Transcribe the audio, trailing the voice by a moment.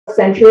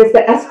centuries,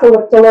 the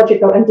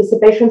eschatological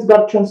anticipations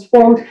got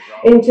transformed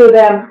into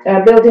the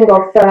building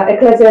of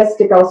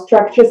ecclesiastical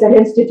structures and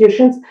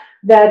institutions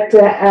that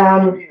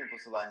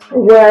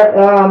were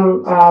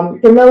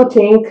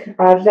promoting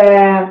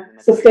the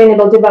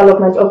sustainable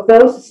development of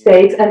those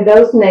states and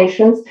those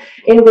nations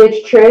in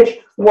which church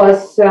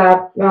was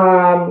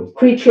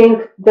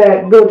preaching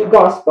the good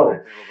gospel.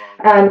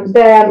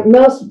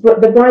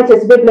 The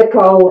brightest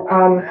biblical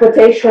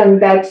quotation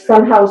that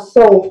somehow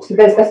solved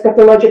this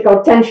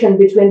eschatological tension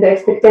between the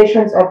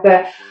expectations of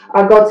the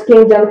God's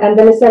kingdom and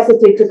the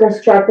necessity to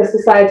construct a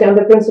society on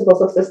the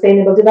principles of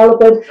sustainable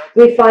development,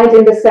 we find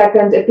in the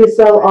second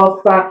epistle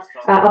of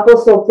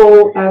Apostle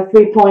Paul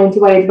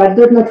 3.8. But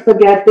do not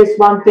forget this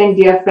one thing,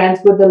 dear friends,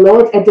 with the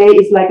Lord, a day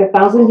is like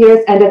 1,000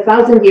 years, and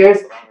 1,000 years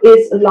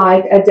is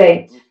like a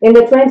day. In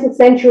the 20th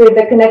century,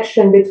 the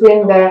connection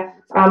between the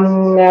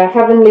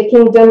heavenly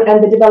kingdom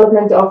and the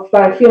development of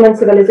human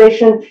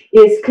civilization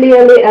is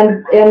clearly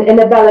and in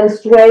a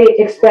balanced way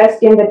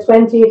expressed in the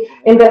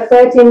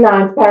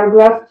 39th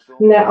paragraph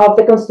of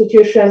the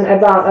Constitution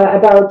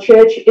about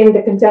church in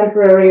the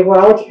contemporary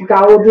world,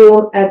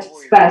 Gaudium et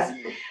Spes.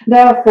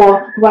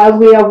 Therefore, while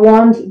we are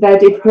warned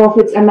that it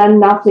profits a man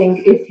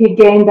nothing if he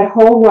gain the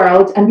whole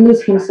world and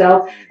lose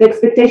himself, the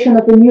expectation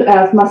of the new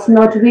earth must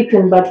not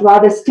weaken, but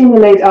rather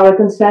stimulate our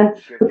concern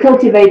for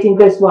cultivating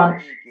this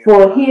one.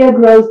 For here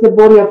grows the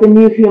body of a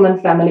new human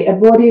family, a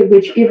body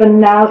which even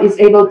now is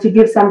able to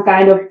give some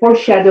kind of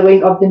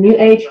foreshadowing of the new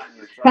age.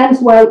 Hence,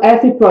 while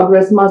earthly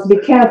progress must be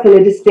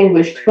carefully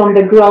distinguished from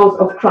the growth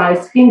of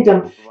Christ's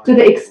kingdom to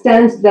the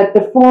extent that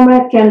the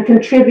former can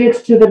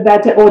contribute to the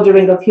better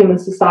ordering of human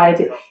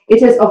society,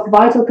 it is of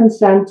vital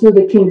concern to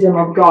the kingdom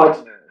of God.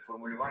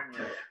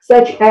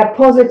 Such a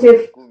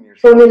positive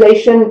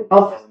formulation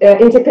of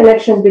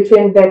interconnection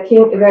between the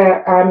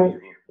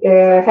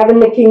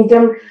heavenly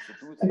kingdom,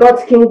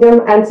 God's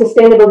kingdom, and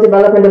sustainable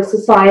development of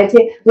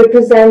society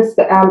represents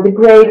the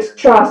great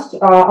trust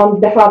on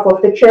behalf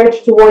of the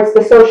church towards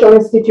the social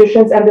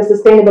institutions and the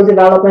sustainable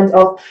development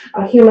of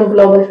a human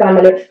global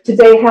family.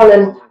 Today,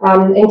 Helen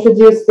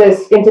introduced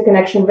this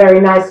interconnection very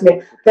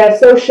nicely. The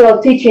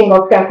social teaching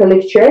of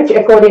Catholic Church,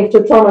 according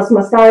to Thomas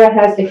Messiah,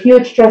 has a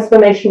huge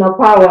transformational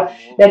power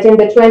that in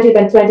the 20th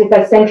and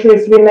 21st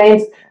centuries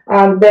remains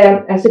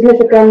the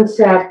significant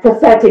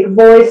prophetic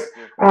voice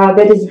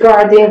that is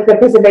guarding the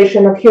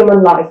preservation of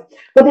human life.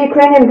 For the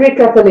Ukrainian Greek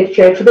Catholic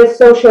Church, this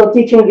social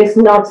teaching is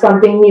not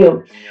something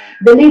new.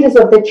 The leaders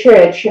of the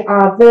church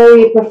are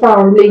very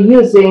profoundly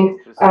using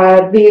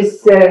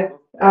these,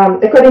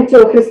 according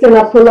to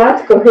Christina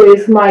Polatko, who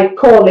is my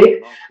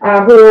colleague,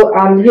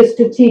 who used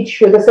to teach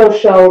the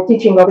social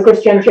teaching of the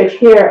Christian Church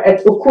here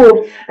at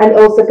UKU and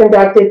also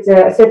conducted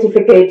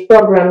certificate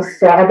programs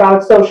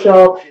about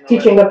social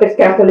teaching of the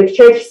Catholic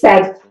Church,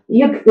 said,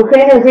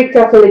 Ukrainian Greek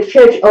Catholic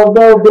Church,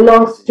 although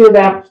belongs to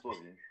the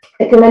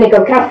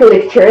Ecumenical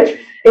Catholic Church,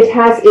 it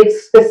has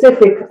its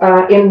specific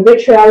in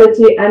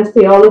rituality and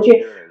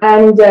theology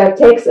and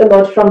takes a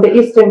lot from the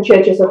Eastern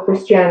churches of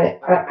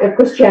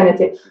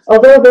Christianity.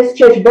 Although this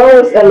church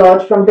borrows a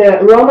lot from the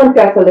Roman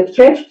Catholic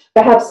Church,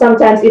 perhaps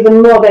sometimes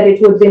even more than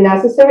it would be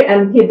necessary,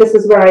 and this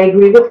is where I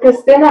agree with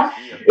Christina,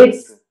 it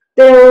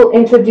still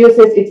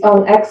introduces its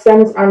own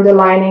accents,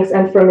 underlinings,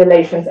 and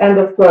formulations. End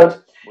of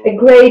quote. A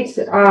great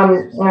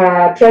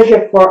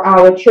treasure for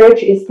our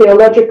church is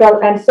theological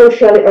and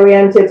socially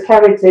oriented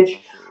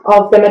heritage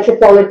of the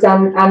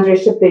Metropolitan Andrei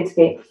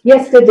Shepitsky.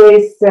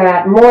 Yesterday's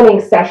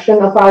morning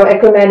session of our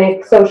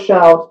Ecumenic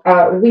Social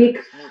Week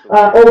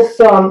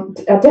also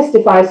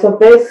testifies of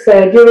this.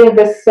 During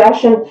this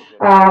session,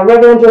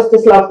 Reverend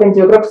Rostislav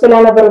Pendyuk,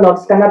 Roxolana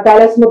Vernovska,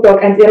 Natalia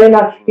Smutok, and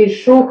Irina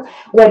Pishuk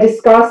were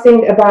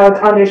discussing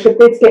about Andrei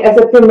Shepitsky as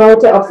a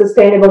promoter of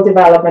sustainable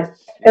development.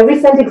 A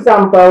recent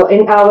example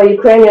in our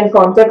Ukrainian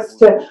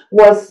context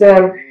was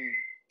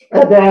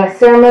the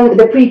sermon,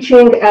 the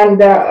preaching, and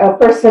the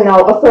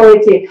personal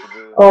authority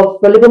of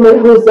Lyubomir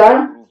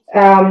Huza,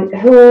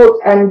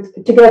 who, and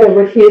together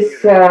with his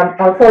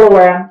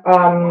follower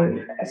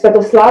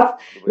Svetoslav,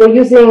 were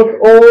using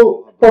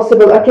all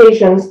possible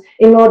occasions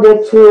in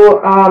order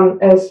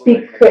to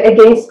speak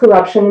against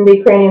corruption in the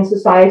Ukrainian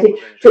society,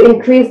 to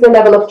increase the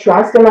level of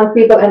trust among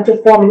people, and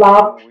to form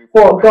love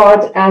for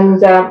God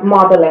and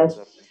motherland.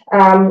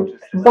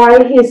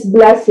 By his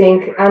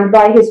blessing and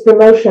by his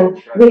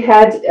promotion, we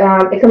had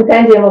a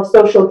compendium of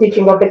social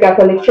teaching of the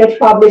Catholic Church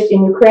published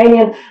in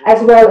Ukrainian,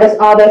 as well as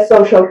other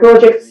social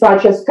projects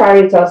such as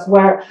Caritas,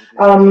 where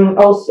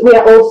we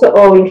are also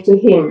owing to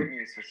him.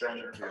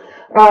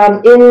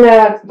 In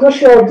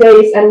crucial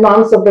days and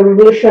months of the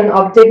Revolution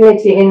of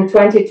Dignity in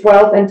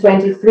 2012 and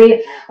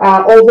 23,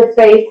 all the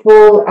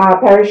faithful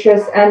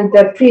parishes and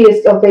the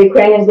priests of the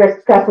Ukrainian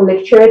Greek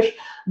Catholic Church,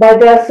 by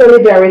their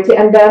solidarity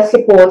and their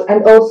support,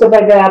 and also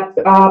by their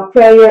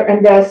prayer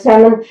and their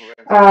sermon,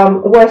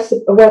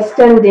 were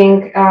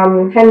standing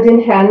hand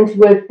in hand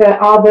with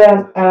other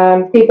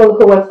people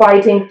who were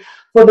fighting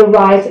for the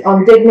right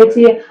on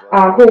dignity,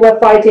 who were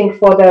fighting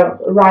for the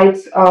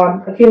rights,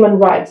 human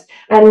rights.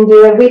 And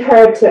we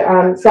heard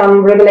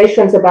some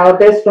revelations about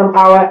this from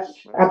our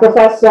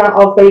professor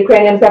of the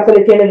Ukrainian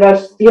Catholic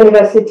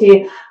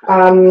University,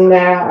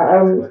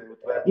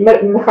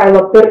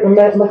 Mikhailo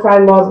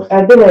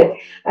Dumit.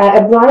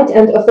 A bright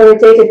and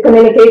authoritative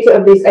communicator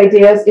of these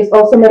ideas is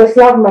also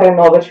Miroslav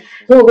Marinovich,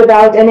 who,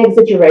 without any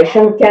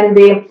exaggeration, can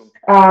be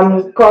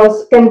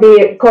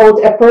called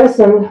a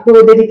person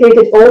who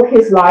dedicated all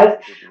his life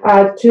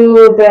to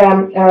the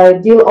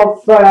deal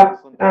of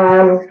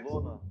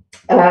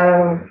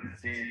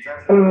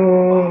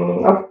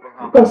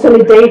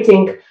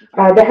consolidating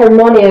the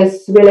harmonious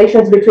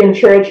relations between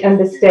church and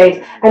the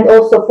state, and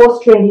also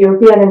fostering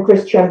European and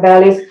Christian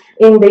values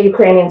in the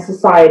Ukrainian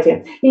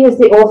society. He is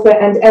the author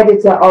and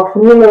editor of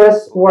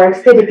numerous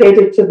works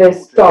dedicated to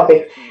this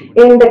topic.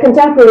 In the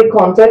contemporary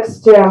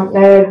context, the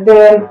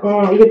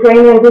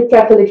Ukrainian Greek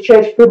Catholic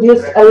Church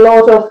produced a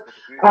lot of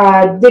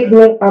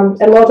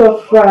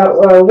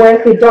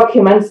worthy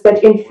documents that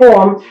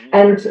inform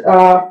and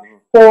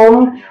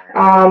form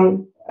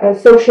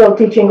social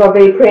teaching of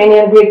the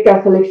Ukrainian Greek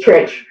Catholic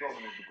Church.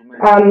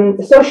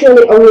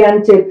 Socially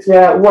oriented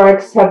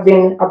works have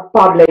been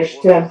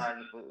published.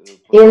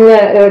 In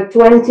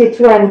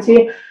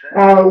 2020,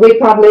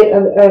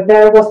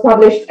 there was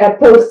published a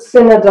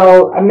post-synodal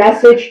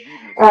message.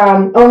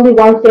 Only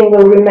one thing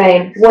will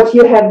remain: what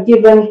you have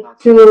given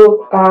to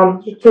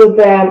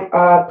the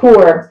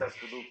poor.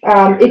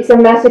 It's a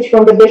message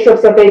from the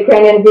bishops of the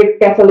Ukrainian Greek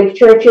Catholic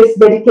churches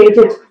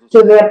dedicated to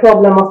the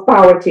problem of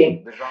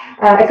poverty.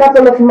 A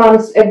couple of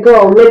months ago,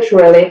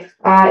 literally,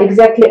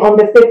 exactly on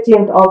the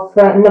 15th of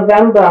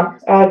November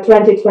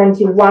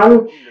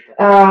 2021,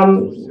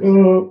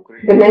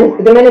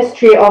 the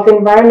Ministry of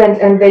Environment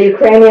and the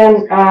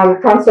Ukrainian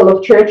Council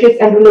of Churches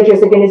and Religious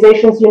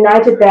Organizations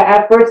united their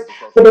efforts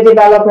for the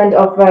development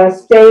of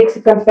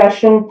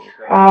state-confession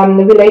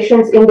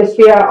relations in the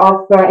sphere of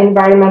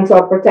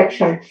environmental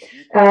protection.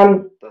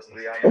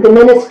 The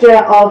Minister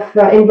of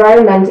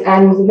Environment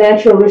and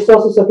Natural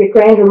Resources of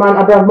Ukraine, Roman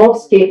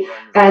Abramovsky,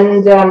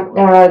 and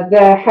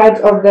the head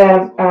of the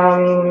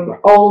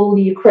All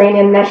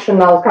Ukrainian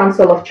National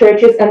Council of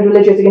Churches and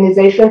Religious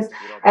Organizations,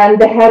 and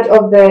the head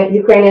of the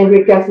Ukrainian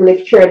Greek Catholic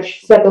Church,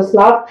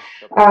 Svetoslav,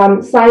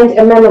 signed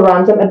a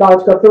memorandum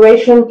about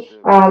cooperation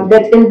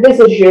that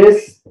envisages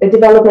the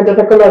development of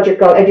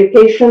ecological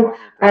education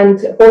and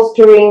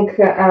fostering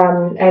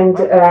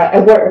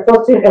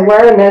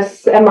awareness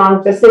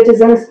among the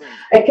citizens,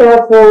 a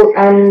careful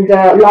and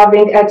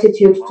loving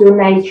attitude to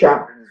nature.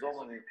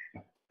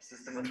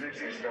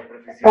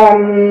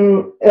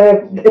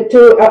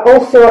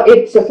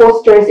 It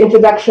fosters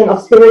introduction of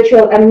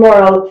spiritual and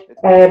moral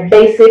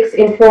basics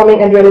in forming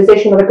and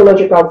realization of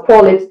ecological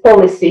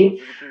policy.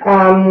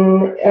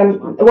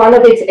 One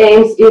of its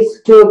aims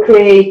is to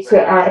create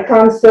a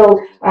council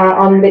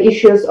on the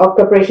issues of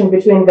cooperation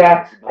between the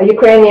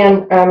Ukrainian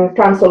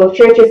Council of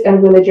Churches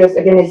and religious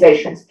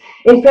organizations.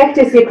 In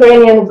practice,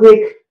 Ukrainian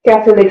Greek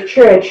Catholic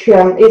Church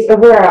is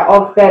aware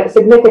of the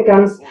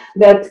significance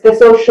that the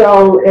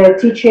social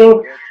teaching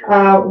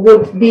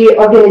would be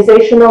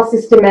organizational,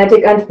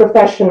 systematic, and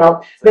professional,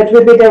 that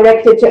would be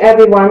directed to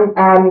everyone,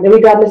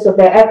 regardless of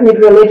their ethnic,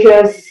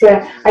 religious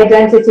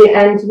identity,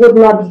 and would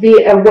not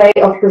be a way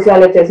of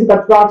proselytism,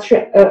 but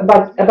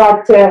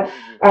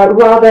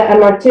rather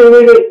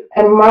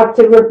a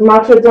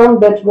martyrdom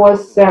that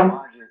was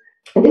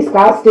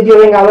discussed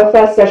during our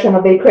first session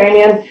of the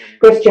Ukrainian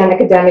Christian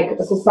Academic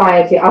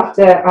Society,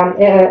 after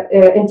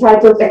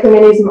entitled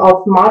Ecumenism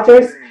of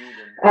Martyrs.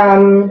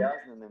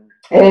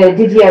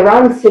 Didier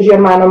Rans,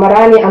 Germano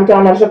Marani,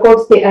 Antoana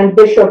Zhakovsky, and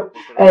Bishop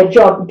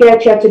Job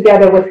Gecha,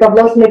 together with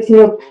Pavlos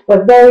Mitsnyuk,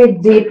 were very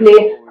deeply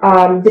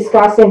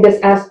discussing this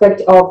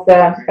aspect of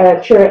the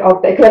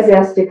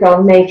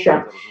ecclesiastical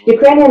nature.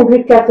 Ukrainian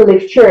Greek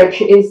Catholic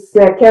Church is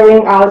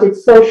carrying out its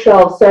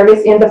social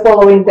service in the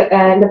following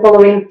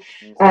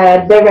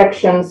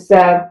directions.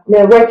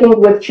 They're working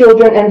with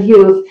children and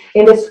youth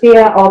in the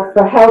sphere of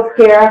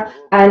healthcare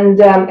and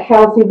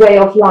healthy way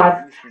of life.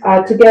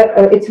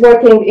 It's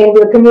working in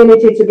the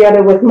community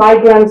together with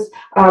migrants,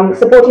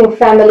 supporting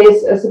families,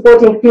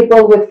 supporting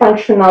people with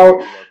functional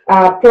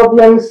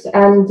problems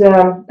and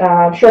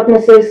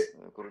shortnesses.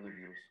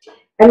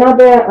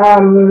 Another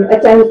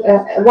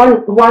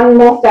one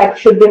more fact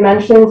should be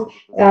mentioned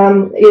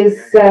is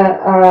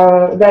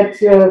that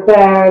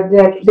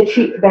the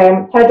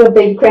head of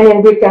the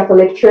Ukrainian Greek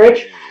Catholic Church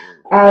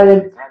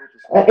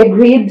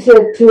agreed to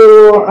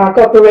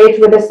cooperate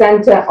with the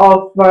Center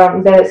of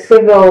the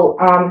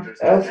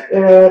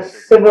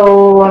Civil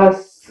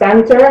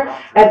Center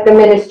at the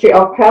Ministry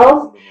of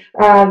Health,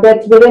 that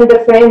within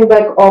the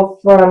framework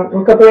of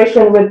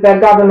cooperation with the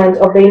government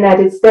of the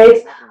United States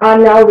are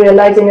now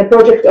realizing a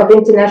project of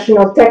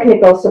international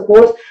technical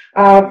support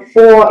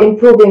for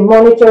improving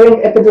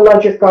monitoring,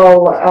 epidemiological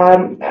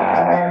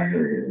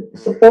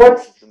support,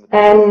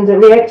 and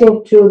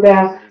reacting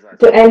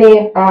to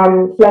any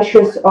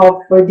flashes of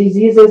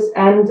diseases,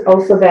 and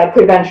also their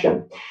prevention.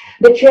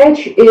 The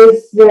Church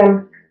is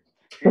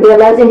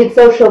realizing its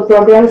social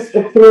programs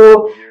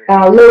through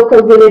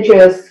local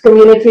religious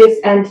communities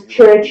and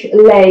church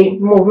lay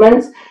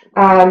movements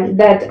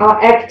that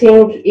are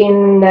acting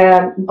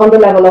on the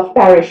level of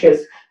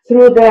parishes.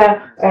 Through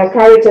the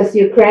Caritas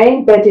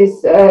Ukraine, that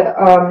is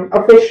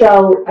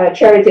official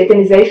charity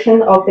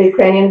organization of the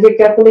Ukrainian Greek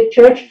Catholic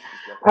Church,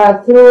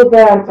 through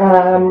the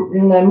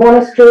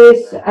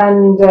monasteries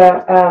and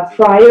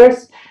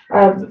friars,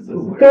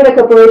 through the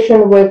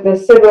cooperation with the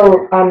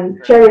civil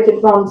charity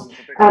funds.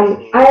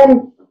 I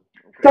am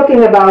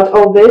talking about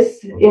all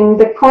this in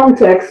the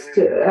context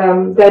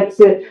that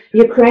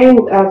Ukraine,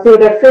 through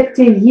the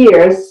 50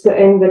 years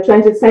in the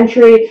 20th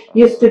century,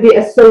 used to be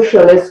a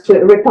socialist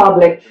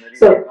republic.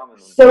 So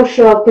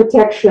social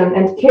protection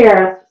and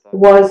care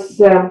was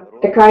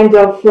a kind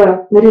of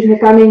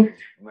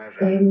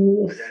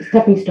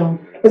stepping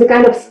stone. Was a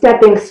kind of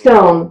stepping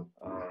stone.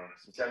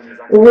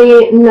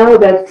 We know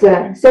that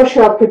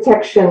social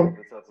protection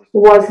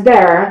was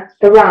there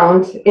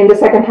around in the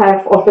second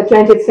half of the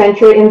 20th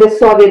century in the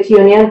Soviet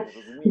Union,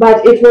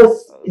 but it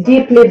was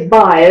deeply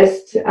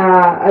biased,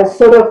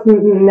 sort of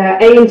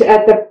aimed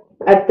at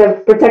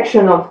the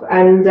protection of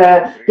and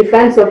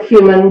defense of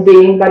human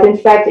being, but in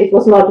fact it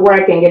was not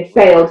working, it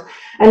failed.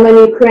 And when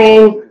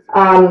Ukraine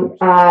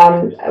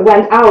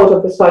went out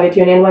of the Soviet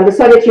Union, when the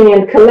Soviet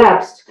Union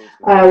collapsed,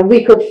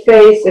 we could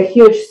face a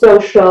huge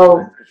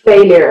social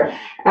failure.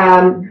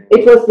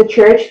 It was the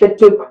church that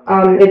took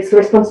its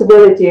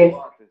responsibility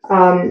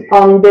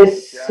on this,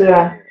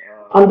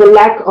 on the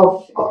lack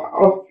of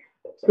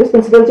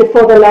responsibility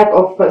for the lack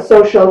of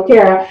social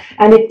care,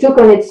 and it took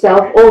on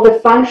itself all the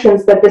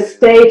functions that the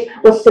state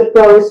was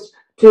supposed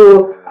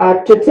to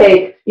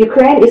take.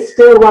 Ukraine is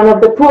still one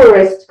of the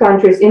poorest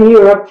countries in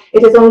Europe.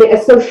 It is only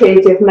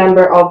associative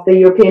member of the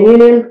European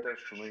Union,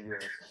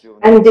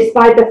 and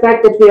despite the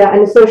fact that we are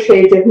an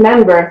associative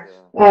member,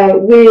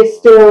 we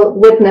still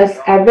witness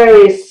a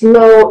very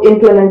slow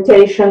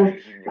implementation,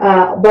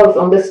 both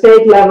on the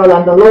state level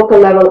and the local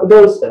level,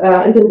 those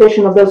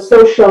implementation of those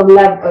social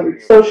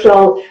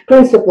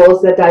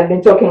principles that I've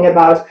been talking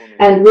about.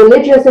 And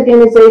religious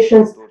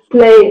organizations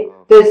play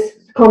this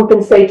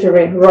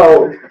compensatory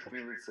role.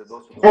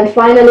 And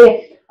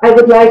finally, I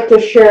would like to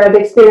share the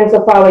experience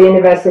of our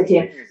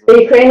university.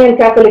 The Ukrainian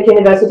Catholic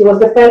University was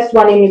the first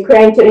one in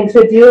Ukraine to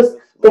introduce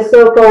the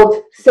so-called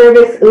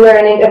service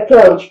learning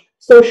approach,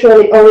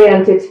 socially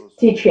oriented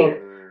teaching.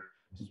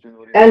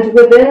 And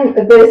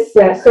within this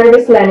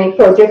service learning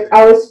project,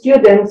 our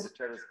students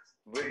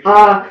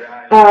are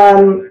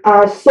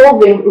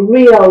solving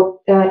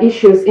real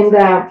issues in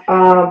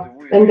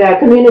their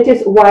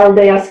communities while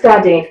they are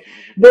studying.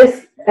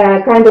 This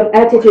kind of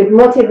attitude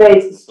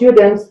motivates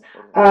students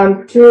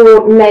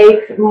to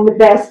make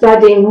their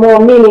studying more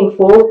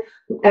meaningful.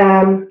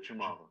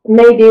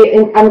 Maybe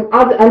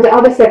under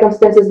other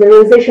circumstances, the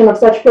realization of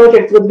such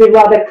projects would be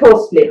rather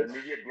costly.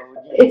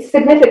 It's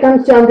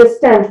significant to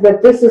understand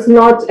that this is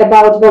not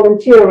about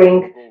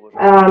volunteering.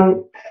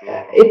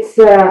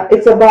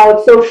 It's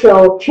about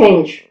social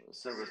change.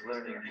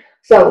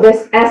 So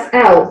this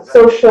SL,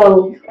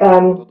 social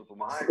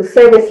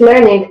service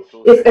learning,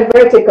 is a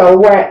vertical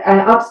where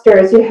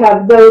upstairs you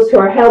have those who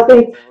are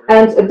helping,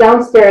 and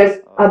downstairs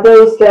are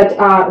those that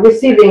are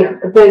receiving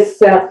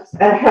this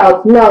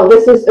help. No,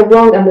 this is a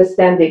wrong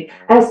understanding.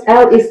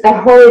 SL is a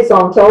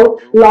horizontal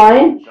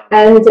line,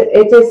 and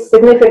it is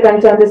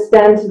significant to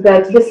understand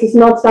that this is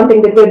not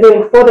something that we're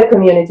doing for the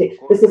community.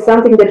 This is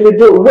something that we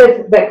do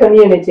with the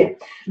community.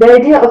 The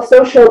idea of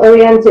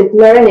social-oriented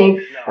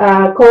learning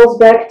calls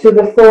back to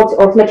the thoughts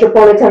of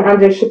Metropolitan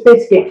Andrei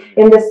Shepitsky,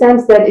 in the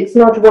sense that it's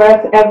not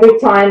worth every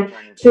time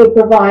to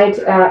provide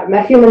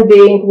a human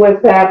being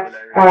with a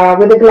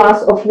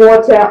glass of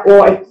water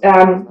or a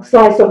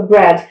slice of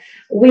bread.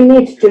 We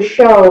need to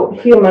show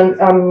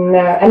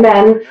a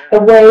man a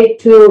way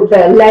to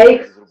the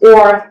lake,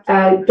 or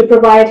to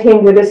provide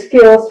him with the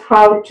skills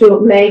how to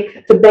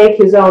bake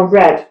his own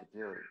bread.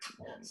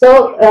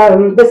 So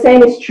the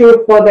same is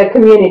true for the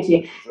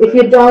community. If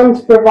you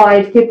don't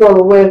provide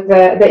people with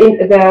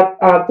the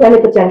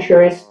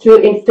plenipotentiaries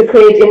to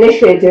create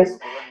initiatives,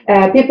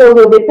 people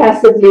will be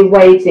passively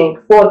waiting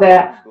for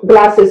the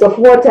glasses of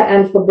water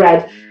and for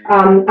bread.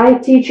 I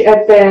teach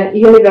at the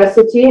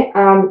university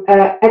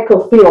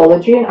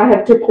eco-theology. I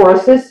have 2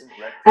 courses,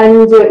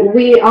 and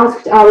we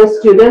asked our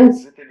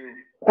students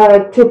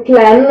to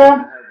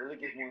plan.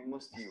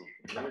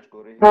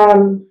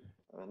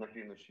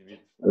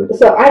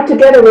 So I,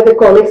 together with the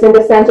colleagues in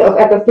the Center of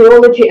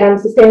Eco-Theology and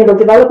Sustainable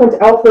Development,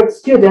 offered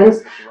students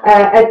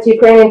at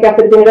Ukrainian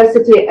Catholic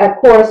University a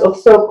course of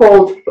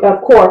so-called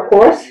core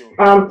course.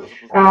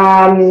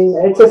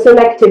 It's a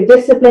selective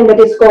discipline that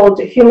is called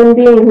Human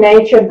Being,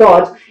 Nature,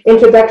 God,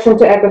 Introduction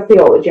to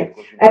Eco-Theology.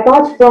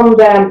 Apart from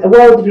the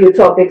worldview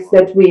topics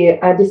that we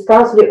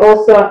discuss, we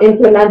also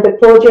implement the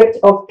project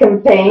of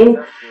campaign.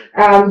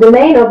 The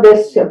main of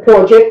this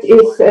project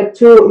is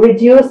to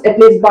reduce at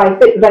least by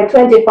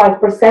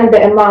 25%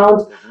 the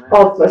amount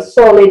of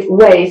solid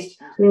waste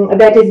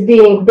that is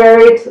being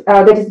buried,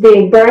 that is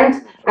being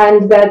burnt,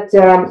 and that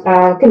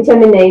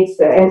contaminates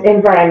the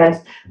environment.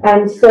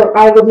 And so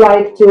I would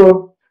like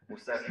to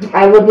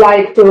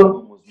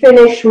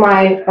finish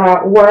my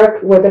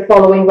work with the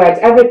following words.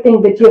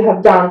 Everything that you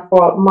have done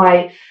for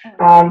my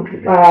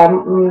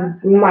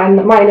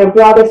minor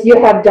brothers, you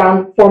have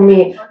done for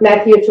me.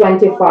 Matthew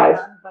 25.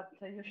 But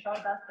you showed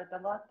us that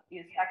a lot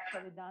is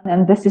actually done,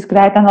 and this is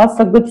great, and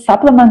also good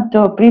supplement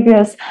to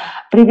previous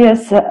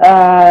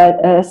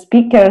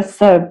speakers,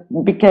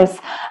 because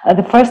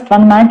the first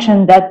one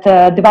mentioned that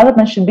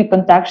development should be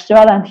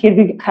contextual, and here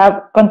we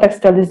have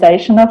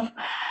contextualization of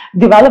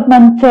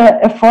development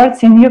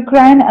efforts in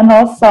Ukraine, and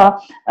also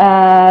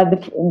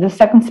the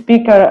second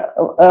speaker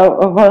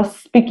was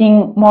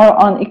speaking more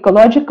on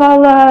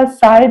ecological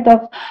side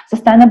of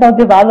sustainable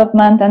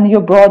development, and you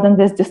broadened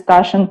this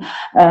discussion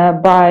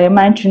by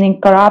mentioning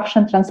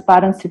corruption,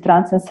 transparency,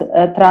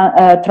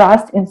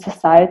 trust in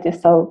society.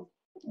 So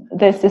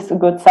this is a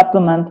good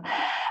supplement.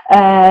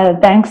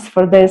 Thanks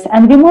for this.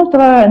 And we move to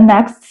our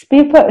next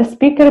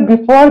speaker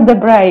before the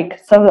break.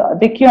 So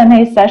the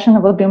Q&A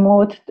session will be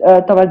moved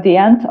toward the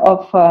end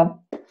of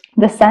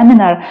the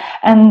seminar.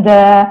 And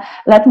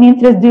let me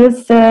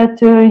introduce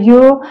to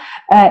you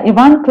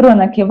Ivan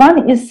Prunak.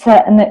 Ivan is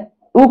an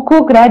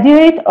UKU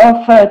graduate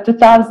of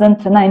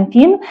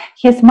 2019.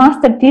 His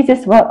master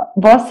thesis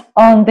was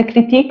on the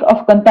critique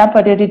of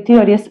contemporary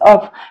theories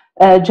of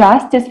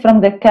justice from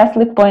the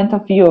Catholic point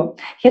of view.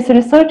 His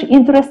research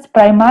interests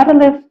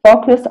primarily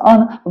focus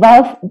on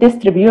wealth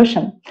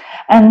distribution.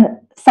 And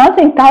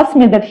something tells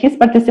me that his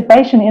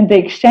participation in the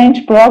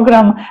exchange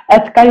program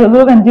at KU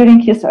Leuven during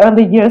his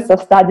early years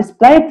of studies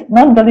played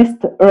not the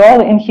least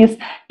role in his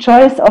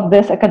choice of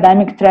this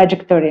academic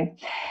trajectory.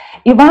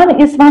 Ivan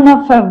is one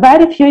of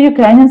very few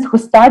Ukrainians who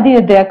study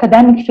the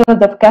academic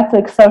field of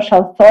Catholic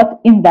social thought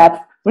in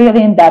depth,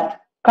 really in depth.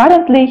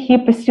 Currently, he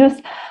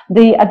pursues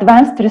the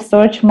advanced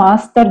research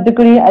master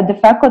degree at the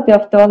Faculty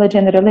of Theology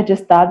and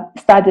Religious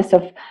Studies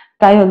of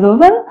KU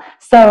Leuven.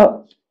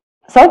 So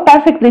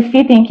perfectly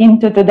fitting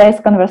into today's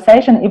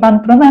conversation, Ivan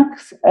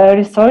Prunak's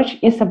research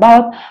is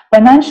about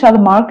financial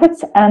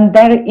markets and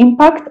their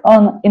impact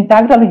on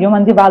integral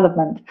human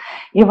development.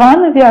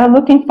 Ivan, we are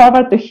looking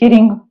forward to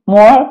hearing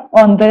more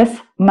on this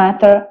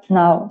matter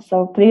now.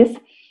 So please.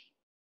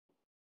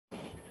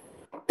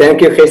 Thank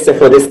you, Hesse,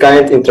 for this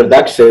kind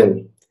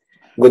introduction.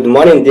 Good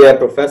morning, dear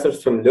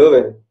professors from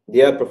Leuven,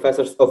 dear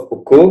professors of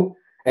UKU,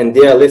 and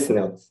dear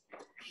listeners.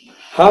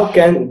 How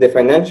can the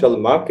financial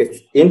markets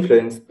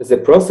influence the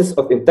process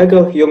of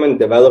integral human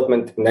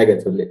development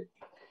negatively?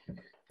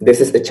 This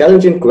is a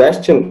challenging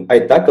question I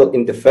tackled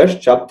in the first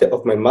chapter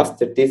of my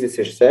master thesis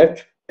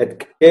research at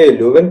KU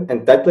Leuven,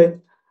 entitled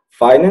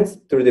Finance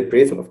Through the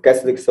Prism of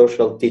Catholic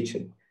Social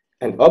Teaching,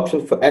 an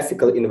option for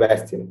ethical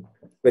investing,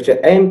 which I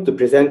aim to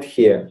present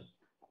here.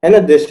 And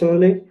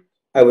additionally,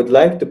 I would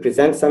like to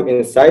present some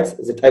insights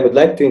that I would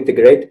like to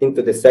integrate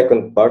into the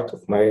second part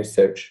of my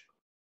research.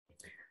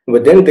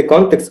 Within the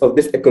context of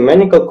this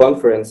ecumenical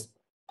conference,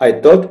 I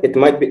thought it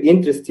might be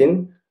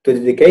interesting to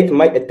dedicate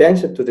my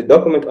attention to the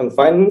document on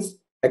finance,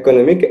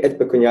 Economica et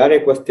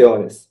Pecuniaria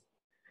Questiones,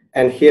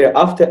 and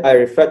hereafter I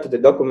refer to the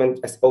document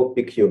as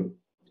OPQ.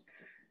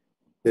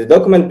 The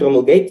document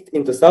promulgated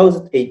in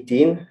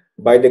 2018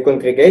 by the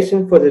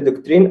Congregation for the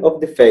Doctrine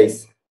of the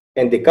Faith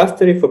and the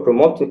Dicastery for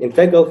Promoting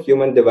Integral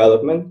Human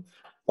Development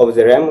of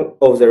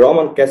the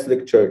Roman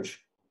Catholic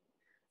Church.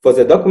 For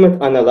the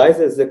document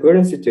analyzes the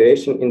current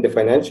situation in the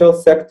financial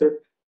sector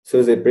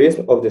through the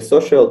prism of the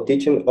social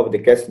teaching of the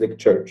Catholic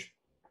Church.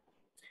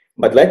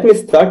 But let me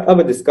start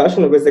our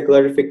discussion with a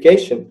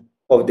clarification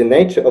of the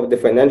nature of the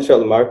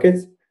financial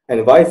markets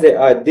and why they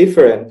are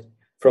different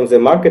from the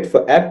market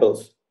for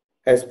apples,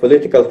 as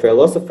political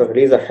philosopher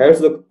Lisa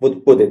Herzog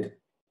would put it.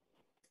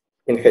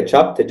 In her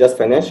chapter, Just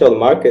Financial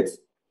Markets,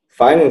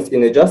 Finance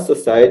in a Just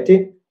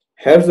Society,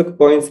 Herzog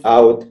points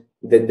out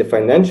that the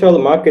financial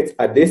markets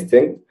are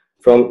distinct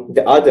from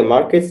the other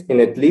markets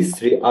in at least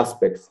three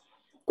aspects,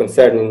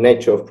 concerning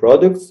nature of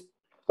products,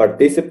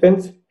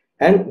 participants,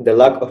 and the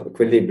lack of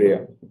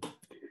equilibrium.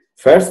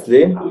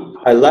 Firstly,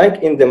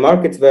 unlike in the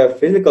markets where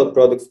physical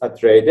products are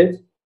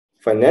traded,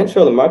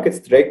 financial markets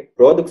trade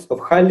products of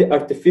highly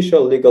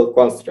artificial legal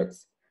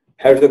constructs.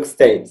 Herzog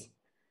states,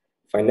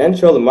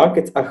 financial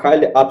markets are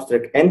highly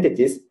abstract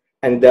entities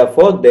and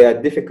therefore they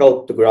are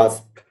difficult to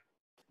grasp.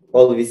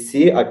 All we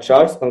see are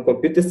charts on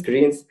computer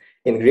screens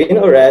in green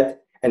or red,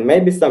 and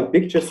maybe some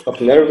pictures of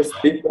nervous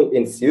people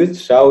in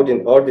suits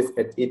shouting orders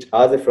at each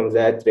other from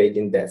their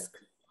trading desk.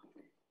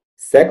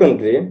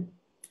 Secondly,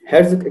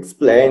 Herzog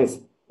explains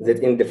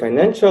that in the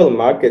financial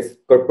markets,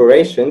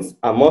 corporations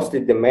are mostly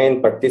the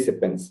main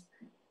participants.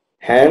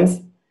 Hence,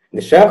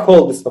 the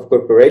shareholders of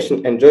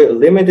corporations enjoy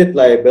limited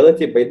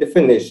liability by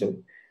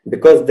definition,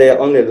 because they are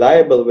only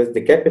liable with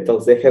the capital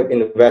they have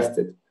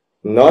invested,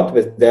 not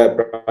with their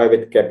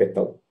private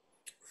capital.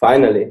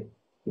 Finally,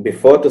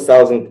 before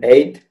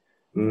 2008,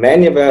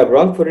 many were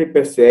wrongfully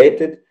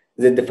persuaded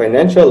that the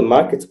financial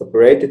markets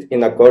operated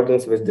in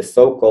accordance with the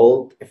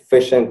so-called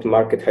efficient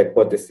market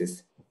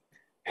hypothesis.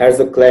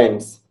 Herzog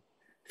claims,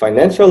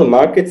 financial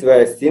markets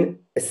were seen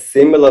as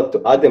similar to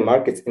other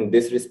markets in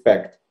this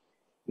respect.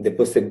 The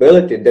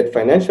possibility that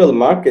financial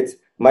markets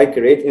might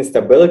create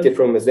instability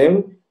from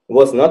within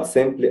was not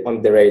simply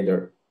on the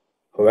radar.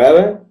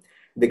 However,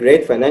 the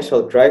great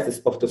financial crisis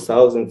of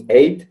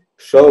 2008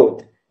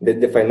 showed that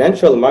the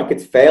financial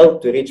markets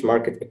failed to reach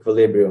market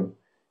equilibrium.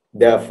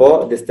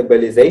 Therefore,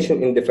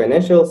 destabilization in the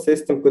financial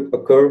system could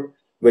occur,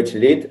 which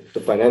led to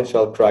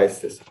financial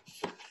crisis.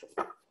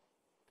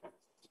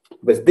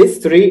 With these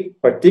three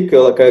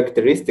particular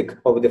characteristics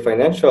of the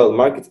financial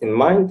markets in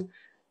mind,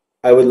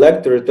 I would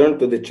like to return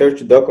to the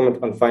Church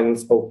document on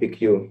finance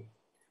OPQ.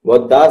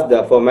 What does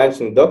the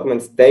aforementioned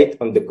document state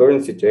on the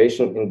current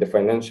situation in the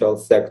financial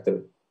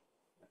sector?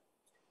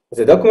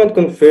 The document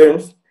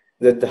confirms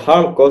that the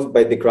harm caused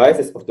by the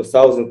crisis of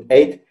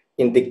 2008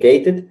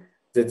 indicated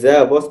that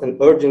there was an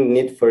urgent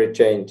need for a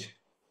change.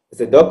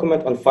 The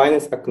document on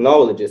finance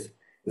acknowledges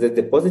that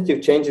the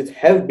positive changes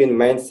have been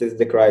made since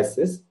the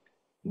crisis,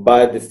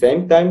 but at the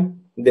same time,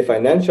 the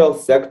financial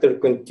sector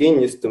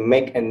continues to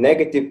make a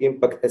negative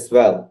impact as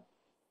well.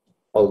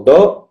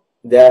 Although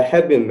there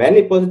have been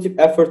many positive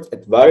efforts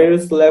at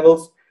various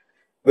levels,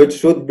 which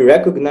should be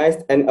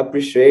recognized and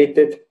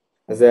appreciated,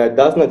 there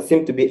does not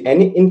seem to be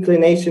any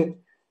inclination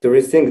to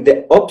rethink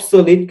the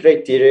obsolete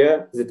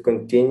criteria that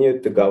continue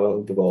to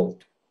govern the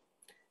world.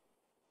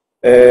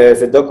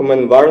 The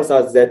document warns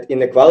us that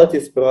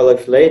inequalities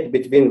proliferate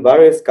between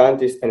various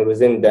countries and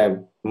within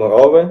them.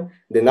 Moreover,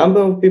 the number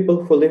of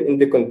people who live in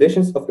the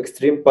conditions of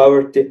extreme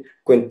poverty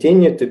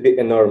continue to be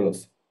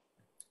enormous.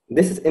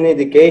 This is an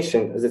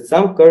indication that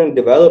some current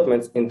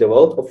developments in the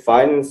world of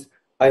finance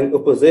are in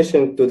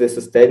opposition to the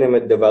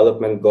Sustainable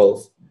Development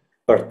Goals,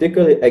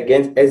 particularly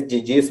against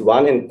SDGs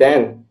 1 and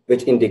 10,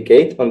 which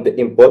indicate on the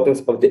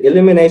importance of the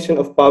elimination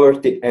of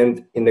poverty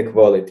and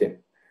inequality.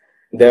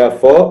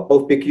 Therefore,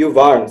 OPQ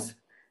warns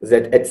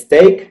that at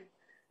stake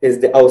is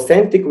the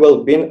authentic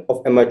well-being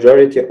of a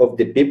majority of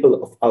the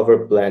people of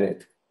our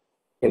planet.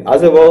 In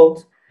other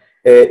words,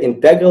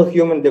 integral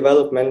human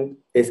development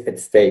is at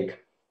stake.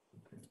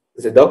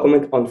 The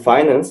document on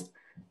finance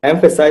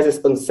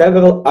emphasizes on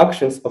several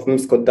actions of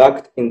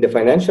misconduct in the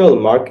financial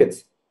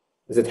markets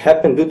that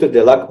happen due to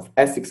the lack of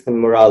ethics and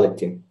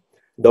morality.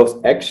 Those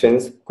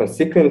actions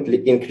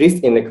consequently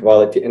increase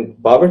inequality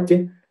and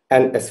poverty,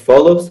 and as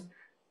follows,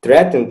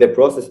 threaten the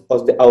process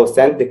of the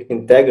authentic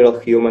integral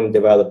human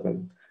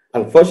development.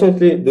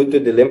 Unfortunately, due to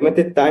the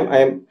limited time, I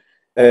am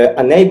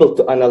unable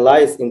to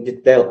analyze in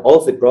detail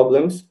all the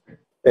problems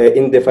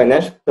in the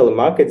financial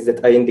markets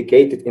that I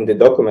indicated in the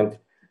document,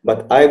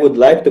 but I would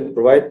like to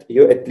provide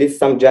you at least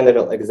some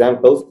general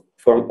examples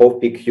from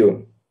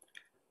OPQ.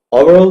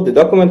 Overall, the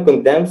document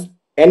condemns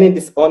any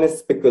dishonest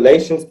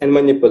speculations and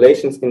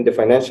manipulations in the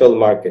financial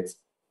markets.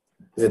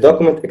 The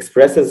document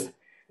expresses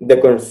the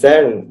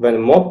concern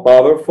when more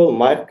powerful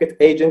market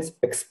agents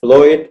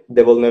exploit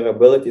the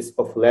vulnerabilities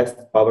of less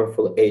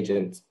powerful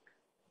agents.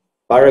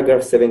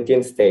 Paragraph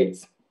 17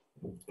 states,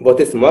 "What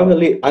is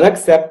morally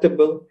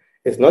unacceptable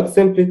is not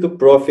simply to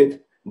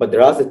profit, but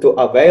rather to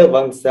avail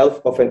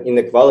oneself of an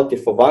inequality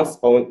for one's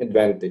own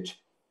advantage,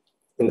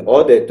 in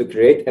order to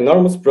create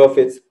enormous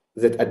profits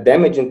that are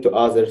damaging to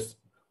others,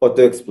 or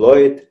to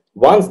exploit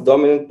one's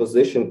dominant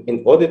position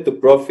in order to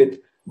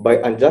profit by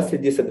unjustly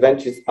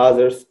disadvantaging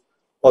others,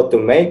 or to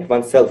make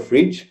oneself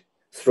rich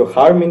through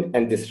harming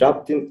and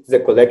disrupting the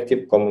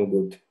collective common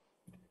good."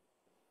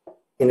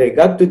 In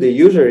regard to the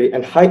usury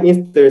and high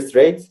interest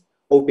rates,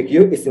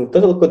 OPQ is in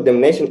total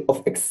condemnation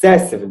of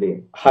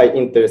excessively high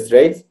interest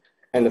rates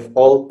and of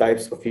all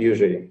types of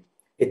usury.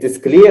 It is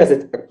clear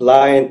that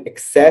applying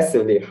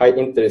excessively high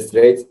interest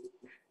rates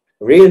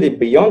really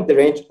beyond the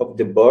range of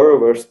the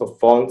borrowers of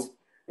funds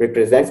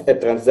represents a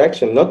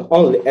transaction not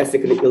only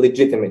ethically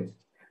illegitimate,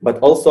 but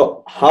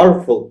also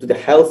harmful to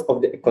the health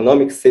of the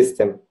economic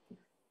system.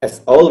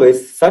 As always,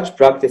 such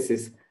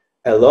practices,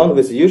 along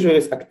with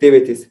usurious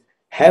activities,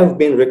 have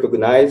been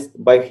recognized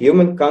by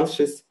human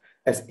conscience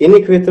as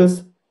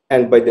iniquitous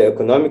and by the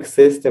economic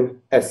system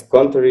as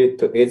contrary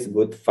to its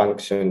good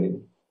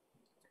functioning.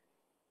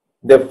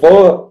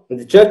 Therefore,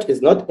 the Church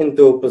is not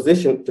into a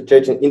position to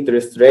change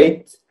interest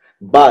rates,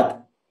 but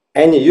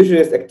any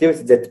usurious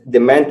activities that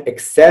demand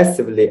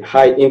excessively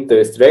high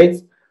interest rates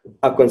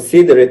are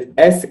considered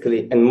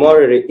ethically and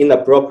morally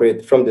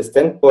inappropriate from the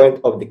standpoint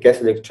of the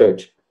Catholic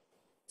Church.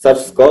 Such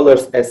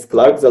scholars as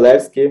Clark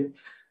Zalewski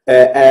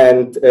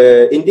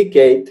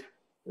indicate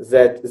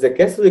that the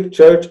Catholic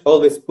Church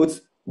always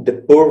puts the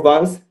poor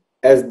ones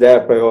as their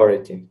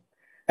priority,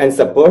 and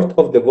support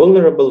of the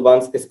vulnerable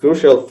ones is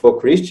crucial for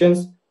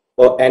Christians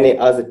or any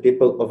other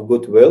people of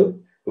goodwill,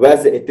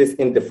 whether it is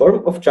in the form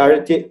of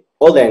charity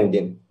or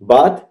lending,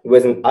 but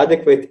with an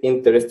adequate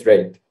interest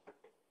rate.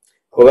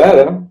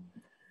 However,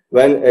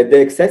 when the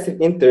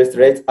excessive interest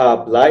rates are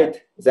applied,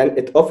 then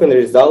it often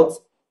results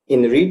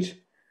in rich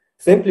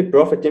simply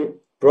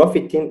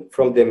profiting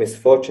from the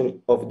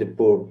misfortune of the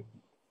poor.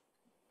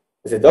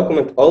 The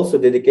document also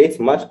dedicates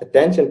much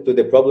attention to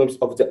the problems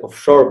of the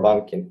offshore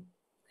banking.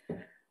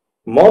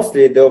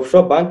 Mostly, the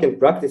offshore banking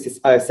practices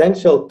are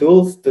essential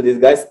tools to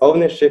disguise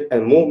ownership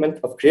and movement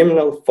of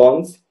criminal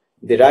funds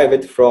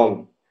derived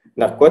from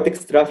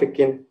narcotics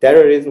trafficking,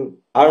 terrorism,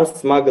 arms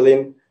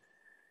smuggling,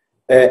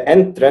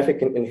 and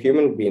trafficking in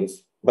human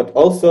beings. But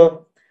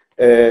also,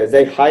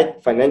 they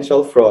hide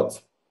financial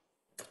frauds,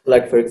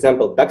 like, for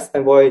example, tax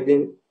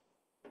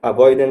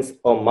avoidance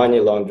or money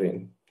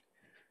laundering.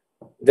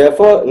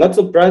 Therefore, not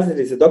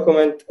surprisingly, the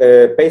document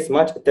pays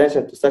much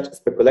attention to such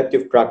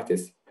speculative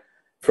practice,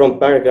 from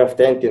paragraph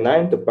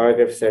 29 to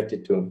paragraph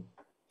 32.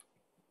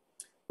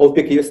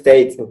 OPQ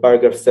states in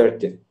paragraph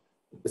 30,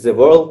 the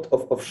world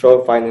of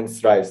offshore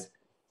finance thrives,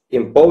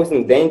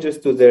 imposing dangers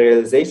to the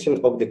realization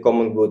of the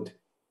common good.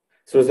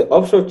 Through the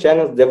offshore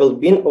channels, the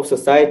well-being of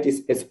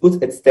societies is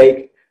put at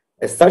stake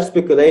as such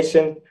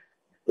speculation,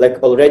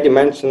 like already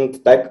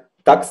mentioned,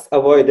 tax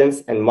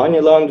avoidance and money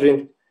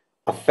laundering,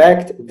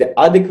 affect the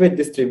adequate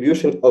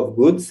distribution of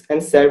goods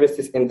and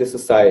services in the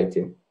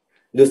society,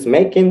 thus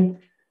making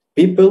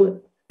people,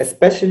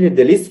 especially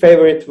the least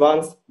favorite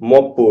ones,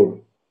 more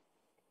poor.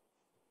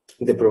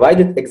 The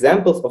provided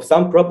examples of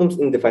some problems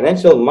in the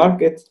financial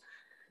markets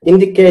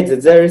indicate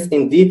that there is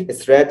indeed a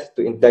threat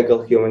to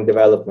integral human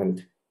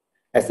development.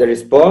 As a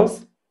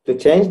response, to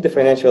change the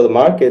financial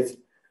markets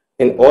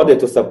in order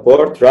to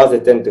support rather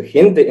than to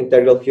hinder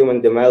integral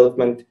human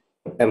development,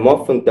 a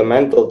more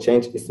fundamental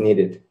change is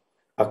needed.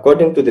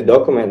 According to the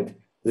document,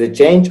 the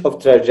change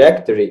of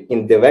trajectory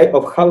in the way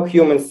of how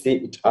humans see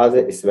each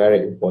other is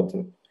very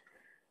important.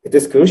 It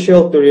is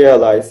crucial to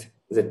realize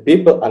that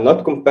people are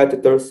not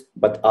competitors,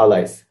 but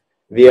allies.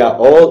 We are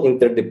all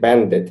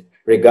interdependent,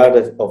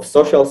 regardless of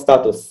social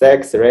status,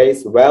 sex,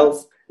 race,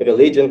 wealth,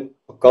 religion,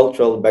 or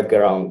cultural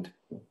background.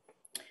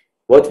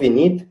 What we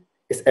need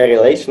is a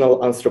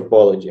relational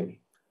anthropology.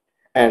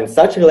 And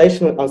such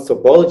relational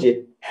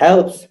anthropology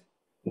helps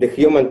the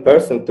human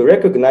person to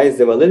recognize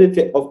the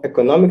validity of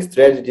economic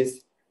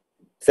strategies,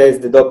 says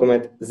the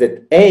document,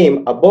 that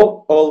aim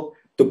above all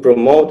to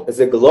promote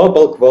the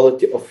global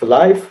quality of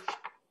life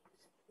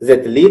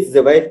that leads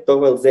the way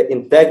towards the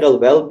integral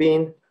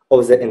well-being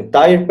of the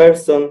entire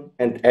person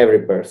and every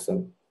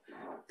person.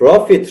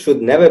 Profit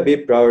should never be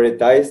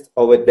prioritized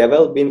over the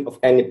well-being of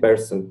any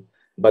person,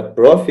 but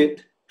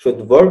profit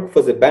should work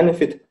for the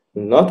benefit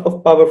not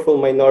of powerful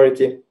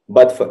minority,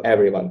 but for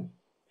everyone.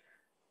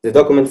 The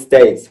document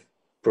states,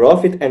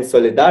 profit and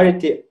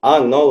solidarity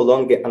are no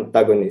longer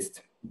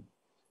antagonists.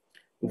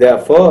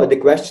 Therefore, the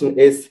question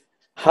is,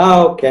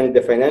 how can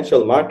the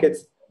financial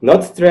markets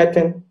not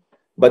threaten,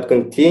 but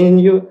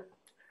continue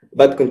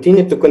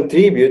to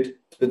contribute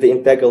to the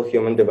integral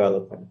human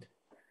development?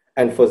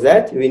 And for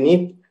that, we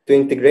need to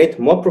integrate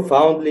more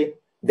profoundly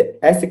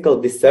the ethical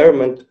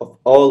discernment of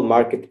all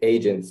market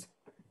agents.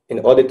 In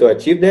order to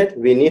achieve that,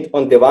 we need,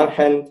 on the one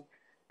hand,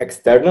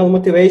 external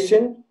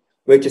motivation,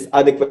 which is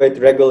adequate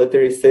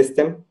regulatory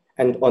system,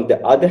 and on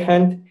the other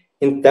hand,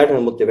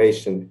 internal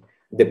motivation,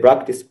 the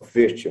practice of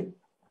virtue.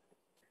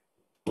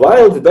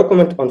 While the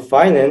document on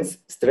finance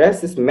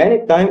stresses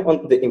many times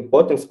on the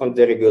importance of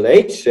the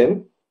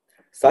regulation,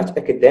 such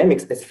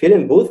academics as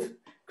Philip Booth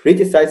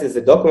criticizes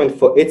the document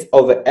for its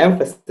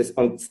overemphasis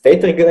on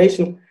state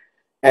regulation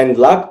and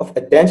lack of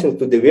attention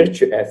to the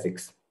virtue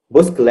ethics.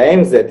 Booth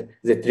claims that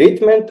the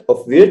treatment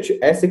of virtue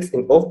ethics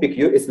in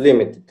OPQ is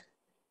limited.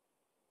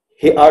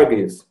 He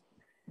argues,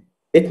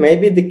 it may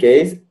be the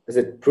case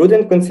that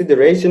prudent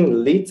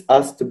consideration leads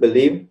us to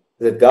believe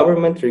that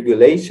government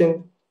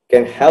regulation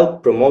can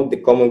help promote the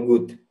common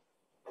good.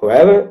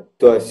 However,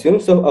 to assume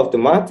so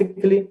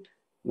automatically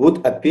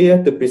would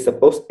appear to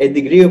presuppose a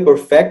degree of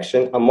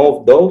perfection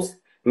among those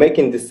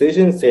making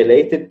decisions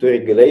related to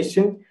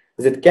regulation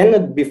that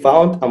cannot be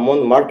found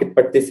among market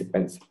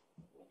participants.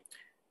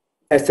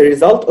 As a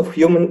result of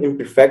human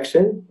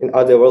imperfection, in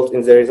other words,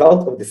 in the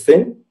result of the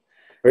sin,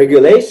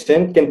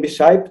 regulation can be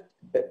shaped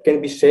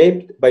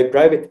by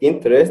private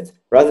interests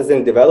rather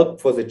than developed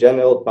for the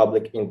general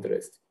public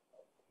interest.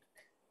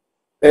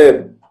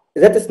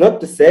 That is not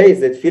to say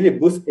that Philip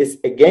Booth is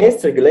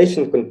against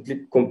regulation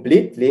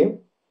completely,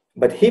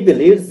 but he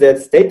believes that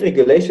state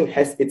regulation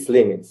has its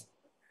limits.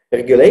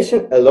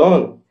 Regulation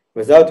alone,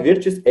 without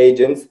virtuous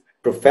agents,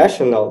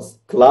 professionals,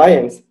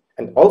 clients,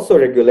 and also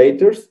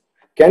regulators,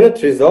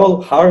 cannot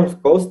resolve harm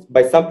caused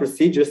by some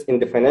procedures in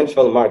the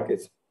financial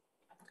markets.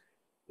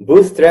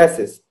 Booth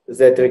stresses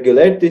that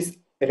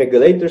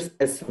regulators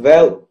as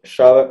well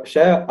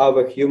share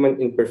our human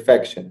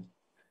imperfection.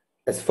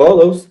 As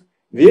follows,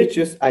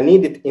 virtues are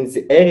needed in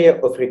the area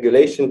of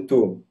regulation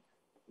too.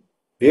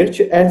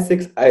 Virtue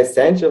ethics are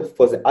essential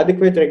for the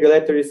adequate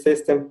regulatory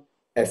system,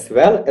 as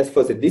well as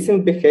for the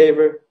decent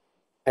behavior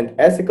and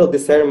ethical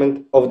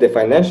discernment of the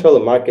financial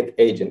market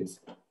agents.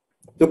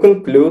 To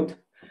conclude,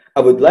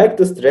 I would like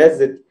to stress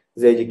that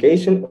the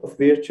education of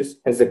virtues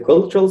and the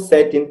cultural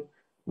setting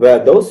where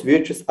those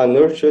virtues are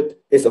nurtured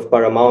is of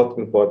paramount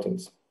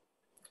importance.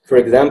 For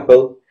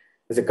example,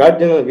 the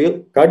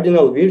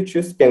cardinal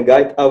virtues can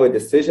guide our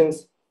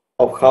decisions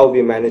of how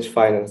we manage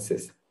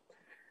finances.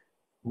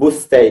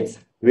 Booth states,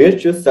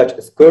 virtues such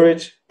as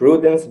courage,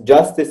 prudence,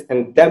 justice,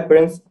 and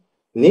temperance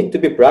need to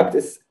be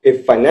practiced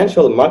if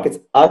financial markets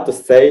are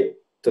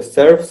to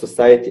serve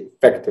society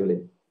effectively.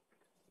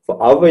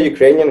 For our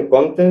Ukrainian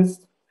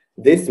context,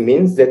 this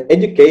means that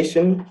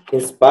education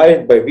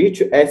inspired by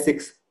virtue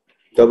ethics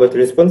toward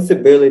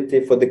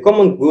responsibility for the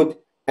common good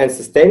and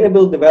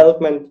sustainable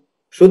development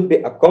should be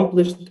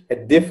accomplished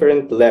at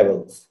different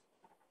levels,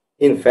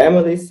 in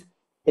families,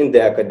 in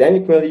the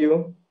academic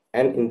milieu,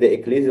 and in the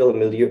ecclesial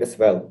milieu as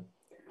well.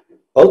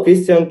 All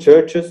Christian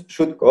churches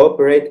should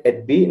cooperate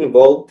and be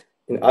involved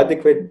in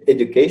adequate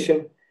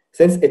education,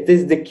 since it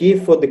is the key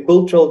for the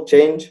cultural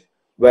change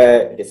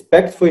where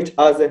respect for each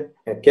other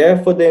and care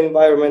for the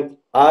environment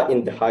are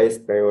in the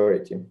highest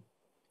priority.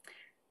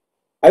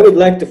 I would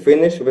like to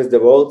finish with the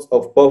words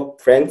of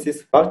Pope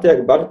Francis,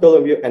 Patriarch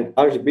Bartholomew, and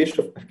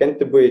Archbishop of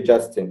Canterbury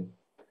Justin.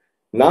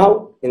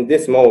 Now, in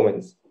these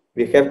moments,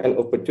 we have an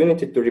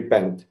opportunity to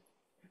repent,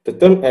 to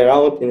turn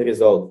around in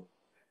resolve,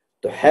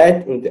 to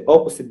head in the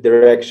opposite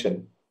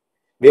direction.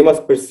 We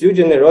must pursue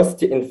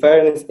generosity and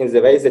fairness in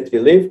the ways that we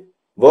live,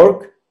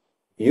 work,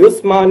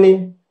 use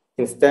money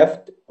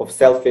instead of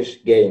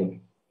selfish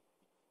gain.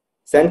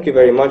 Thank you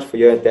very much for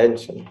your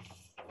attention.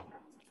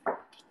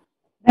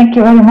 Thank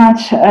you very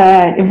much,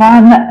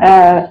 Ivan.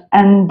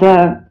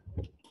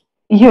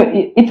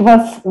 It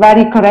was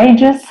very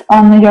courageous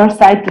on your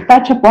side to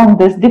touch upon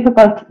this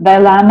difficult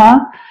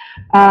dilemma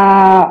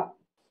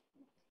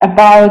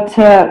about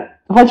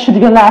what should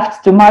be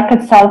left to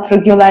market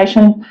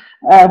self-regulation,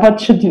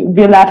 what should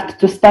be left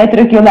to state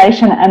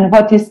regulation, and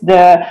what is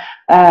the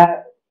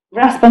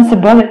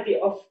responsibility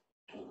of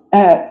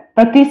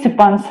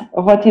participants,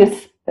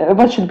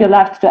 what should be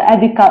left to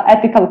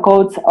ethical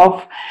codes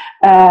of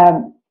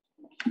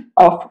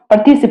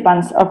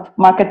participants of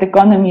market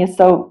economy.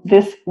 So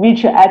this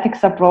virtue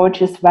ethics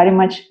approach is very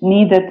much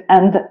needed,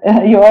 and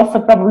you also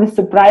probably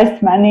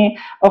surprised many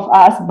of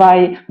us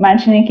by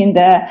mentioning in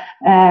the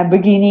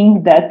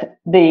beginning that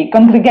the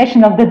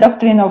Congregation of the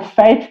Doctrine of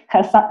Faith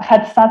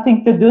had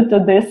something to do to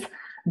this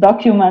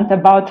document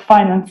about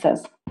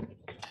finances.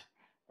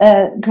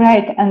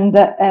 Great, and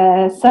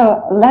so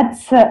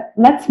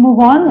let's move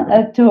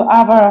on to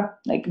our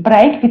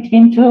break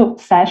between two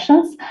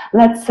sessions.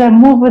 Let's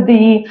move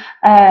the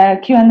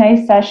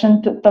Q&A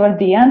session toward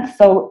the end.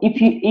 So if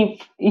you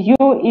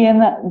in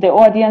the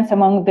audience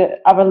among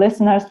our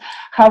listeners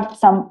have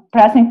some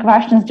pressing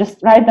questions,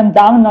 just write them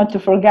down, not to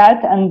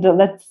forget, and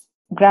let's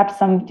grab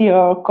some tea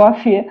or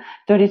coffee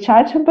to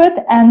recharge a bit,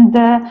 and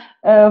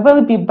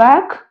we'll be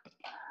back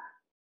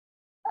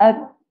at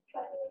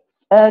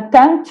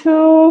 10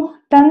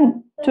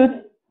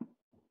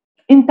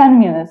 in 10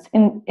 minutes,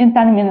 in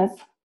 10 minutes,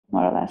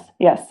 more or less,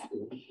 yes.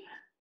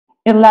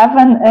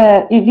 11,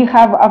 if you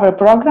have our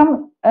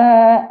program,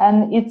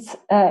 and it's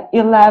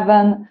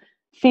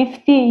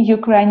 11:50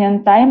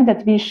 Ukrainian time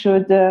that we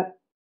should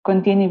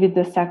continue with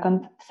the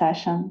second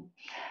session.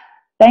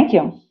 Thank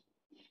you.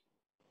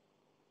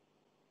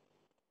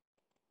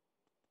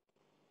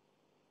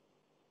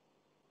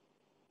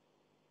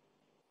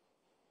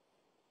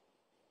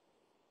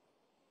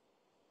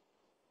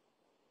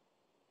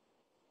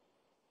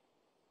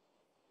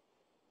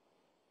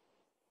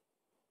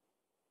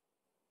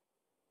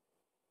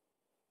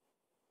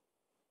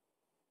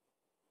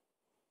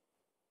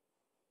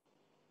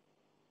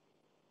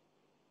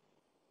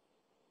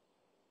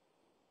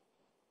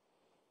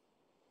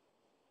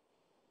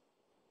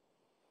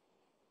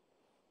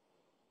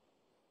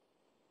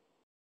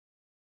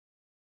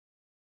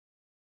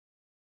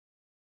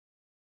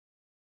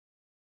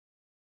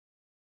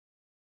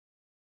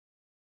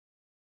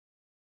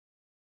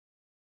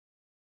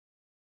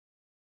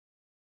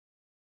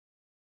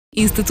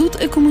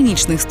 Інститут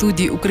екуменічних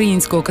студій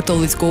Українського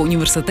католицького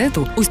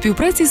університету у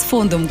співпраці з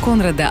фондом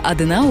Конрада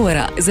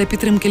Аденауера за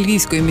підтримки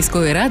Львівської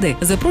міської ради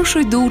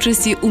запрошують до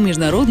участі у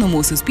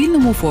міжнародному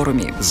суспільному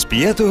форумі. З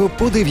 5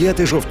 по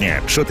 9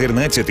 жовтня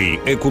 14-й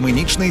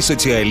екуменічний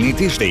соціальний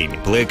тиждень,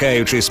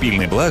 плекаючи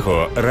спільне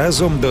благо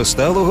разом до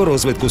сталого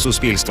розвитку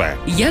суспільства.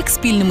 Як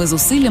спільними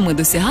зусиллями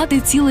досягати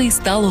цілей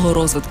сталого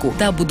розвитку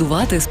та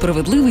будувати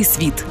справедливий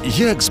світ?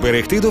 Як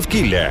зберегти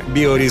довкілля,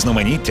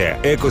 біорізноманіття,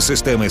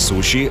 екосистеми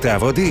суші та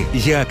води?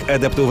 Як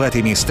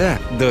адаптувати міста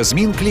до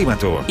змін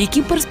клімату?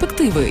 Які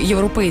перспективи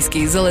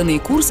європейський зелений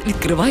курс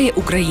відкриває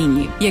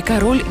Україні? Яка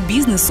роль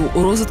бізнесу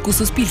у розвитку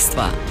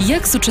суспільства?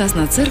 Як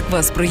сучасна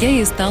церква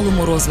сприяє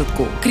сталому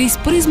розвитку? Крізь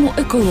призму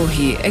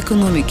екології,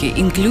 економіки,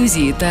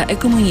 інклюзії та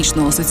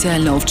екуменічного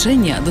соціального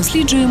вчення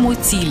досліджуємо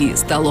цілі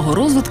сталого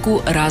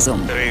розвитку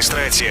разом.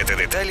 Реєстрація та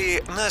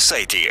деталі на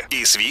сайті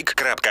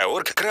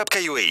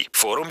isweek.org.ua.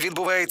 Форум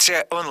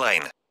відбувається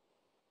онлайн.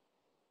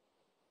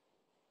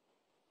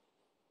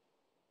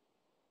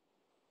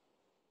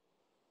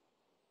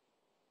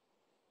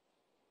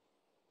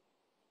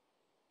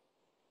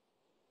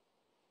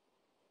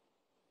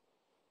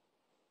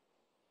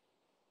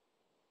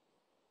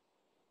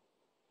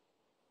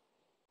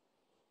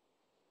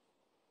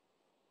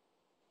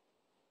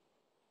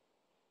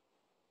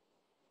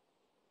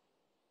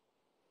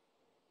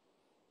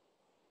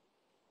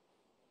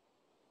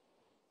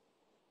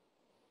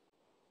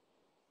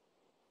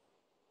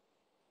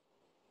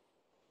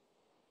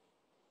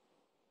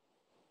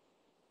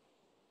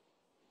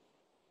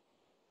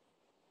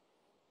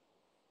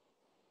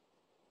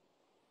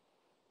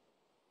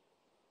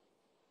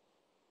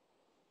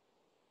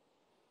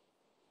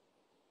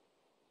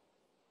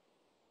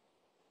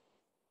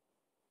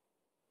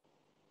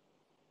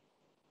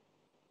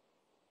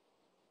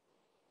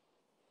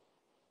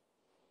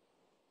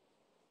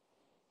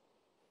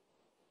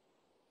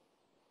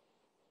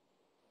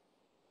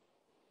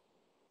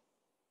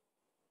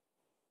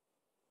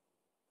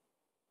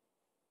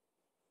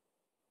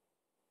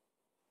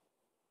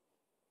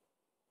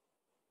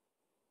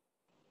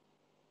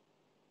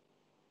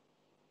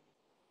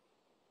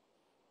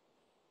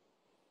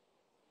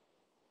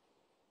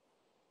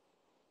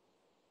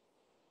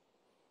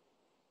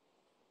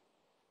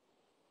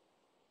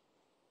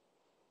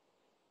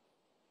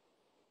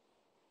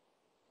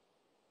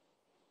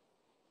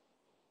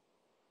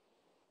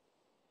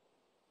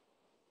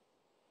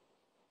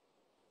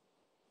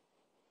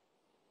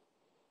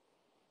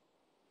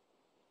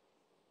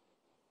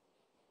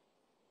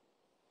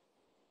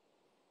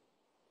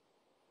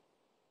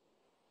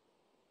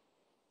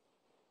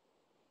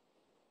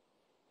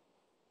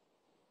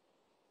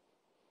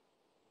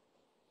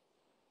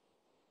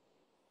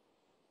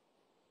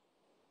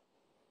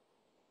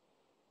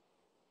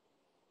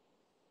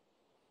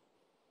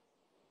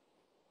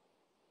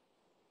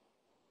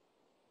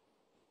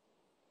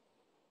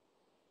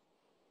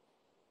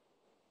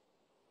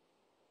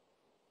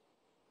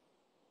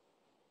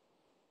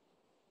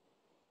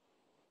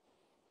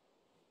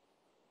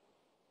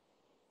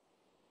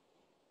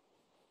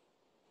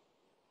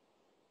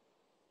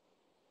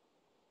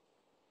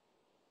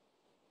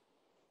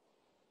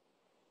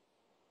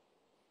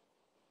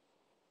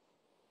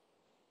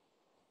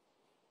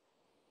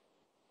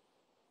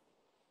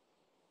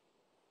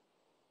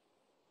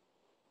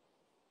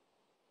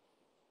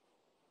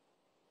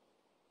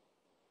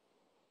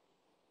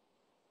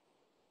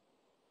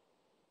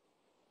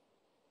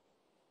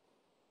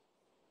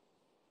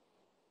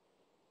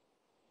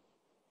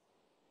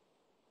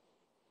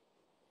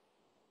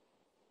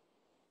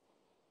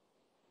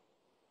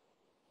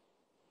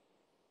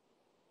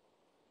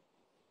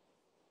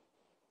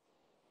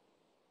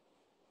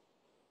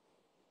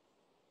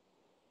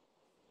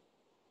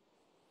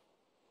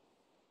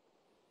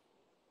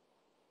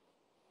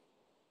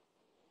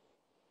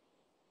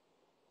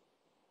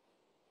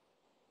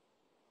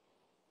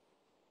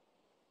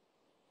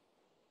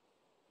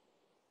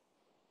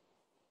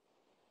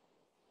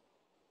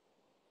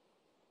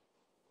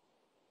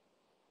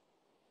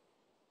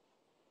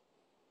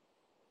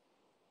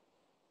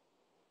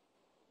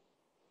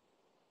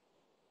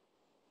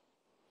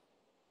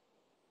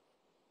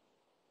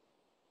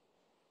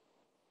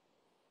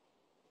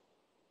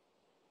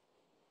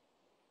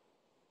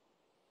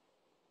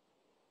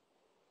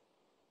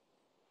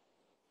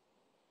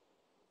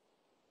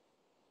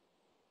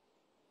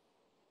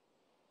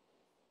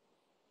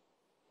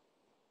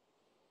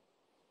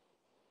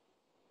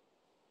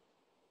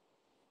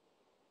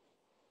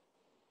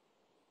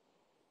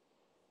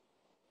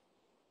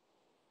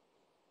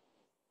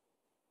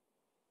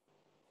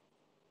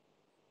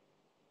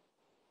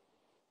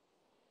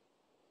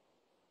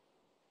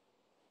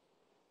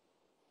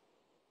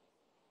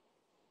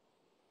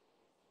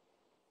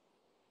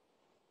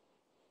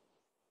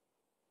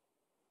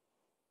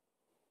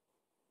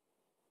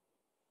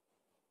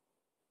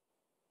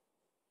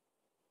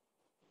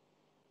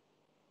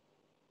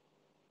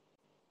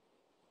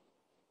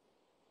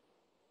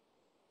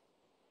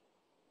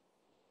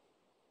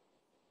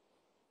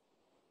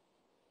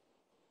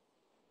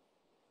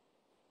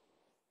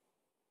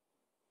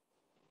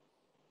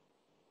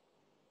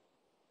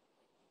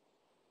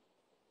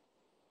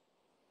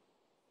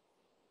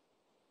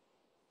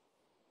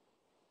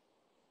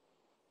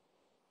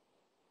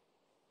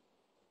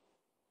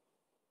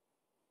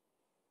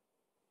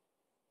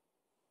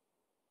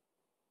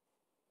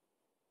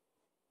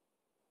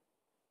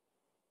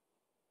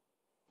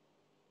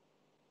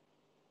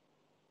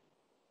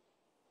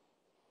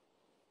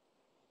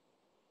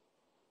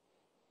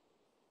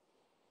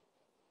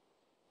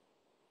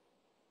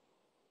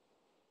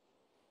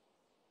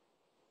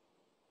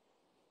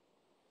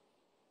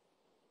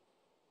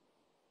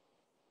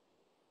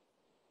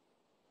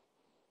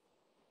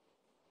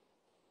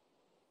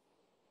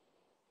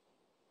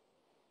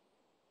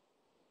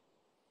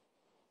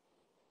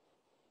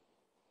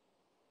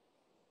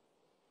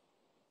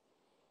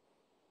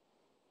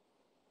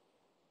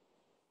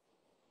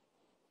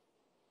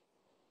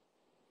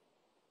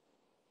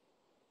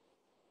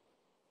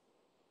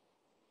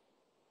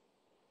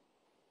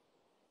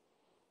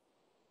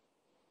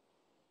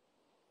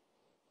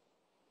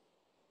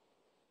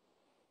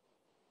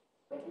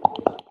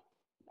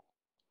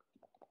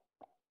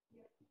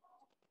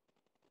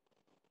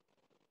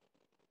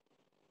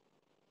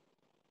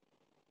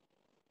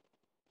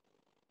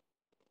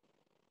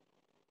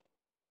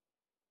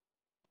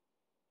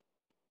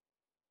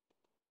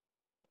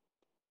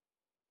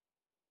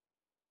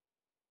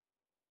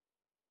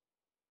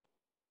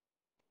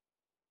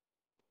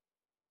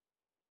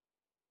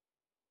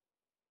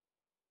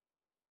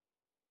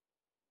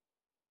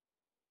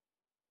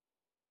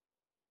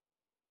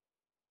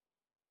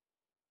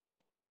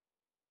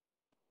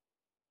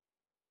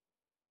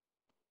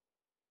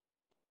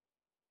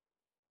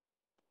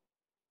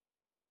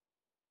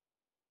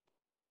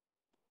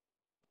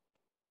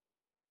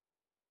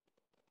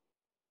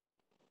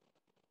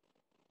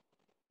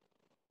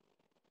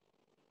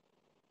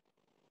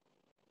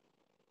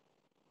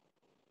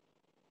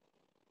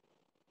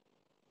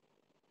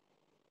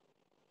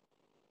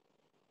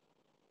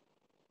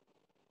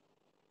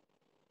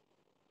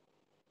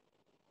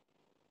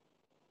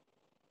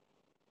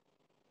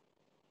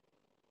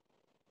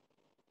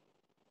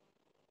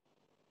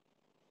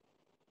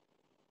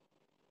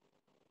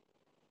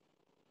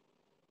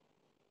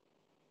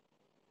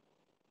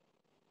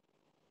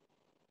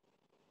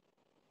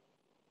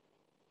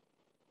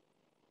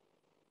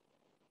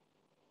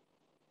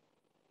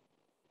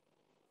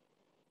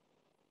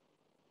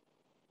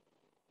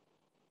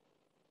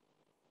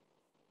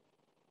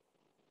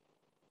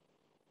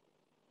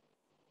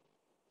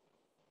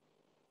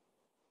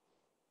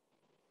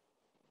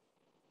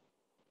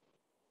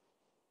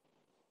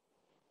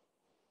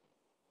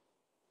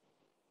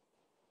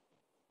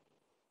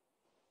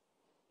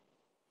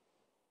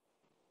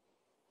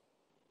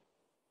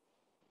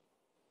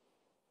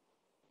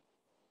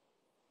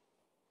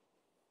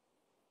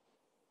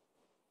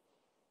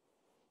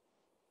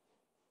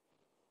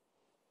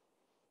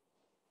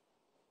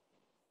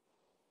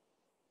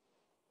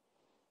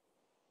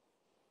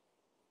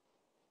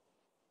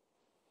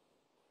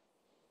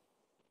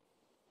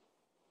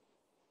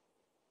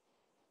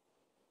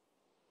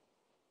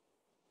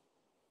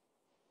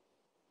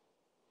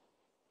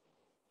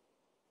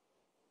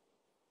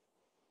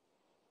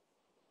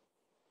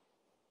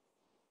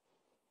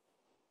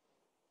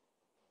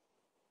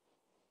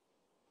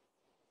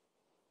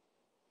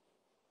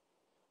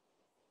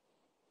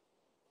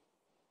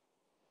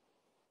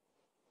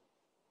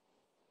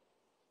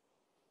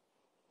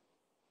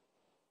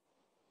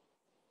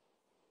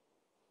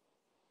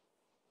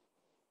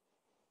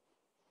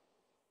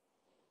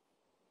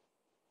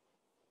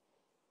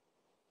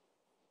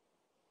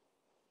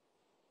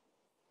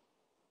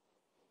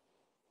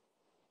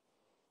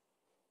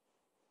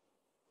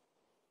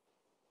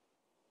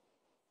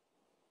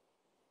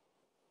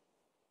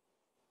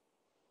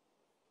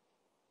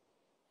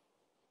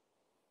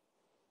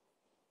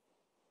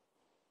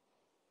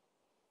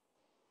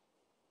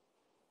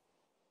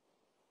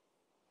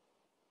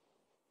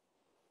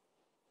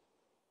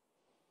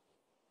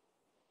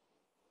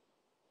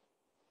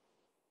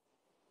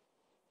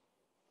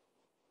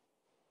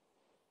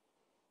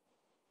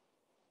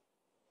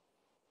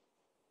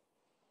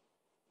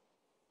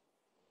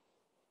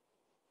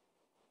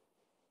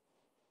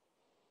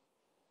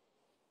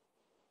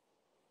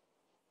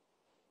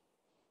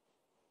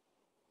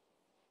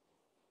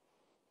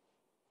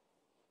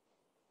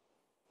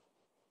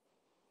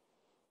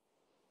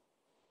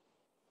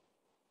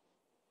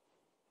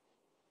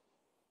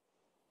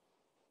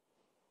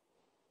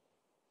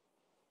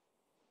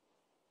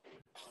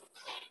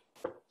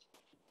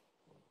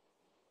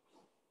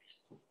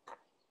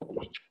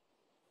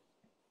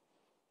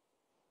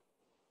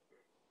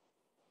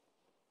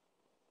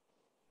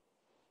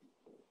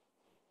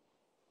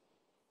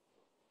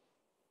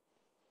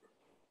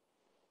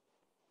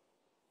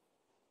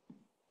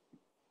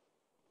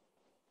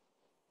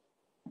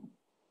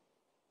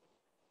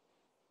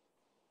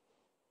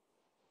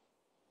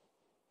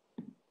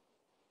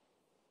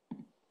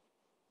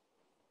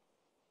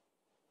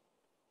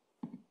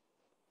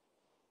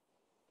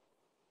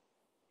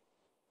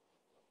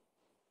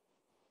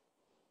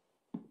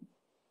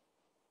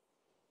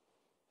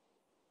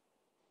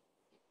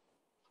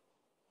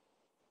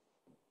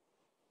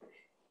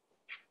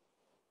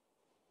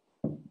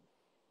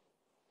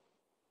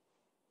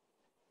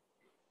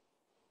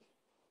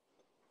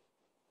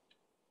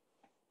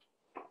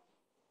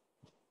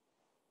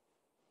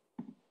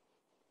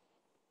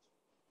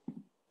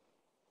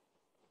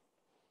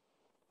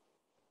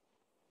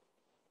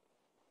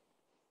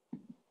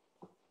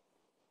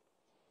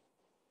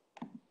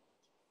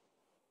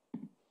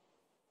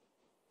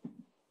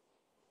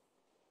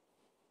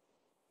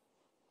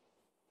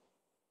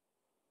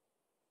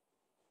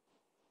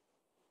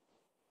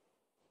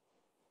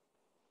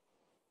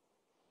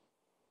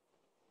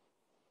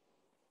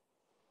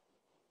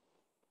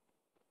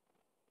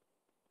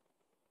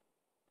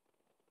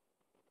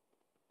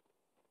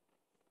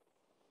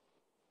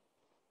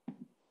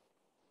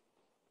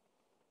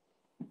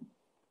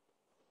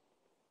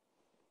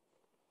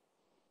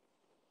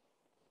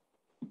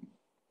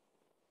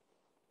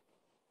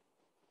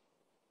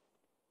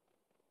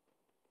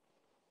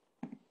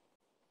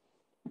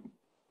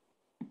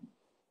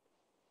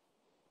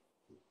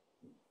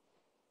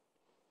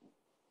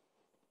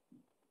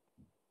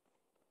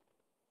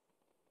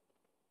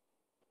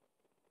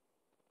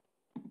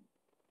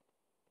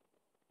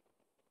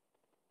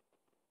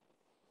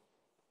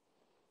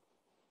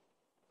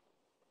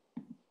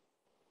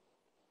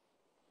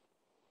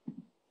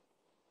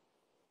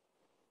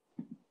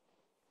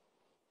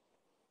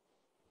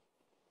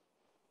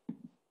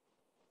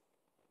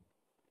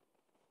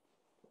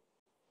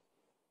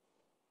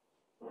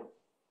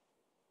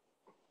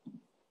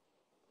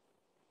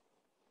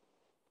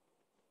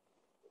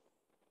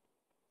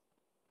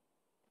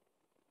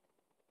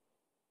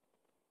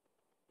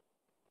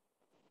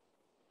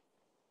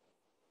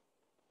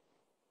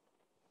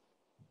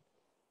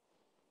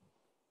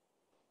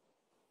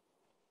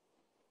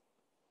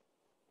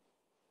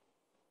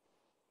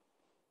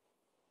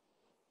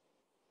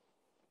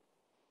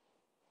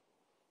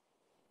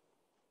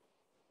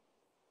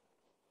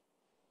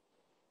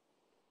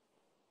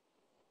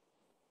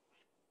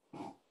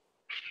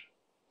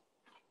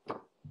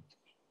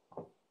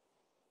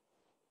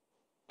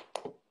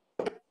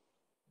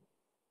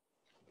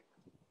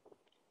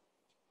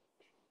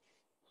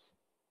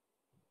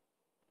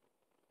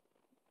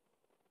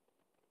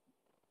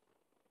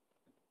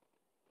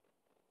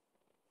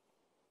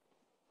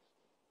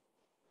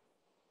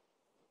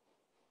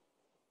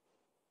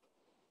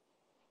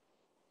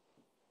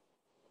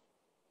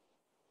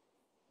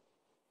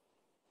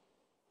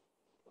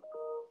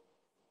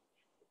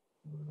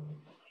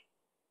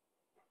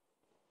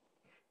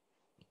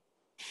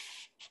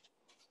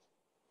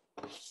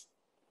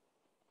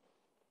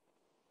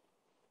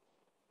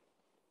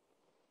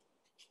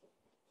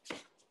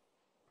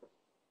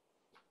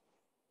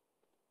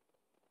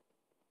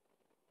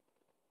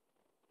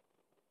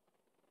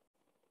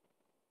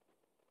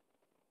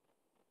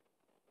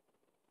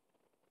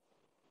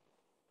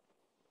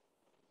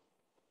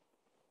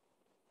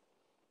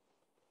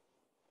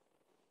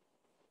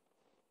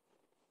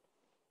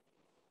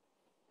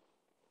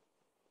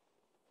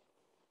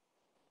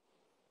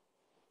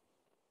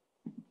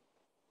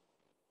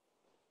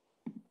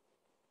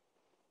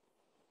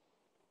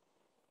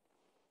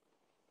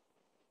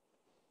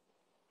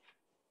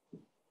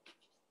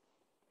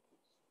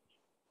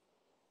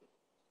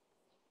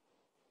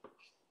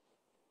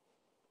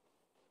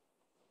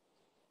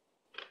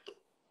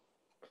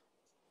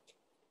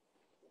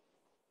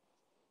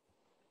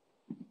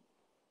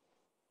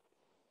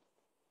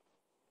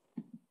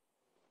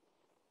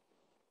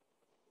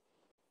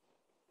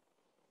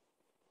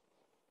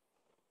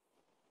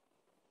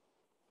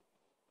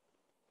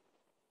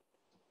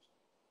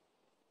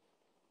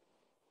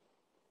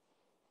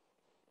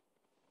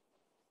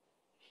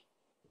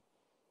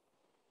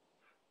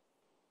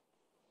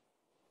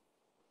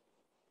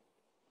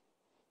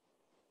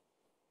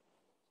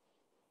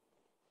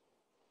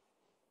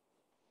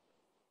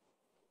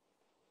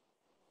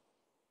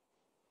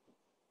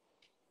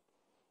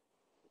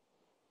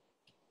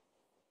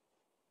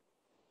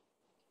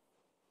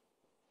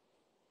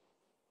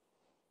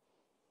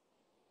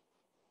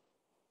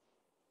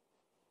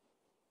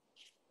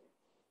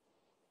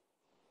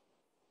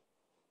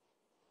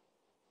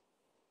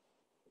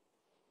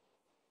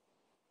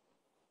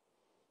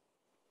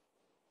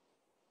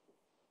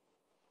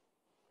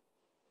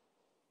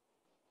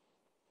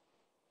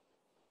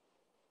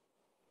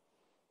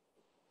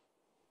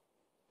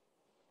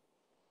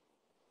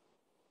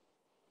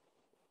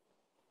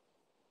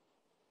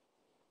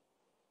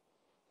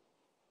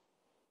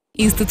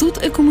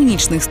 Інститут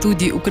екуменічних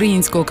студій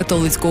Українського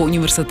католицького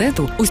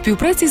університету у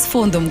співпраці з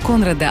фондом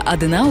Конрада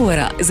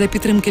Аденауера за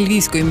підтримки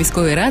Львівської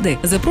міської ради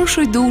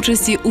запрошують до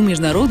участі у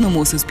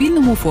міжнародному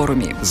суспільному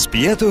форумі. З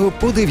 5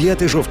 по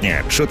 9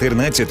 жовтня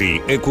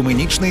 14-й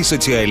екуменічний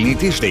соціальний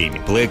тиждень,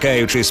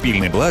 плекаючи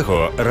спільне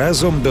благо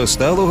разом до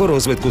сталого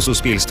розвитку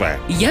суспільства.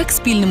 Як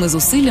спільними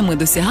зусиллями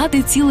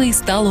досягати цілей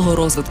сталого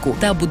розвитку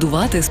та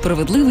будувати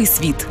справедливий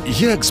світ?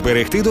 Як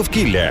зберегти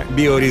довкілля,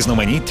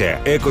 біорізноманіття,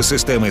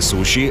 екосистеми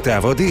суші та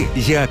води?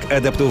 Як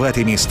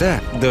адаптувати міста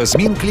до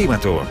змін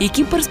клімату?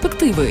 Які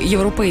перспективи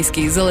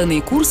європейський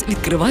зелений курс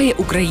відкриває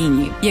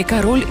Україні?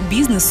 Яка роль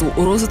бізнесу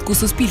у розвитку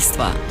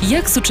суспільства?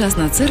 Як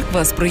сучасна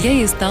церква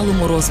сприяє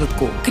сталому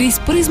розвитку? Крізь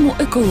призму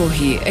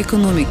екології,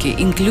 економіки,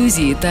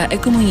 інклюзії та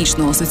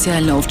екуменічного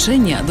соціального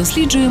вчення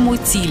досліджуємо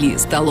цілі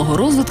сталого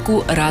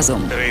розвитку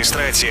разом.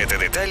 Реєстрація та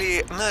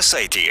деталі на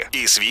сайті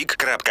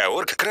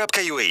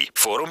isweek.org.ua.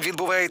 Форум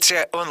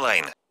відбувається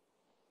онлайн.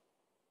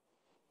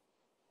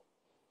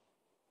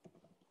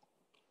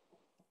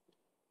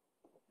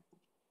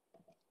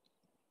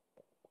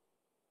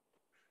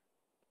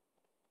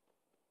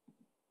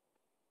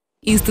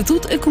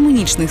 Інститут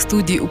екуменічних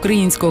студій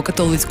Українського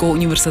католицького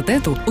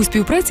університету у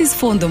співпраці з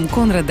фондом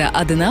Конрада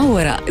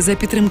Аденауера за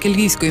підтримки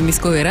Львівської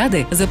міської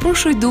ради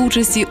запрошують до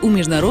участі у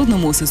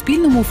міжнародному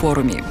суспільному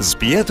форумі. З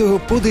 5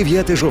 по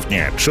 9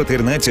 жовтня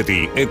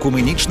 14-й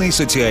екуменічний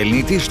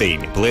соціальний тиждень,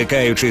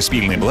 плекаючи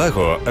спільне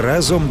благо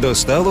разом до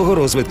сталого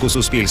розвитку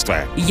суспільства.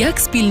 Як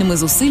спільними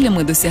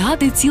зусиллями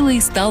досягати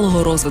цілей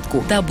сталого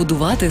розвитку та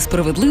будувати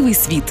справедливий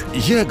світ?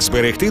 Як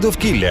зберегти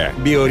довкілля,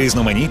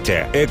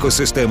 біорізноманіття,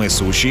 екосистеми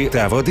суші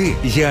та води?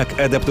 Як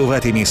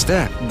адаптувати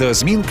міста до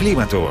змін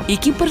клімату?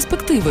 Які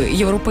перспективи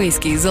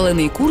європейський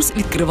зелений курс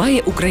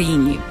відкриває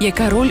Україні?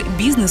 Яка роль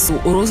бізнесу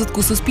у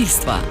розвитку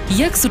суспільства?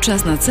 Як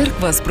сучасна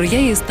церква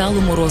сприяє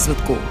сталому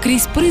розвитку?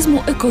 Крізь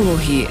призму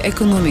екології,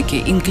 економіки,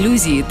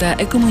 інклюзії та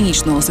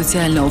екуменічного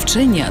соціального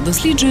вчення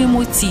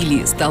досліджуємо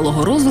цілі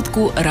сталого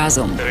розвитку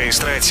разом.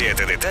 Реєстрація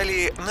та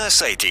деталі на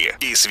сайті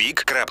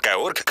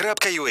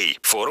isweek.org.ua.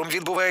 Форум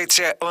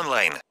відбувається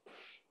онлайн.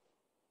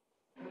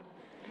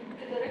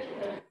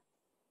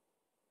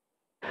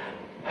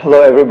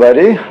 Hello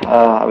everybody,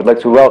 I would like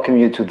to welcome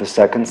you to the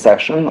second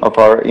section of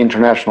our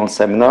international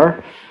seminar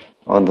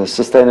on the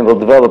sustainable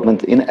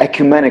development in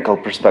ecumenical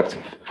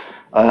perspective.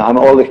 I'm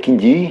Oleg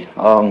Kindi.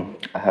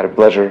 I had a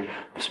pleasure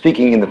of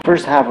speaking in the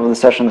first half of the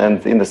session,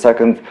 and in the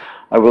second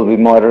I will be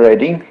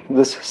moderating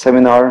this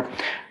seminar.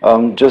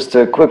 Just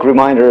a quick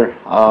reminder,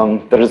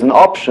 there is an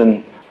option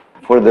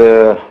for the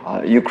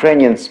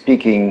Ukrainian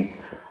speaking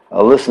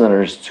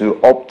listeners to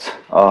opt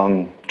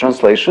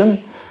translation.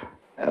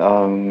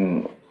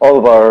 All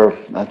of our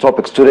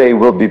topics today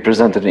will be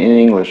presented in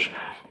English,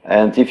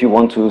 and if you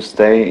want to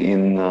stay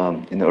in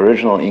the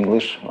original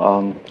English,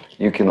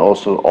 you can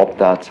also opt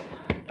that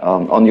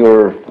on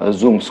your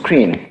Zoom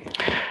screen.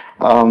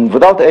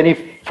 Without any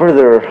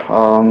further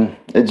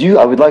ado,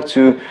 I would like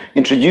to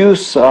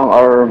introduce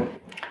our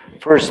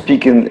first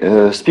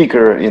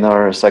speaker in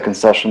our second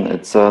session.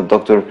 It's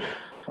Dr.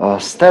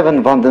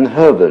 Steven van den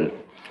Heuvel.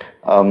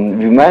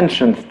 We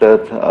mentioned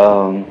that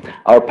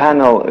our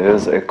panel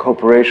is a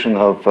cooperation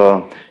of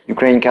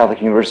Ukrainian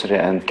Catholic University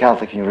and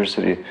Catholic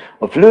University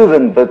of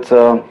Leuven, but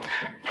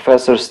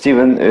Professor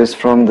Steven is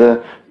from the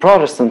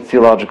Protestant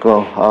Theological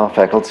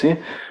Faculty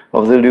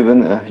of the Leuven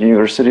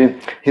University.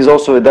 He's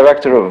also a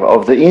director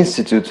of the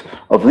Institute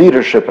of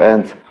Leadership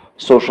and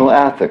Social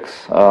Ethics.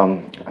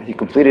 He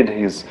completed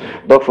his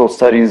doctoral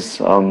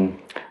studies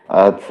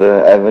at the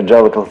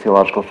Evangelical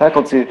Theological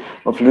Faculty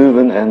of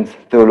Leuven and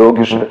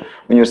Theologische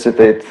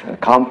Universität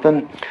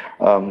Kampen.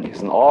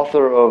 He's an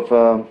author of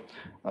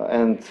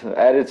and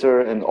editor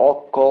and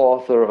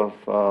co-author of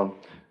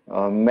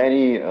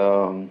many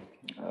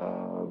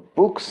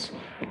books.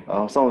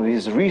 Some of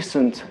his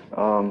recent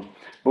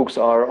books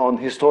are on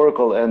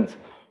historical and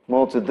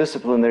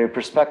multidisciplinary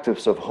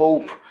perspectives of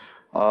hope.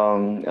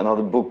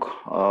 Another book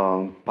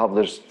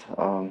published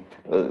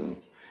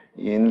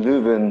in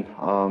Leuven,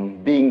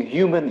 Being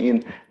Human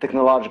in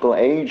Technological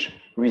Age,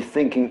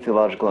 Rethinking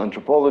Theological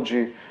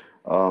Anthropology.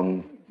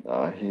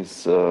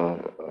 He's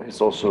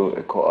also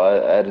a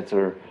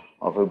co-editor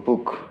of a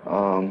book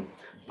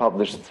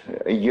published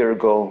a year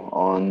ago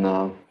on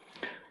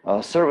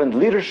servant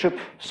leadership,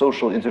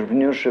 social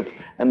entrepreneurship,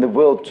 and the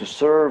will to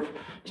serve,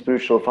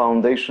 spiritual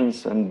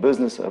foundations and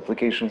business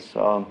applications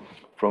and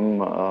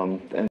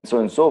so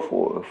on and so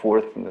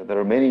forth. There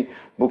are many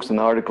books and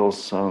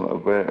articles,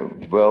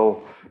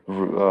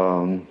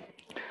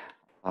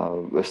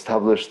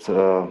 established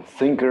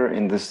thinker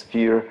in this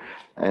sphere,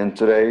 and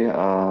today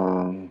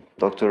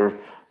Dr.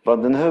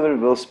 van den Heuvel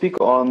will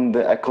speak on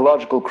the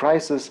ecological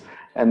crisis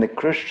and the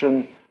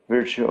Christian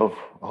virtue of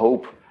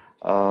hope.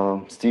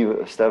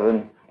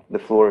 Steven, the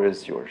floor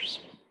is yours.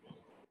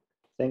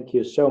 Thank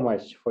you so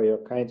much for your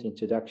kind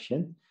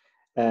introduction,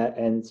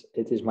 and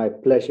it is my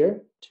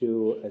pleasure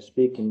to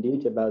speak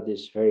indeed about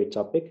this very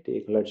topic, the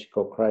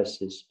ecological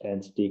crisis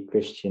and the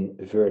Christian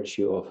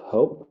virtue of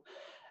hope.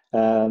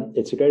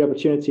 It's a great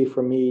opportunity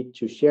for me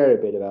to share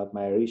a bit about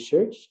my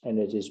research, and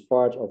it is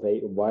part of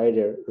a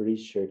wider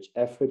research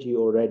effort.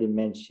 You already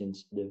mentioned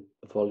the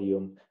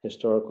volume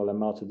Historical and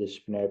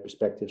Multidisciplinary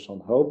Perspectives on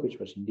Hope, which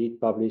was indeed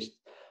published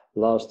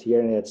last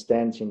year, and it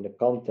stands in the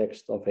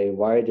context of a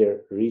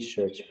wider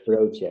research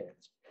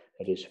project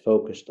that is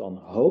focused on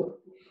hope.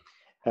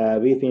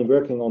 We've been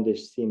working on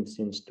this theme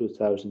since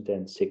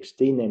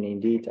 2016, and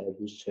indeed I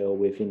do so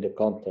within the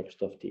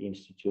context of the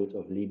Institute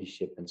of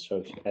Leadership and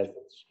Social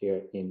Ethics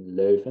here in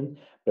Leuven,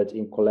 but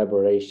in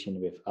collaboration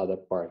with other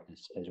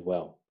partners as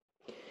well.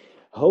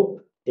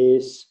 Hope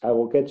is, I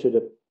will get to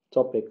the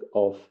topic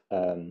of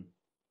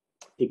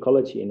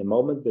ecology in a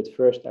moment, but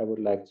first I would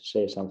like to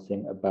say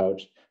something about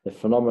the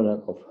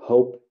phenomenon of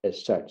hope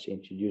as such,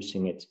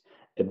 introducing it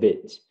a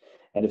bit.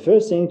 And the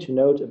first thing to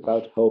note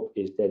about hope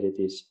is that it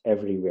is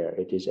everywhere.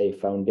 It is a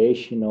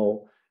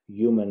foundational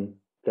human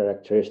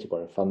characteristic,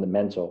 or a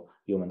fundamental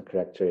human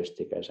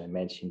characteristic, as I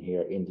mentioned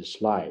here in the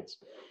slides.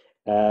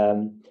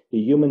 The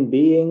human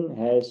being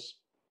has,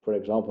 for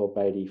example,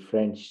 by the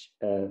French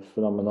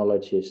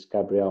phenomenologist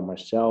Gabriel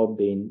Marcel,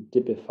 been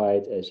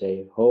typified as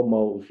a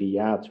homo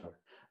viator,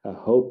 a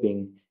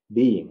hoping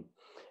being.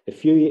 A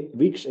few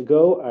weeks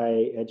ago,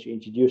 I had to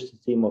introduce the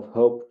theme of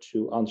hope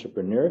to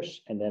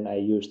entrepreneurs, and then I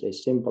used a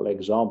simple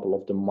example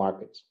of the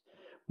market.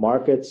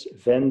 Markets,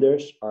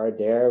 vendors are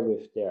there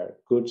with their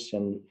goods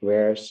and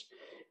wares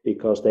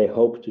because they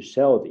hope to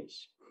sell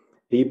these.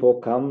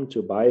 People come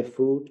to buy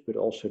food, but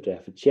also to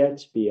have a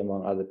chat, be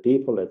among other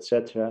people,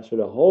 etc. So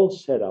the whole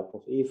setup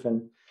of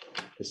even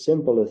a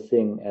simpler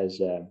thing as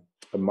a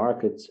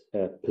market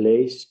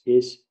place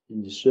is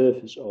in the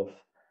service of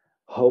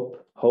hope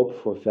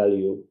for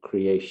value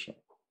creation.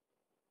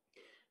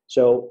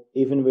 So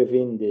even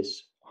within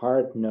this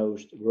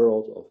hard-nosed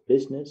world of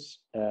business,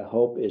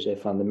 hope is a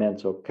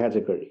fundamental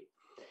category,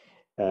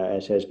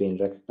 as has been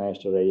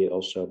recognized already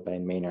also by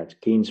Maynard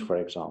Keynes, for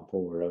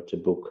example, who wrote the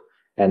book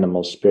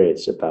Animal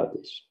Spirits about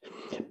this.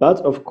 But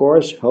of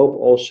course, hope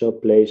also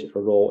plays a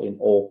role in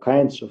all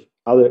kinds of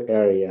other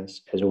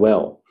areas as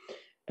well,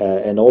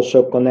 and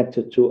also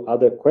connected to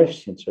other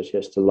questions, such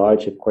as the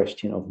larger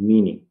question of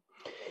meaning.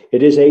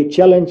 It is a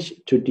challenge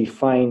to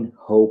define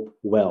hope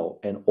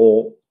well, and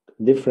all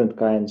different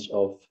kinds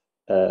of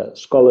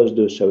scholars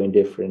do so in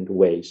different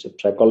ways. A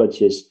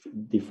psychologist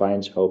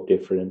defines hope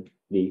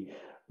differently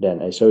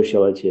than a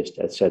sociologist,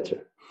 etc.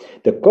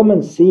 The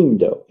common theme,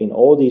 though, in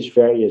all these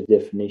various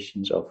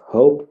definitions of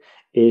hope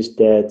is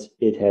that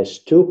it has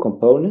two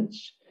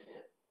components: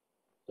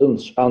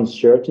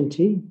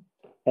 uncertainty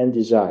and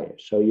desire.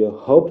 So you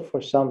hope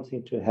for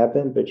something to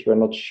happen, but you're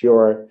not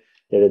sure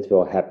that it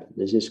will happen.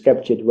 This is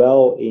captured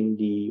well in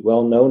the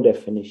well-known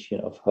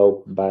definition of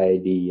hope by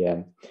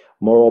the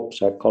moral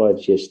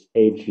psychologist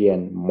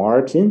Adrienne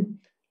Martin.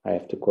 I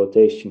have the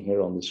quotation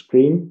here on the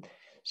screen.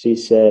 She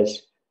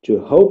says, "To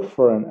hope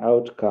for an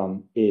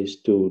outcome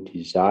is to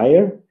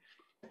desire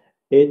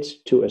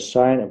it, to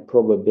assign a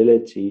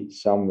probability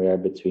somewhere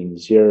between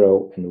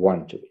 0 and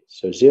 1 to it."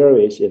 So 0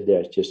 is if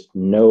there's just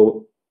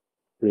no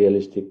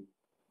realistic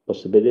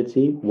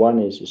possibility, 1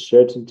 is a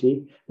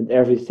certainty, and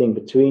everything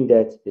between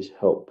that is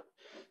hope.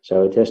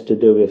 So it has to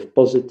do with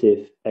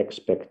positive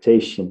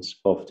expectations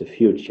of the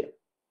future.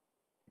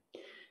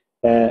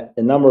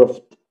 A number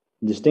of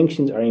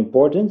distinctions are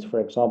important. For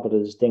example, the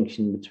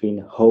distinction between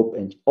hope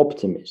and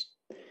optimism.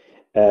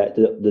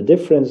 The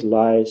difference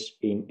lies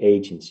in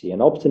agency.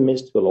 An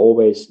optimist will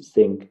always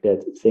think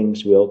that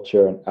things will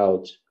turn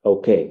out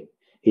okay.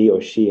 He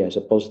or she has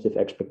a positive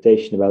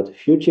expectation about the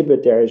future,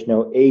 but there is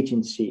no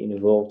agency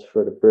involved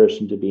for the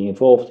person to be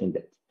involved in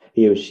that.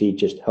 He or she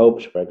just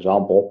hopes, for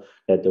example,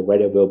 that the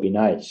weather will be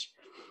nice.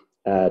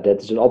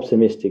 That is an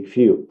optimistic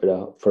view,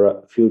 but for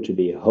a view to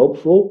be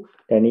hopeful,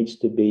 there needs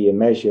to be a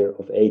measure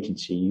of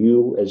agency.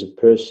 You as a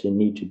person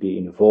need to be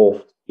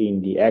involved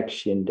in the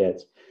action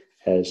that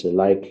has a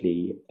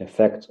likely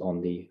effect on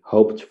the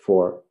hoped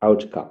for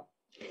outcome.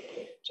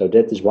 So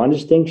that is one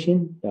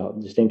distinction,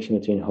 distinction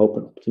between hope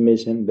and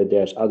optimism, but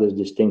there's other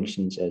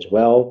distinctions as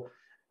well,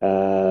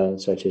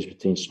 such as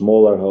between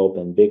smaller hope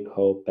and big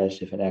hope,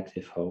 passive and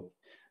active hope,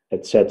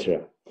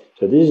 etc.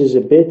 So this is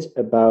a bit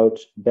about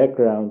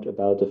background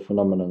about the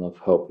phenomenon of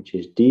hope, which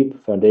is deep,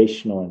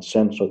 foundational, and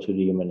central to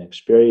the human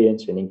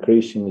experience, and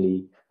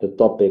increasingly the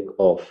topic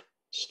of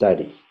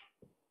study.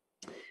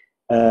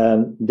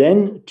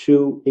 Then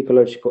to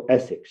ecological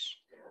ethics.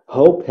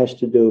 Hope has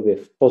to do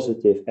with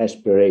positive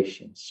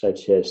aspirations,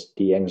 such as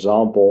the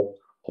example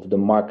of the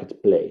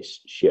marketplace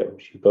shows.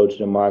 You go to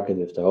the market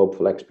with the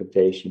hopeful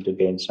expectation to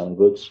gain some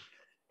goods,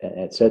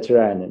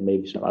 etc., and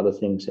maybe some other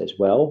things as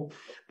well.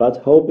 But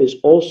hope is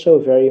also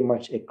very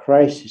much a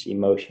crisis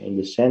emotion, in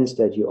the sense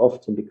that you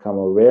often become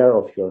aware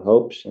of your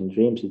hopes and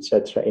dreams,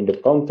 etc., in the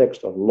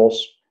context of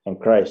loss and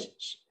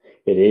crisis.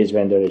 It is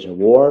when there is a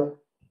war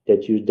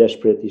that you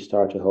desperately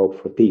start to hope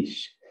for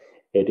peace.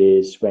 It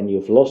is when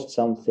you've lost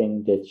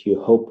something that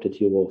you hope that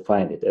you will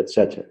find it,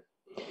 etc.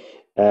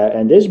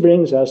 And this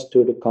brings us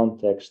to the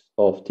context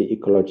of the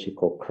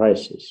ecological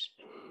crisis.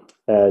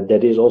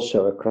 That is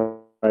also a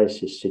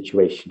crisis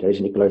situation. There is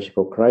an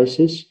ecological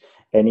crisis,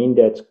 and in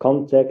that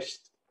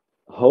context,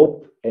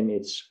 hope and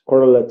its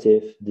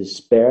correlative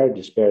despair,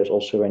 despair is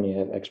also when you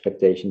have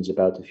expectations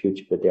about the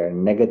future, but they are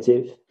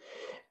negative,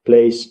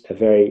 plays a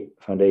very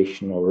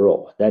foundational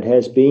role. That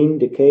has been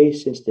the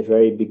case since the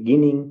very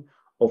beginning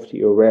of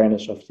the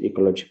awareness of the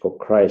ecological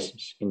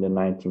crisis in the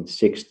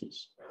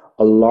 1960s.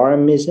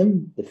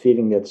 Alarmism, the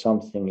feeling that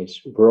something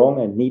is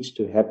wrong and needs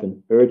to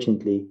happen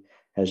urgently,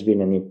 has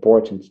been an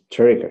important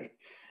trigger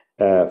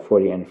for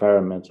the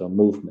environmental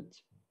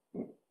movement.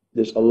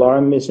 This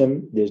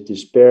alarmism, this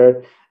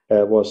despair,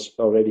 was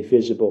already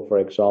visible, for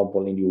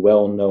example, in the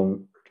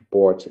well-known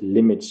report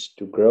Limits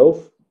to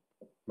Growth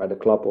by the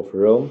Club of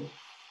Rome,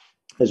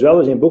 as well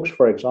as in books,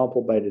 for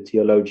example, by the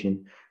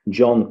theologian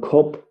John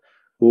Cobb,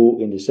 who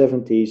in the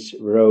 70s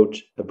wrote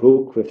a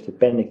book with the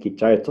panicky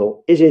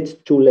title, Is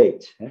It Too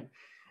Late?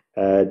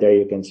 There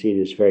you can see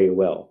this very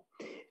well.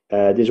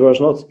 This was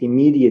not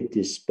immediate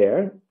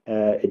despair.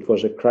 It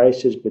was a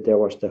crisis, but there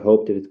was the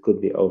hope that it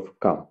could be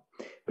overcome.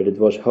 But it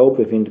was hope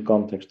within the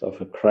context of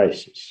a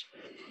crisis.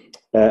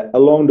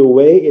 Along the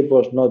way, it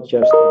was not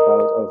just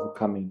about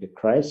overcoming the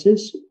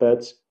crisis,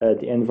 but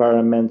the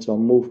environmental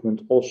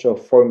movement also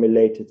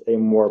formulated a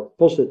more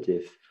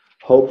positive,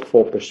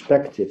 hopeful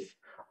perspective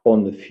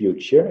on the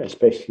future,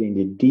 especially in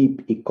the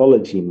deep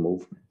ecology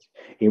movement,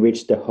 in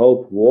which the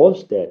hope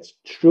was that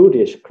through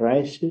this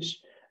crisis,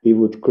 we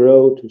would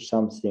grow to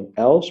something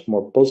else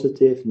more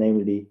positive,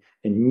 namely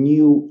a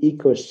new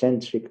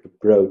ecocentric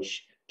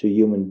approach to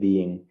human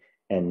being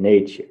and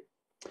nature.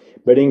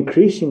 But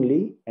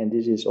increasingly, and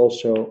this is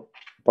also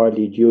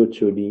partly due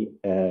to the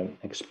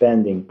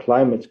expanding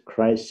climate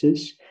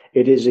crisis,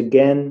 it is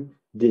again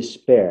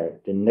despair,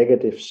 the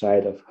negative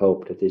side of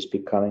hope, that is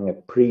becoming a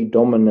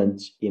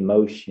predominant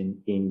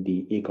emotion in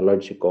the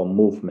ecological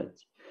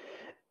movement.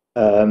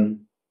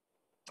 And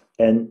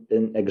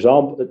an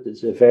example,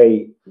 it's a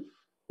very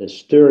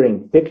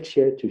stirring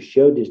picture to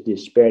show this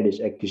despair,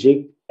 this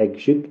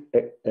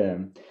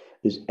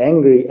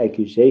angry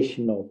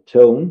accusational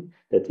tone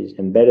that is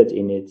embedded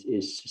in it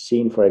is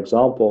seen, for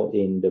example,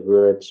 in the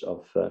words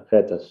of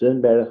Greta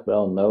Thunberg,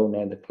 well known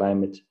and the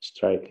climate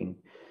striking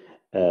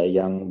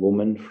young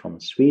woman from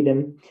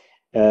Sweden,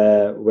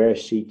 where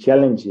she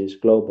challenges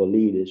global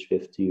leaders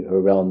with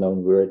her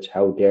well-known words,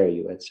 how dare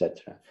you,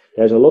 etc.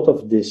 There's a lot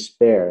of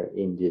despair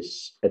in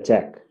this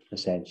attack,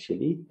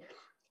 essentially,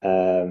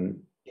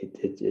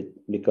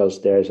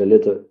 because there's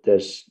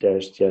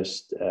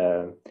just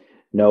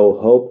no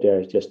hope,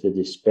 there's just a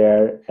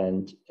despair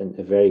and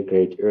a very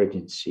great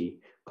urgency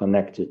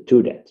connected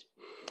to that.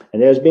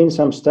 And there's been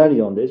some study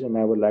on this, and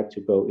I would like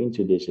to go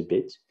into this a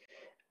bit,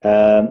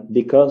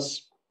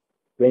 because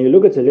when you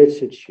look at the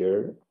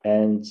literature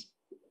and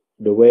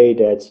the way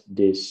that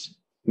this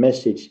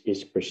message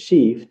is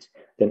perceived,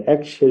 then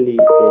actually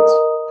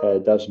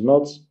it does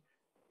not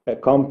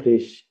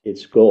accomplish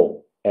its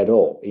goal at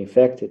all. In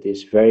fact, it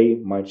is very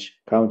much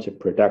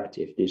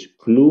counterproductive. This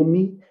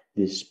gloomy,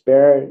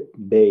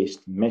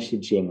 despair-based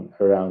messaging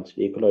around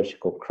the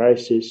ecological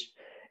crisis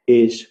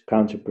is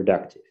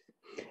counterproductive.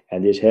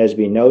 And this has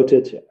been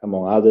noted,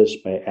 among others,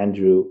 by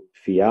Andrew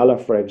Fiala,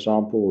 for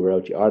example, who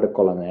wrote the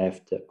article, and I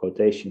have the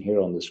quotation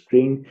here on the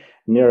screen,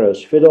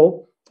 Nero's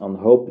Fiddle on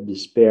Hope,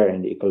 Despair,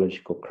 and the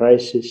Ecological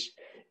Crisis.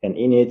 And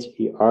in it,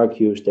 he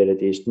argues that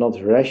it is not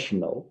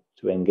rational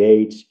to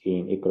engage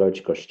in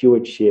ecological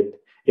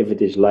stewardship if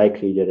it is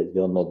likely that it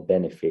will not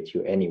benefit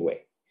you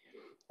anyway.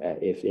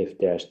 If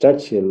there's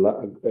such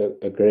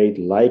a great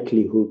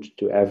likelihood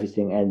to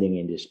everything ending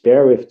in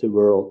despair with the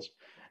world,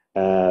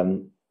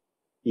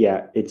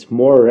 it's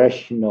more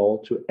rational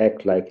to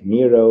act like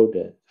Nero,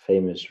 the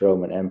famous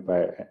Roman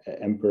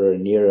Emperor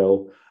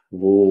Nero,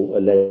 who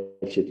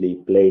allegedly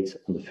played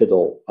on the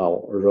fiddle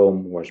while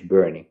Rome was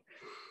burning.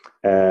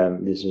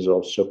 This is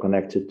also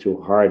connected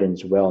to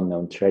Hardin's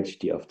well-known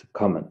tragedy of the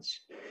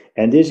Commons.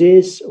 And this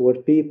is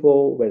what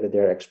people, whether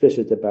they're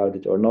explicit about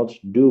it or not,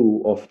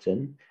 do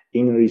often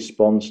in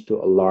response to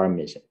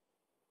alarmism.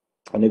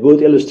 And a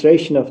good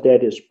illustration of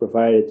that is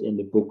provided in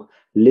the book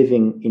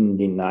Living in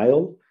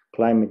Denial,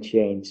 Climate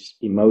Change,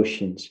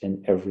 Emotions,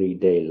 and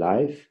Everyday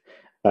Life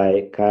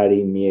by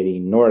Kari Meri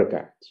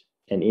Norgaard.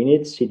 And in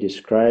it, she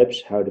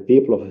describes how the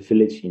people of a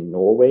village in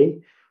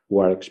Norway, who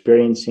are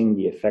experiencing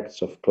the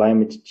effects of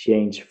climate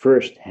change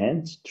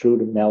firsthand through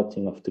the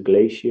melting of the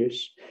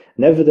glaciers,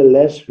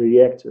 nevertheless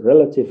react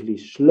relatively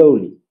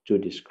slowly to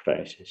this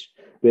crisis,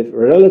 with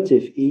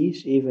relative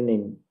ease, even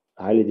in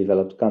highly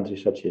developed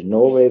countries such as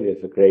Norway,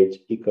 with a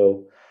great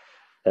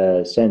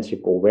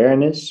eco-centric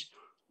awareness.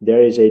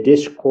 There is a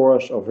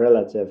discourse of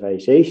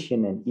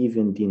relativization and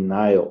even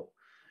denial,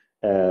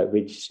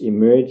 which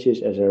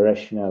emerges as a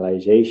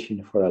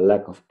rationalization for a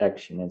lack of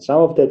action. And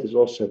some of that is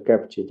also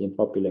captured in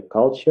popular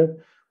culture.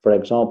 For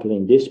example,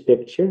 in this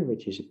picture,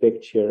 which is a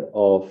picture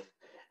of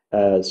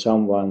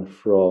someone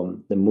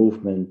from the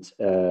movement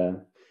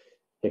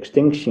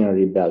Extinction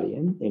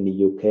Rebellion in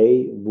the UK,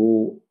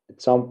 who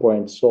at some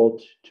point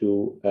sought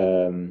to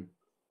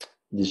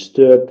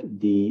disturb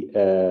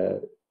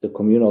the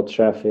communal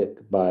traffic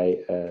by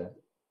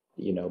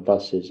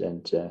buses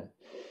and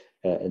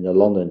in the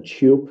London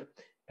Tube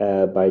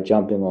by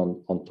jumping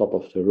on top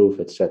of the roof,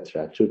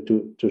 etc.,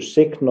 to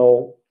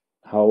signal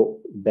how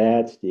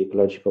bad the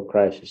ecological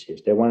crisis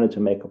is. They wanted to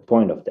make a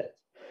point of that,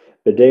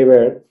 but they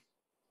were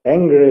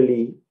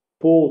angrily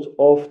pulled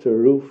off the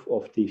roof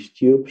of these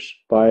tubes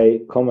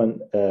by common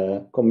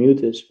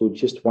commuters who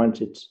just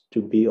wanted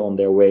to be on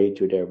their way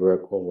to their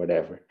work or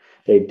whatever.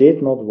 They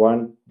did not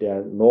want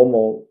their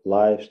normal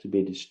lives to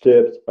be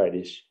disturbed by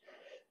this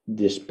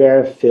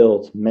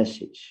despair-filled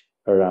message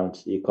around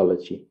the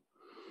ecology.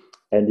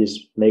 And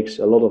this makes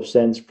a lot of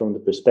sense from the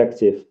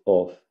perspective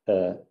of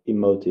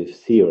emotive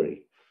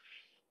theory.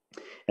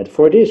 And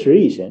for this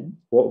reason,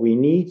 what we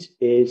need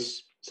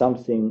is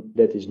something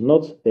that is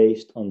not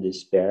based on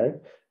despair,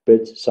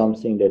 but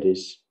something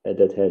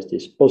that has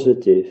this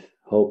positive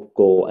hope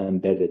goal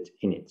embedded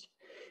in it.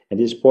 And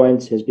this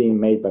point has been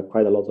made by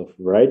quite a lot of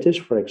writers,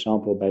 for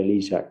example, by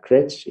Lisa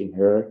Kretz in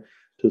her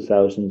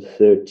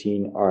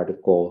 2013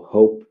 article,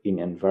 Hope in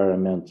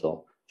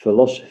Environmental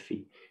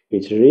Philosophy,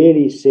 which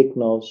really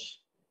signals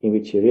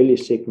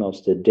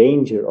the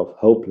danger of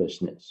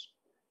hopelessness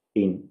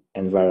in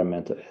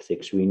environmental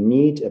ethics. We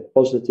need a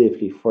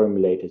positively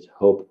formulated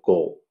hope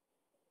goal.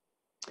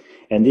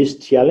 And this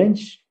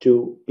challenge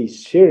to be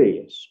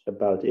serious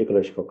about the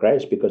ecological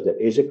crisis, because there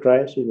is a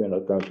crisis, we're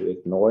not going to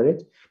ignore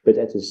it, but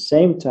at the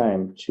same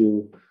time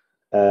to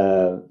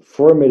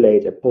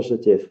formulate a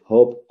positive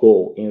hope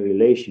goal in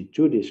relation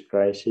to this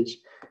crisis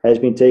has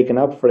been taken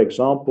up, for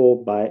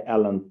example, by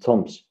Alan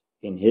Thompson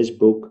in his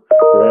book,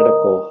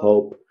 Radical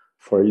Hope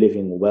for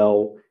Living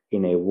Well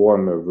in a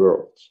Warmer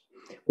World.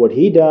 What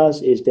he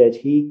does is that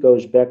he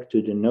goes back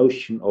to the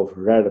notion of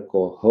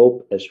radical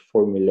hope as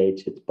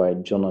formulated by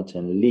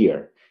Jonathan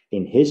Lear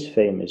in his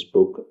famous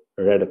book,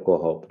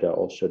 Radical Hope. There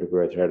also the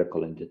word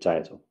radical in the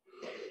title.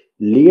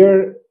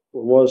 Lear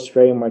was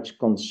very much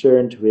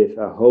concerned with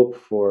a hope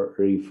for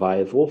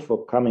revival,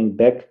 for coming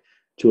back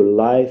to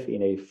life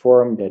in a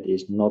form that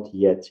is not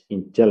yet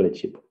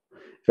intelligible.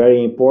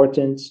 Very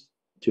important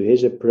to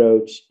his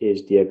approach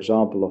is the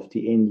example of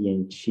the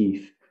Indian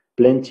chief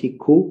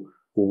Plenty-Coup,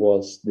 who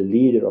was the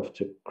leader of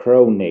the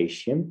Crow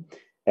Nation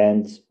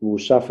and who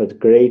suffered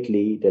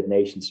greatly, that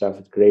nation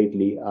suffered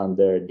greatly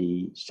under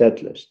the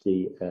settlers,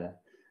 the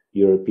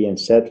European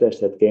settlers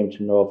that came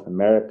to North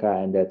America,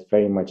 and that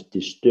very much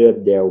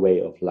disturbed their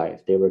way of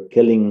life. They were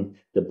killing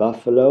the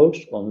buffaloes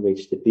on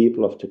which the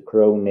people of the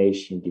Crow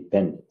Nation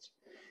depended.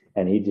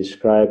 And he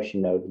describes,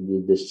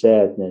 the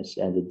sadness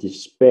and the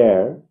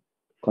despair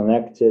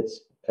connected,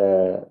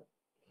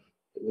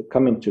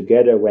 coming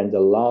together when the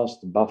last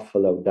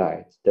buffalo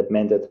died. That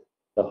meant that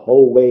the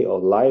whole way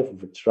of life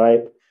of a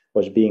tribe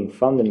was being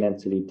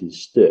fundamentally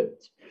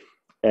disturbed.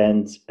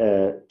 And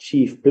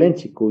Chief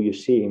Plenty-Coup, you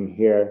see him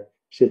here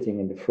sitting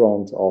in the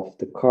front of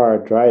the car,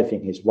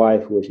 driving his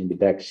wife, who is in the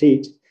back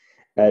seat.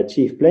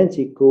 Chief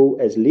Plenty-Coup,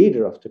 as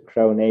leader of the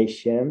Crow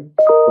Nation,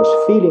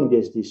 was feeling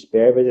this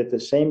despair, but at the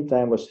same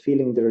time was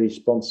feeling the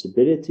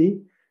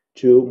responsibility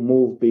to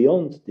move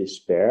beyond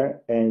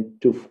despair and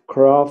to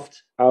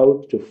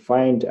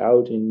find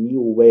out a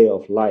new way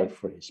of life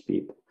for his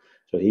people.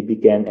 So he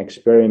began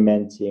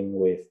experimenting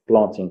with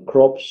planting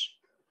crops,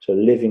 so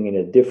living in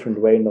a different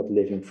way, not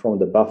living from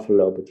the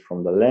buffalo, but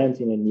from the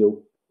land in a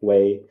new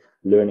way,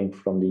 learning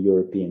from the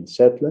European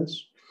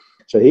settlers.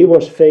 So he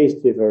was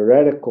faced with a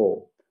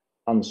radical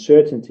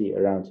uncertainty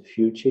around the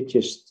future,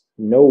 just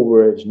no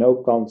words, no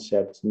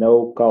concepts,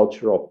 no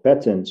cultural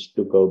patterns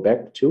to go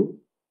back to.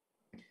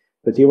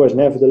 But he was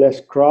nevertheless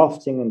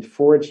crafting and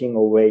forging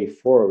a way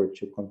forward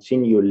to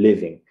continue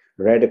living,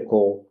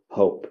 radical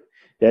hope.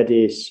 That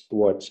is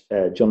what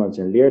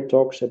Jonathan Lear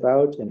talks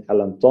about, and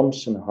Alan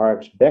Thompson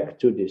harks back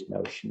to this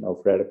notion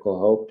of radical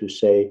hope to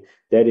say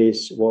that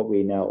is what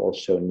we now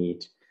also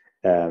need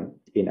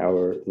in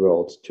our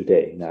world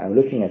today. Now I'm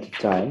looking at the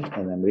time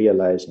and I'm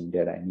realizing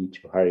that I need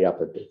to hurry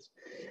up a bit.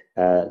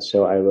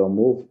 So I will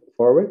move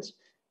forward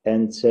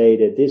and say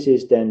that this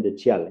is then the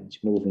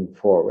challenge moving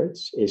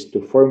forwards, is to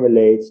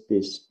formulate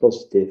this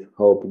positive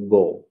hope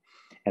goal.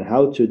 And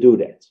how to do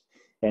that?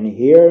 And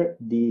here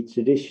the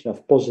tradition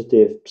of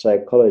positive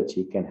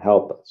psychology can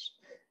help us.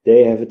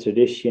 They have a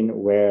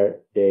tradition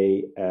where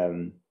they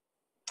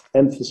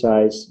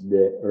emphasize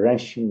the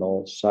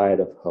rational side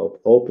of hope.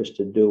 Hope is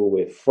to do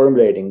with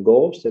formulating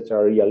goals that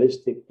are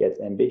realistic yet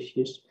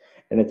ambitious,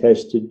 and it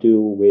has to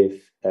do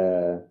with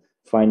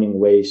finding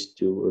ways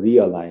to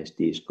realize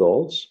these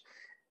goals.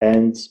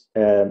 And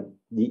the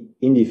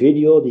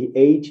individual, the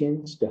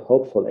agent, the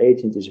hopeful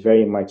agent is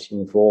very much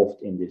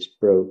involved in this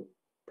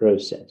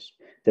process.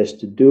 It has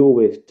to do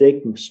with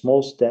taking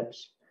small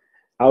steps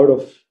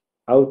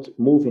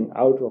moving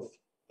out of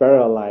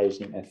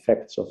paralyzing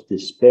effects of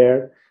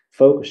despair,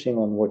 focusing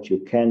on what you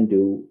can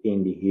do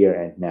in the here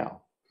and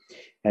now.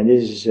 And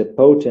this is a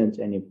potent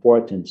and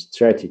important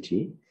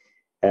strategy.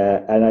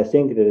 And I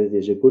think that it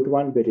is a good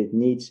one, but it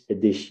needs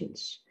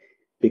additions,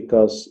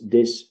 because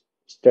this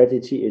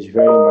strategy is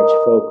very much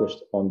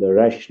focused on the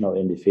rational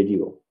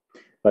individual.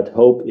 But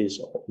hope is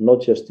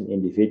not just an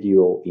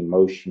individual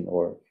emotion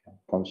or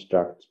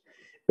construct,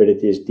 but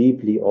it is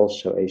deeply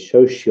also a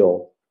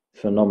social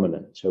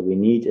phenomenon. So we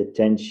need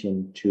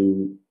attention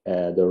to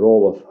the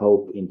role of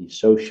hope in the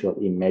social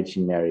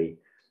imaginary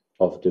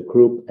of the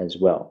group as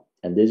well.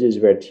 And this is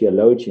where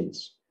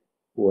theologians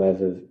who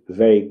have a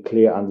very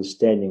clear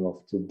understanding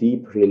of the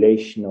deep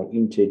relational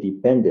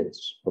interdependence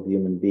of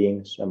human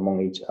beings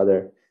among each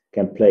other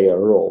can play a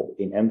role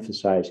in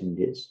emphasizing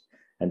this.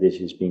 And this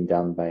has been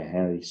done by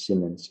Henry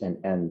Simmons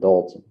and Anne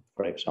Dalton,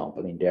 for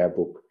example, in their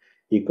book,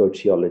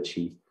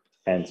 Eco-Theology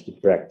and the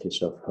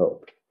Practice of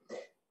Hope.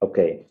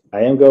 Okay,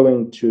 I am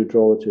going to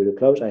draw to the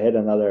close. I had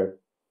another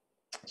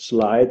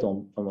slide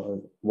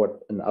on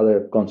what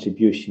another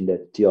contribution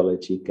that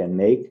theology can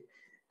make,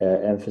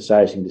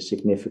 emphasizing the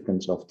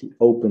significance of the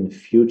open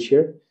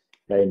future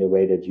in the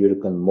way that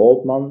Jürgen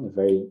Moltmann, a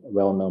very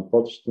well-known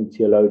Protestant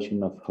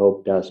theologian of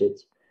hope, does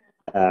it.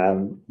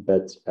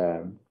 But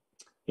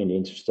in the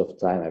interest of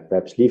time, I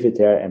perhaps leave it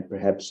there, and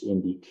perhaps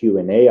in the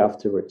Q&A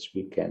afterwards,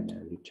 we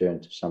can return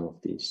to some of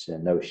these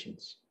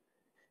notions.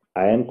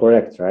 I am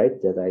correct,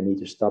 right, that I need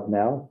to stop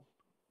now?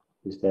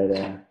 Is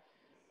that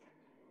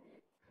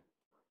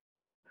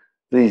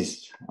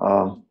Please.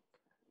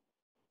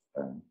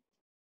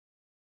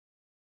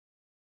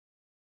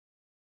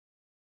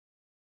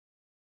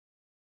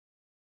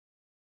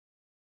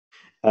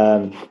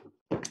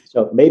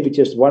 So maybe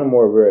just one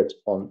more word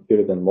on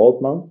Jürgen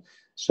Moltmann.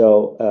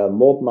 So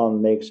Moltmann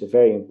makes a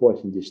very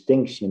important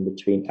distinction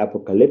between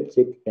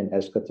apocalyptic and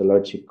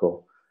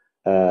eschatological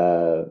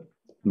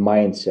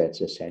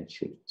mindsets,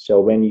 essentially. So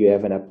when you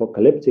have an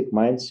apocalyptic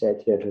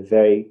mindset, you have a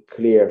very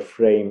clear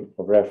frame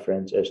of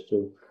reference as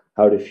to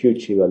how the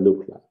future will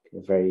look like,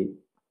 a very,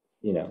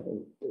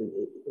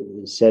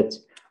 set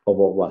of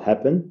what will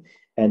happen.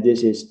 And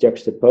this is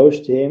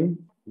juxtaposed to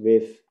him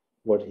with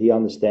what he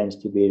understands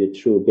to be the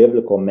true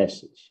biblical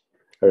message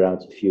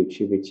around the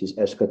future, which is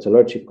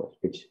eschatological,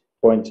 which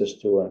points us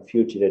to a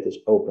future that is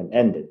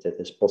open-ended, that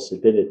has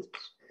possibilities,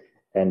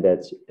 and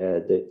that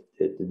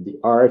the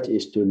art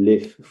is to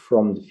live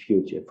from the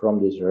future, from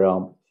this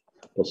realm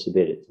of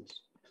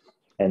possibilities.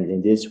 And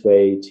in this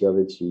way,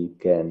 theology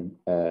can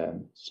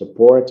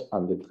support,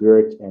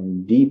 undergird,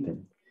 and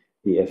deepen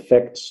the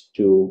effects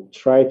to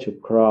try to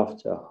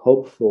craft a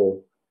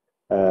hopeful,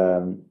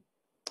 to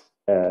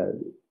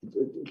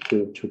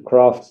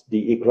craft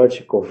the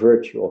ecological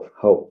virtue of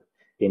hope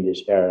in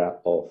this era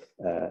of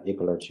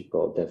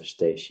ecological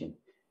devastation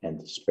and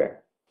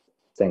despair.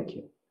 Thank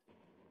you.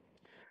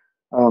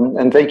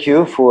 And thank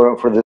you for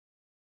the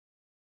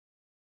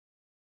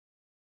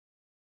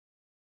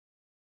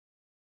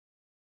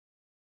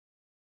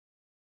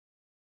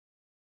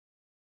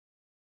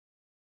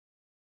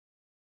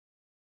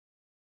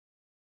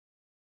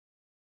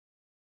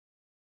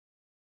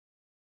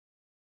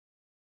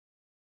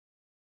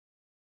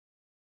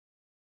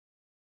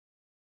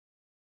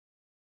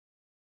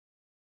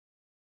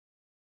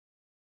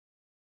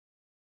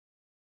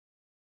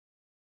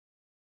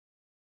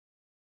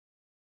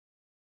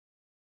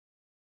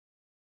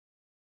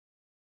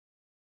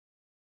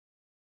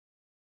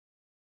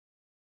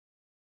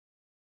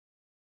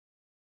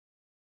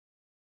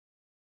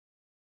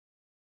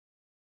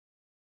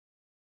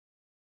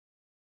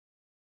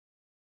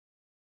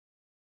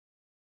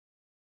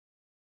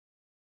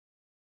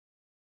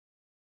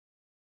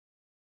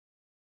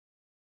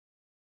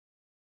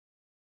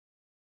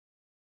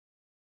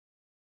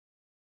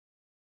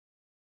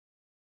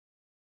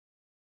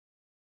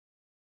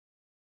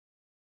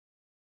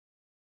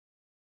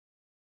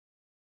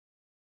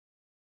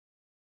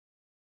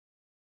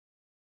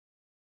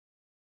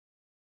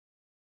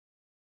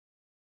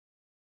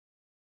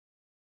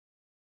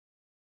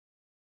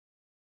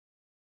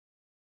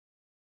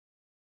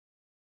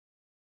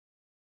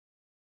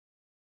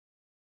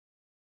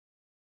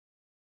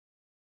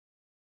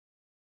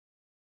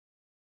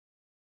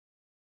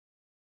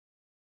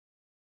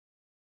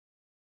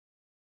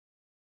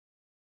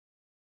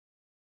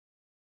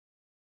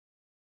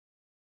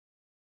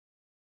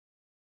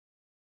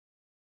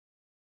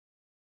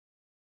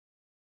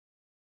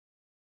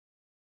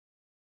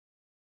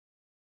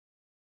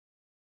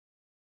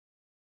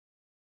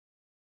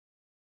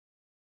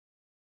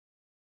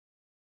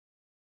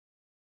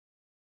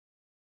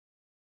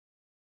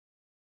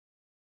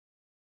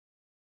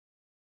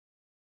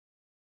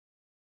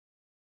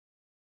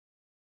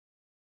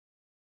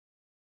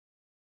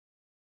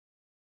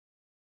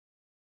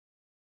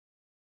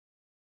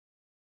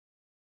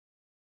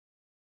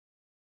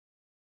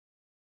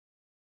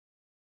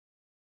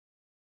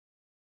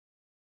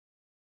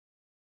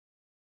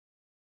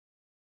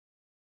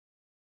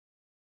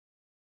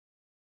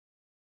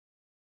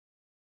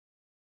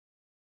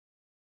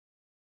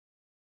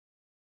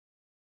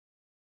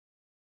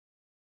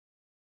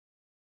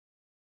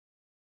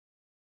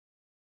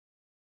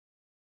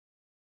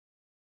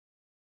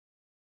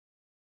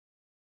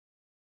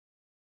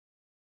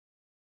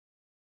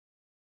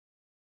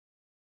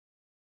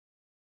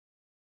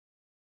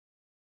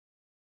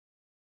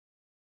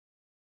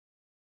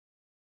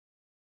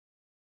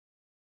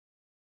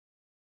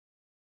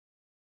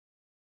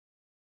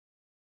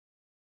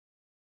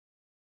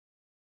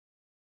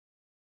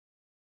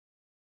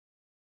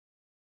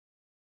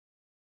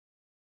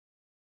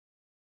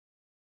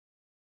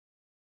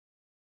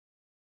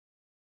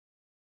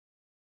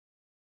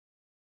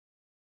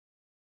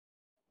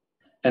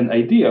an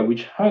idea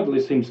which hardly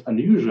seems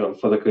unusual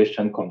for the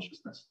Christian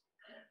consciousness.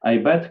 I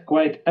bet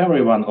quite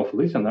every one of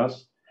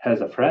listeners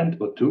has a friend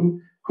or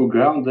two who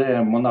ground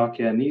their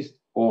monarchianist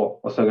or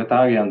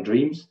authoritarian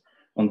dreams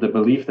on the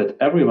belief that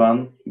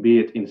everyone, be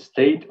it in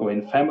state or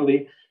in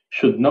family,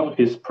 should know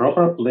his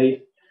proper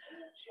place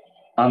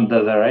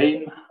under the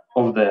reign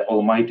of the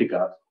Almighty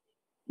God.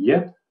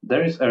 Yet,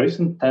 there is a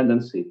recent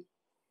tendency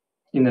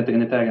in the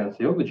Trinitarian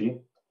theology,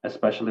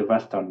 especially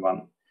Western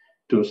one,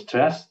 to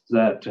stress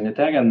the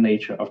Trinitarian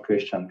nature of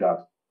Christian God.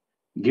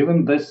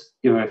 Given this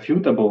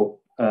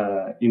irrefutable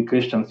in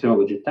Christian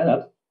theology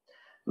tenet,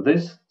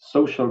 these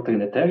social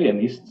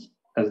Trinitarianists,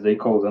 as they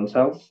call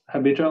themselves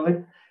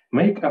habitually,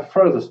 make a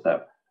further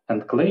step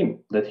and claim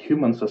that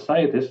human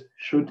societies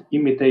should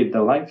imitate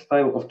the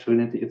lifestyle of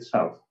Trinity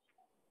itself.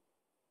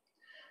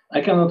 I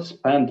cannot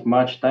spend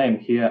much time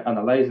here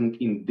analyzing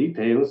in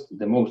details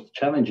the most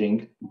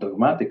challenging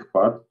dogmatic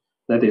part,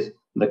 that is,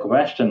 the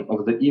question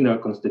of the inner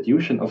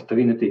constitution of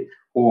Trinity,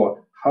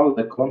 or how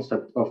the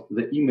concept of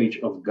the image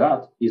of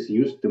God is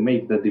used to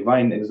make the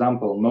divine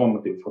example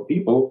normative for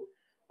people.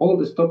 All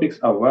these topics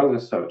are well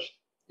researched.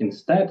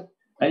 Instead,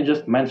 I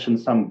just mentioned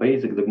some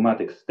basic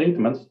dogmatic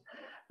statements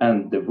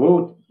and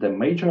devote the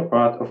major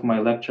part of my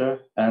lecture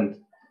and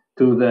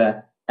to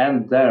the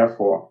 "and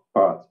therefore"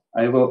 part.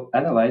 I will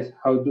analyze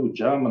how do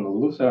German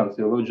Lutheran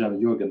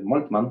theologian Jürgen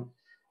Moltmann,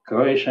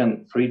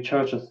 Croatian Free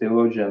Church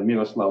theologian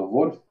Miroslav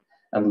Volf,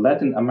 and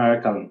Latin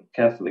American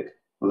Catholic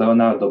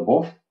Leonardo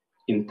Boff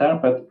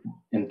interpret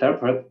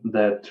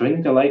the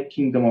Trinity-like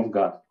kingdom of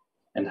God,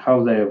 and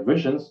how their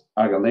visions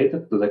are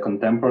related to the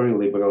contemporary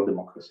liberal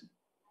democracy.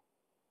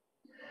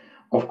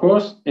 Of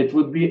course, it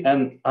would be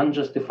an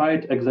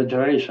unjustified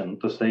exaggeration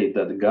to say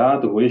that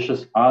God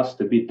wishes us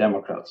to be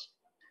democrats.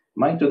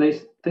 My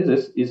today's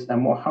thesis is a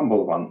more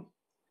humble one.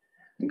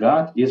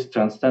 God is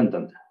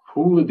transcendent,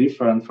 wholly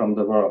different from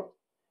the world,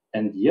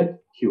 and yet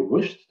he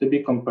wished to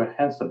be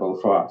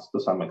comprehensible for us to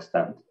some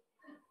extent.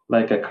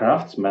 Like a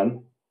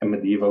craftsman, a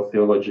medieval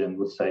theologian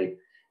would say,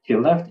 he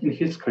left in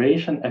his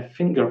creation a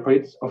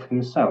fingerprints of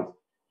himself,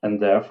 and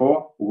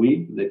therefore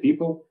we, the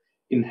people,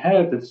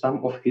 inherited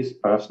some of his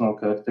personal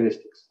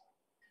characteristics.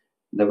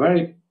 The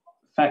very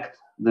fact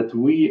that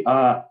we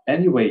are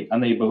anyway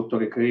unable to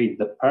recreate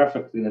the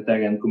perfect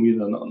Trinitarian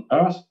communion on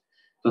earth,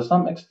 to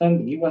some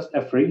extent give us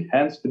a free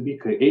hand to be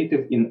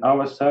creative in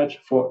our search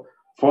for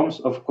forms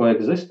of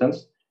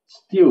coexistence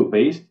still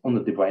based on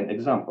the divine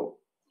example.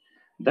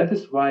 That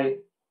is why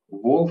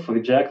Wolf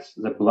rejects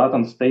the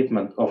blatant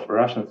statement of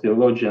Russian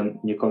theologian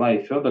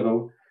Nikolai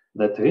Fedorov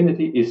that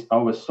Trinity is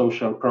our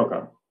social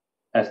program,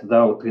 as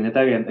though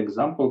Trinitarian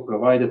example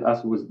provided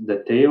us with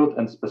detailed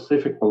and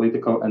specific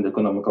political and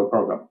economical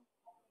program,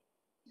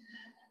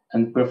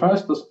 and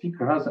prefers to speak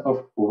rather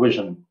of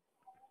vision.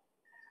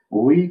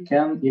 We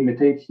can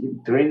imitate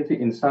Trinity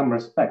in some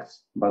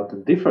respects, but the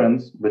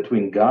difference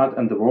between God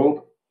and the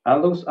world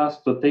allows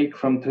us to take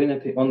from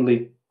Trinity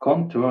only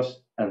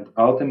contours and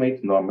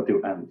ultimate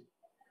normative end.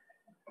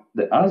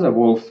 The other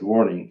Wolf's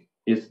warning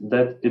is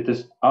that it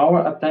is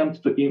our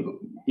attempt to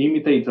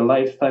imitate the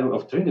lifestyle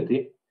of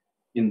Trinity.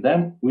 In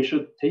them, we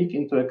should take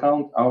into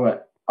account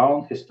our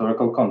own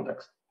historical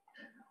context.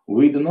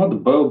 We do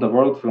not build the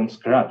world from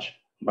scratch,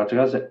 but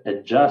rather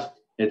adjust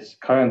its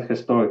current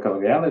historical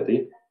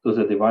reality to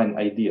the divine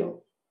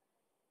ideal.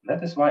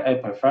 That is why I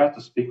prefer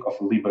to speak of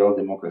liberal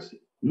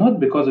democracy, not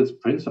because its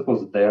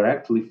principles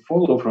directly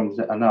follow from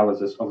the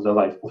analysis of the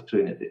life of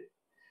Trinity,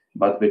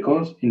 but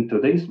because in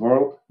today's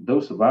world,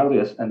 those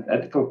values and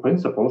ethical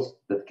principles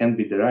that can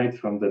be derived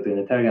from the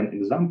Trinitarian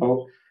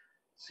example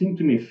seem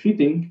to me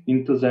fitting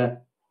into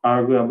the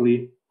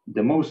arguably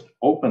the most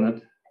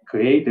open,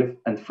 creative,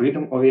 and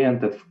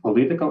freedom-oriented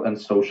political and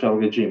social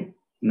regime,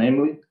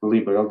 namely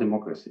liberal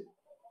democracy.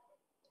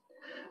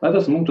 Let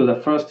us move to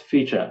the first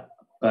feature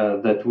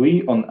that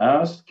we on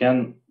earth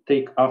can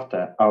take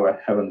after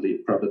our heavenly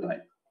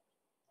prototype: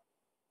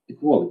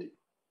 equality.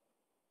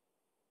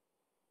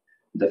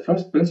 The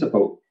first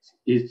principle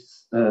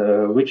is,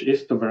 which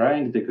is to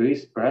varying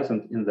degrees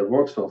present in the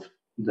works of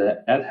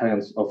the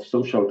adherents of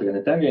social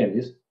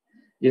Trinitarianism,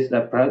 is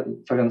a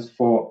preference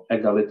for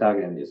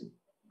egalitarianism.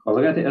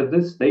 Already at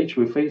this stage,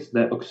 we face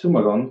the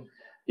oxymoron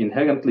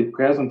inherently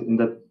present in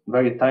the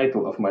very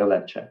title of my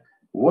lecture.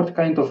 What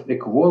kind of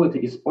equality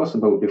is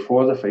possible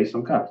before the face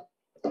of God?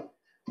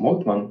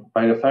 Moltmann,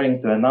 by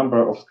referring to a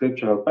number of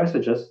scriptural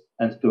passages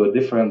and to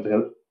different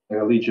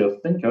religious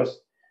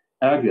thinkers,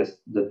 argues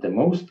that the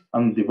most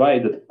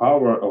undivided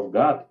power of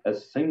God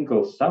as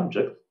single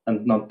subject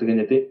and not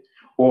Trinity,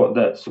 or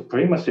the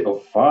supremacy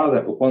of Father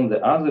upon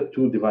the other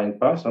two divine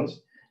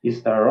persons,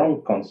 is a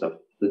wrong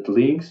concept that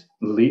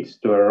leads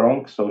to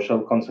wrong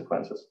social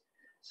consequences,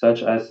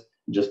 such as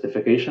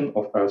justification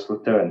of earthly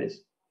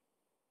tyrannies.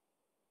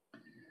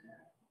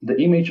 The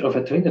image of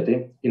a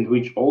Trinity in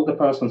which all the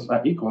persons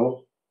are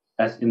equal,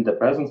 as in the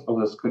presence of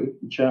the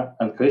scripture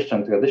and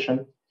Christian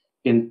tradition,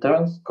 in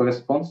turn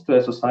corresponds to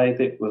a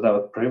society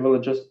without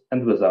privileges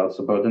and without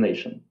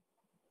subordination.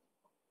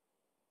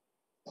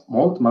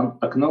 Moltmann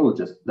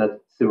acknowledges that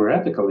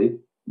theoretically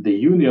The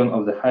union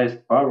of the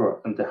highest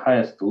power and the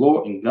highest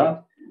law in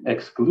God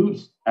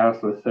excludes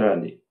earthly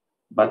tyranny,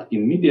 but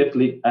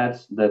immediately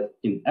adds that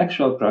in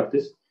actual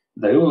practice,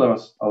 the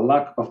ruler's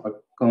lack of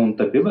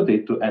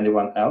accountability to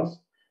anyone else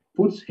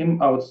puts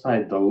him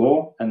outside the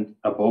law and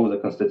above the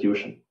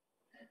constitution.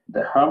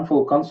 The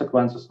harmful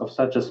consequences of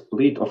such a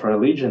split of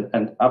religion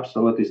and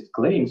absolutist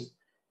claims,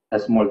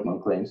 as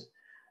Moltmann claims,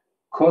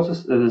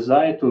 causes a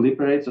desire to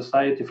liberate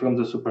society from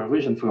the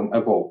supervision from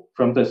above,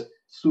 from this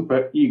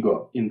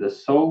superego in the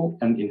soul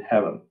and in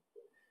heaven.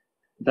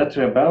 That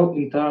rebel,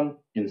 in turn,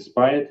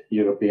 inspired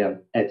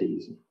European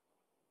atheism.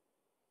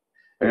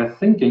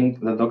 Rethinking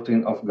the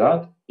doctrine of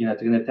God in a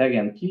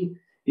Trinitarian key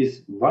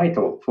is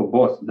vital for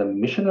both the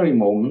missionary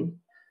movement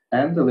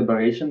and the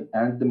liberation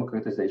and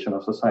democratization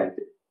of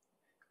society.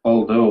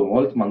 Although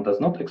Moltmann does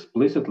not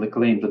explicitly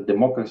claim that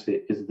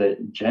democracy is the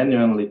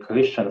genuinely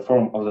Christian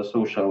form of the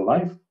social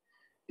life,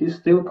 he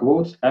still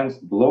quotes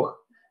Ernst Bloch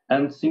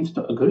and seems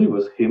to agree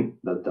with him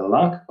that the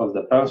lack of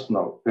the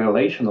personal,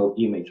 relational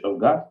image of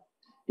God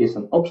is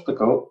an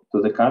obstacle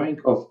to the coming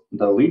of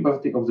the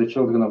liberty of the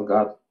children of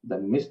God, the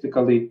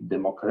mystically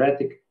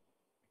democratic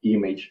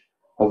image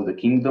of the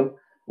kingdom,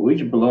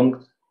 which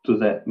belonged to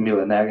the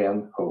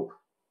millenarian hope.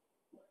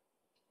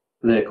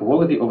 The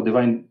equality of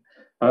divine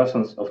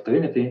persons of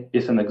Trinity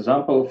is an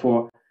example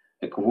for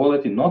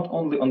equality not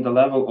only on the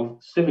level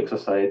of civic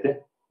society,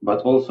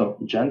 but also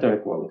gender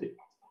equality.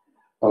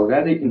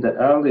 Already in the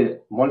early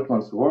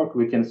Moltmann's work,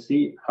 we can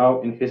see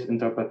how in his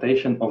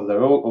interpretation of the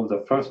role of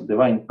the first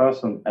divine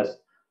person as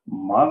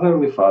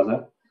motherly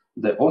father,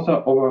 the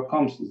author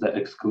overcomes the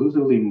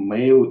exclusively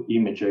male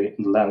imagery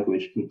and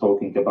language in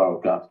talking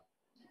about God.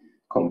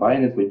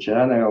 Combined with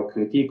general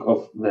critique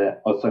of the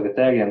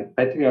authoritarian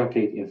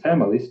patriarchate in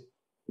families,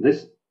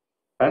 these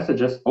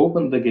passages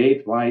open the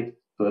gate wide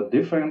to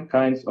different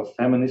kinds of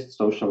feminist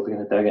social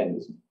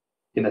Trinitarianism.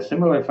 In a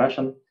similar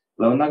fashion,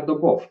 Leonardo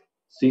Boff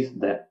sees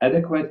the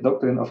adequate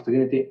doctrine of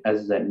Trinity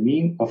as the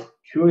mean of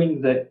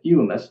curing the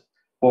illness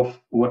of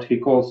what he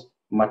calls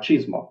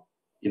machismo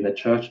in the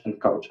church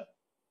and culture.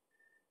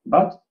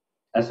 But,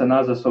 as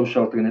another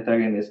social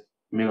Trinitarianist,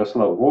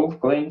 Miroslav Volf,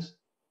 claims,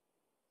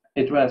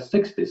 it was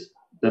 60s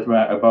that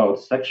were about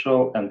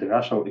sexual and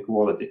racial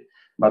equality,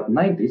 but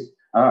 90s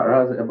are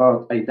rather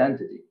about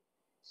identity.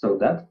 So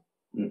that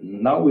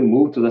now we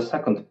move to the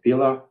second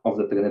pillar of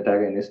the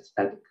Trinitarianist's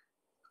ethic,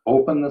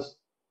 openness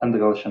and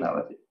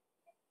relationality.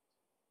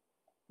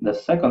 The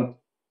second,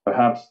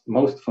 perhaps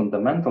most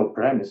fundamental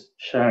premise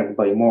shared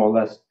by more or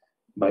less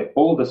by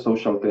all the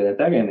social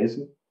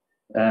Trinitarianism,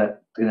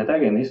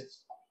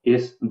 Trinitarianists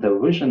is the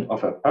vision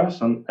of a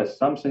person as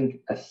something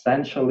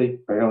essentially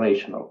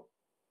relational.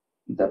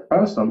 The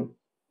person,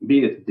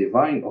 be it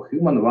divine or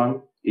human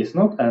one, is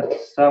not a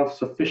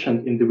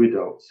self-sufficient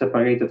individual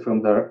separated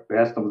from the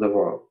rest of the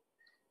world.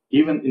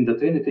 Even in the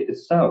Trinity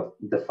itself,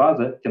 the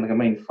Father can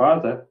remain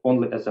Father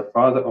only as a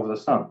Father of the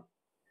Son.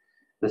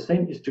 The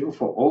same is true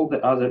for all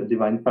the other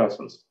divine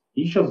persons.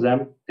 Each of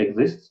them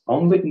exists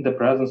only in the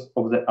presence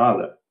of the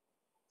other.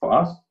 For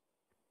us,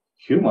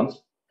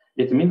 humans,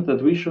 it means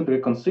that we should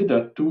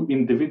reconsider too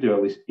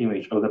individualist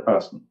image of the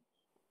person.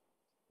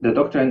 The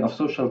doctrine of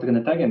social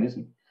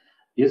Trinitarianism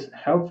is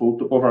helpful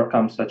to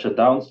overcome such a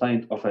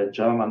downside of a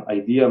German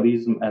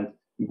idealism and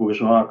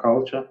bourgeois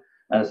culture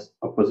as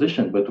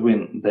opposition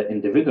between the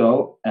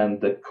individual and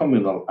the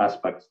communal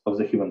aspects of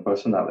the human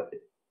personality.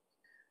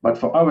 But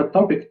for our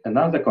topic,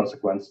 another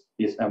consequence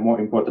is a more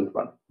important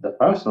one. The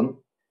person,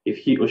 if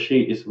he or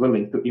she is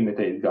willing to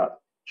imitate God,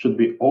 should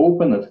be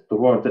opened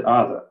toward the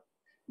other.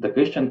 The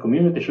Christian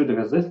community should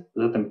resist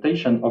the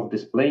temptation of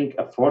displaying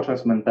a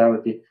fortress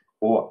mentality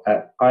or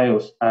a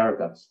pious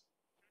arrogance.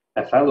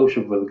 A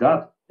fellowship with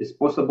God is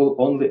possible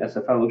only as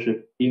a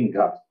fellowship in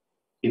God.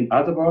 In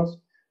other words,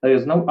 there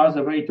is no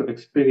other way to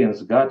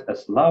experience God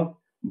as love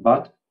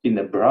but in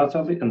a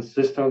brotherly and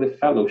sisterly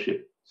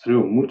fellowship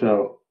through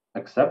mutual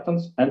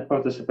acceptance and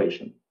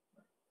participation.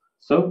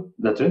 So,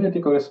 the Trinity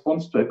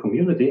corresponds to a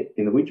community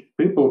in which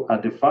people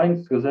are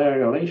defined through their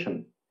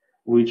relation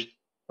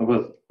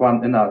with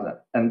one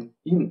another and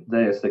in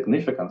their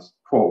significance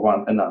for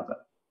one another,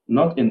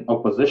 not in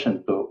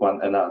opposition to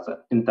one another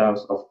in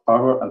terms of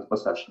power and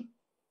possession.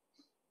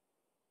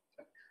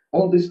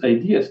 All these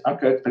ideas are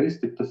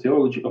characteristic to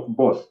theology of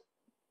both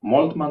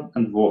Moltmann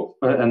and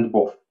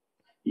Boff.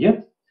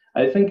 Yet,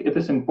 I think it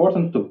is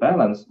important to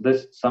balance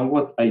this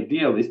somewhat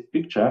idealist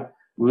picture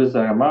with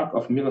the remark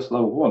of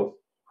Miroslav Volf,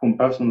 whom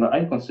personally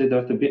I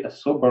consider to be a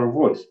sober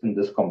voice in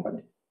this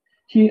company.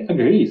 He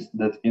agrees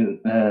that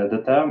in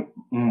the term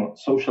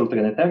social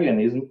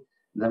Trinitarianism,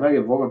 the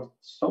very word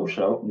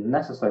social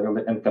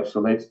necessarily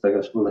encapsulates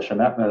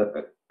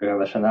the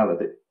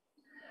relationality.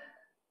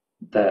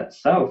 The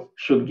self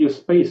should give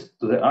space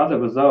to the other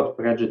without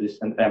prejudice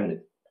and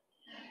enmity.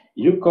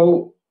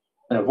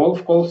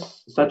 Wolf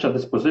calls such a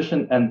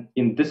disposition an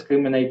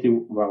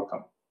indiscriminative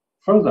welcome.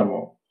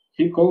 Furthermore,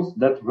 he calls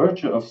that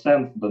virtue of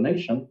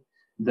self-donation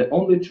the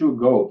only true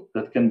goal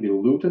that can be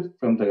looted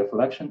from the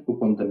reflection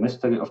upon the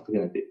mystery of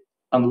Trinity,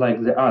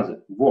 unlike the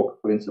other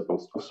vague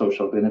principles of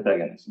social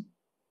Trinitarianism.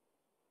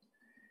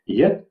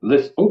 Yet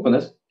this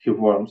openness, he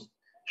warns,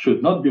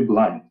 should not be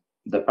blind.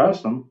 The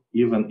person,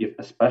 even if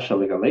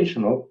especially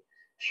relational,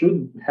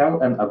 should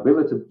have an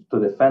ability to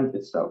defend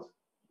itself.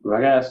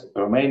 Whereas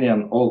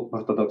Romanian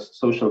Orthodox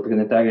social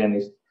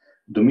Trinitarianist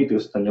Dumitru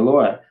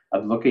Staniloae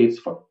advocates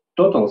for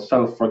total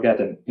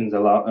self-forgetting in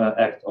the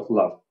act of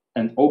love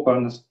and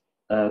openness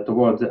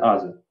toward the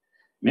other,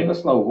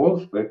 Miroslav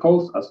Volf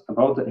recalls us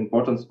about the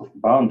importance of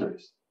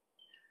boundaries.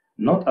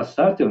 Not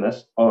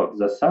assertiveness or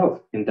the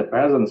self in the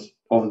presence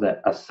of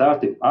the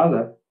assertive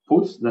other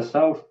puts the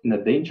self in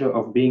a danger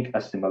of being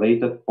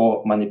assimilated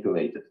or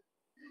manipulated.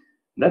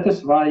 That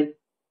is why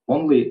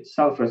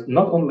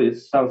not only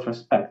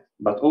self-respect,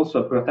 but also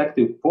a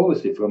protective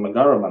policy from a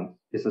government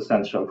is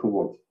essential for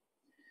Wolf.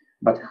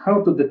 But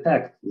how to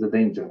detect the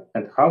danger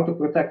and how to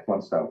protect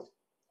oneself?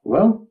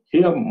 Well,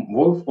 here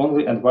Wolf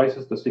only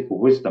advises to seek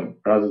wisdom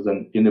rather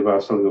than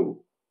universal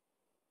rule.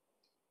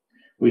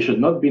 We should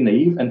not be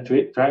naive and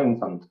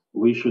triumphant.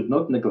 We should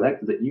not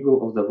neglect the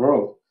evil of the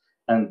world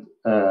and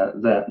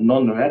the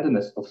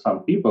non-readiness of some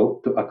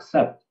people to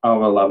accept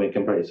our loving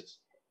embraces.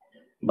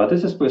 But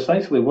this is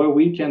precisely where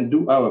we can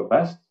do our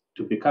best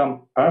to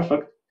become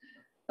perfect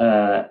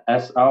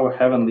as our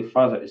Heavenly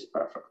Father is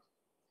perfect.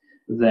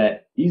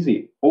 The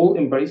easy,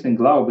 all-embracing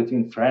love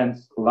between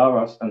friends,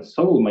 lovers, and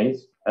soulmates,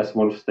 as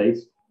Wolf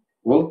states,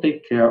 will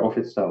take care of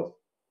itself.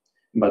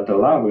 But the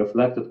love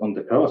reflected on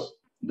the cross,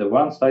 the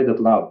one-sided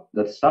love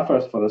that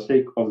suffers for the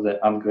sake of the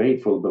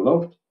ungrateful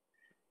beloved,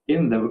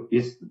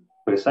 is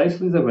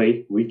precisely the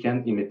way we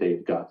can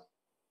imitate God.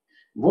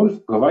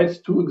 Wolf provides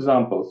two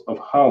examples of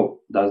how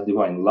does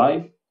divine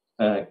life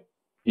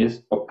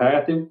is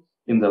operative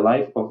in the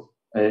lives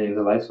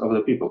of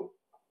the people,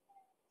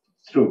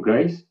 through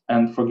grace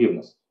and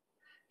forgiveness.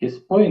 His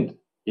point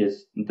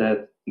is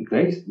that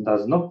grace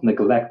does not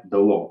neglect the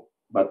law,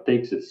 but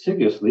takes it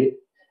seriously,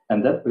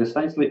 and that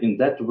precisely in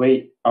that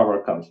way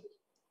overcomes it.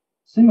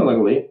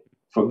 Similarly,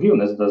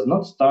 forgiveness does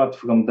not start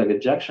from the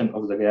rejection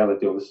of the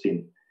reality of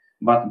sin,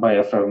 but by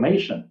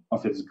affirmation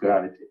of its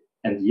gravity,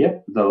 and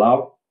yet the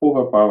love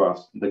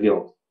overpowers the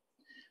guilt.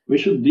 We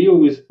should deal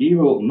with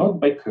evil not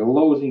by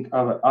closing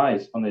our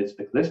eyes on its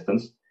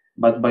existence,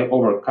 but by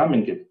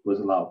overcoming it with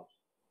love.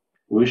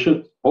 We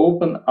should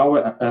open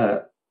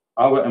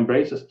our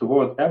embraces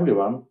toward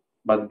everyone,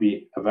 but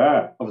be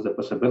aware of the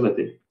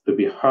possibility to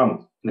be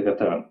harmed in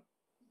return.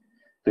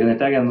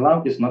 Trinitarian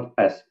love is not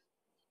passive.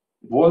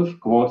 Wolf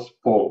quotes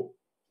Paul,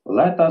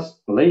 "Let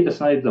us lay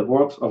aside the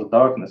works of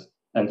darkness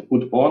and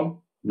put on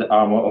the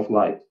armor of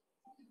light."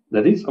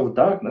 The deeds of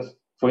darkness,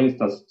 for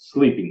instance,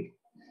 sleeping,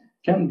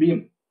 can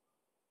be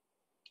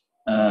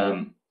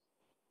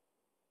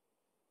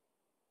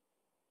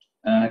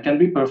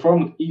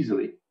performed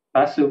easily,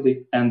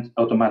 passively, and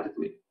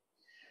automatically.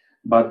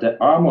 But the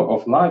armor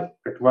of life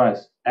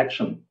requires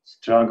action,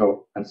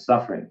 struggle, and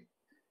suffering.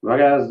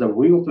 Whereas the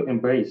will to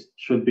embrace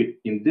should be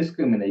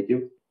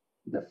indiscriminative,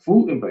 the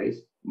full embrace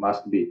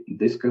must be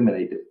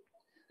discriminative.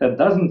 That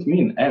doesn't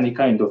mean any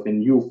kind of a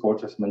new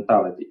fortress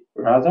mentality.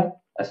 Rather,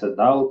 as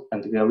adult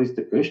and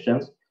realistic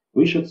Christians,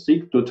 we should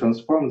seek to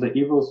transform the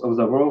evils of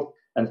the world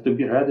and to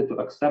be ready to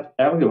accept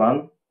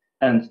everyone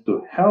and to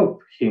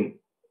help him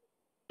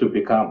to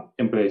become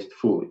embraced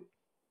fully.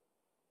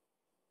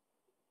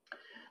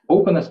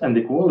 Openness and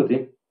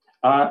equality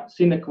are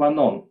sine qua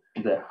non,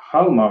 the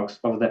hallmarks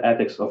of the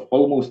ethics of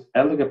almost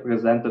every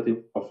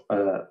representative of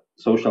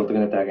social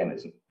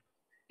Trinitarianism.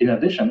 In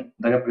addition,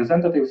 the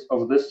representatives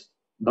of this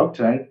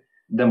doctrine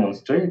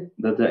demonstrate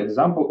that the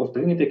example of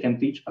Trinity can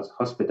teach us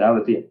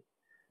hospitality,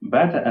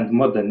 better and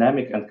more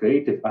dynamic and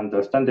creative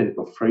understanding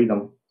of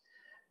freedom,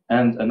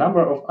 and a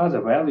number of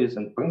other values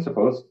and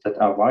principles that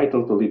are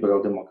vital to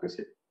liberal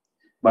democracy.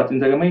 But in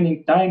the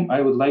remaining time,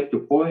 I would like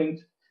to point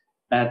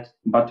at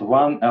but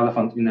one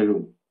elephant in the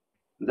room.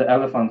 The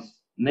elephant's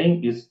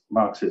name is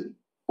Marxism,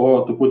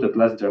 or to put it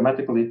less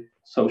dramatically,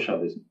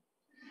 socialism.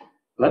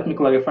 Let me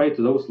clarify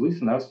to those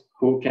listeners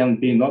who can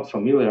be not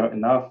familiar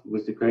enough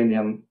with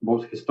Ukrainian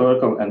both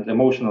historical and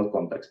emotional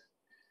context.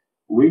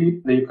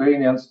 We, the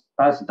Ukrainians,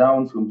 pass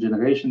down from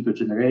generation to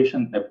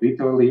generation a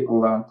bitterly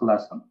learned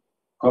lesson.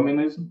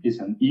 Communism is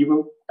an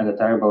evil and a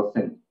terrible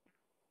thing.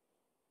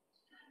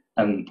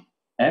 And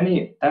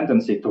any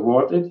tendency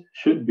toward it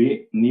should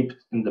be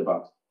nipped in the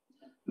bud.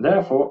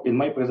 Therefore, in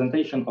my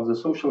presentation of the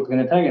social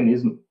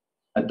Trinitarianism,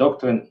 a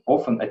doctrine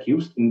often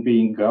accused in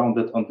being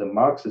grounded on the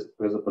Marxist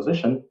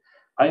presupposition,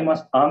 I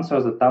must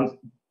answer the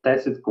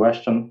tacit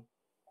question,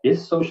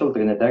 is social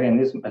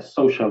Trinitarianism a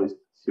socialist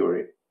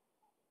theory?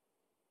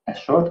 A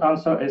short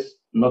answer is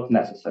not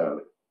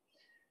necessarily.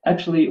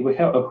 Actually, we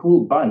have a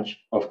whole bunch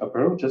of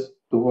approaches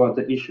toward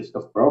the issues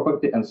of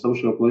property and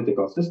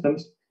socio-political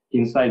systems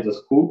inside the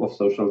school of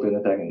social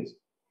Trinitarianism.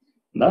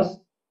 Thus,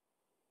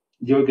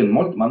 Jürgen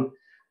Moltmann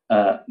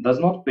does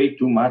not pay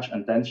too much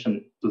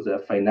attention to the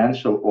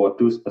financial or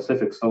to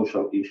specific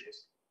social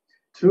issues.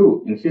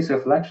 True, in his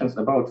reflections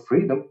about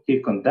freedom, he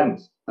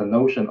condemns the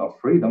notion of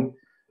freedom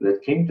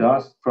that came to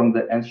us from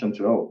the ancient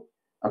Rome,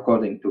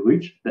 according to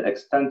which the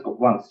extent of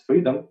one's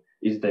freedom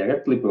is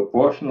directly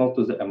proportional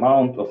to the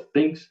amount of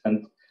things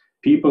and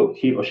people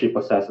he or she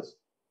possesses.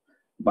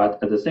 But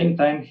at the same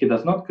time, he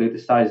does not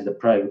criticize the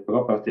private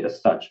property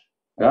as such.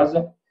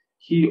 Rather,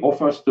 he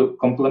offers to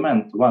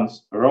complement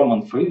one's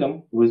Roman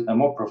freedom with a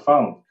more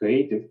profound,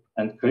 creative,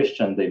 and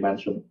Christian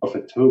dimension of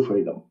a true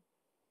freedom.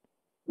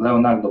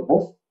 Leonardo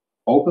Boff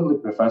openly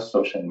prefers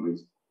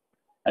socialism.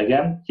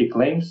 Again, he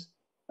claims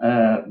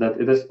that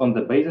it is on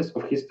the basis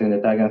of his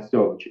Trinitarian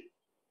theology.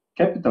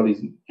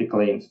 Capitalism, he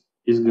claims,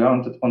 is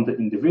grounded on the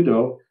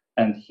individual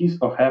and his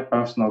or her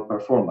personal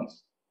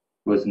performance,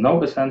 with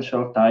no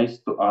essential ties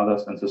to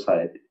others and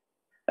society.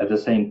 At the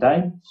same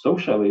time,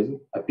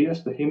 socialism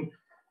appears to him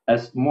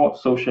as more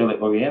socially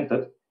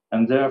oriented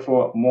and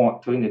therefore more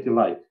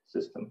Trinity-like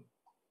system.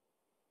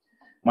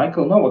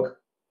 Michael Nowak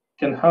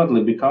can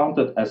hardly be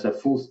counted as a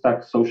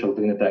full-stack social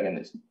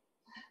Trinitarianist.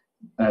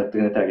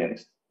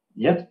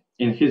 Yet,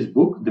 in his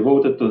book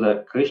devoted to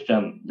the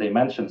Christian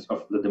dimensions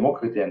of the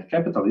democracy and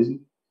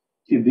capitalism,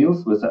 he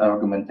deals with the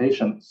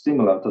argumentation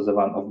similar to the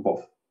one of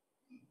Boff.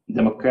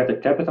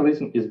 Democratic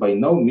capitalism is by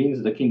no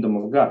means the kingdom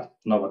of God,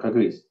 Nowak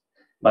agrees,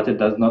 but it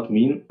does not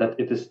mean that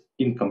it is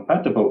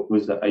incompatible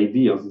with the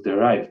ideals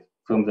derived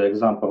from the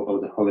example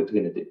of the Holy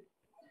Trinity.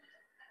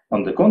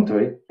 On the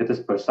contrary, it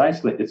is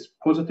precisely its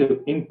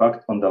positive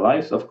impact on the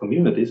lives of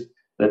communities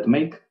that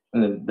makes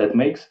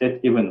it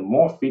even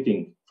more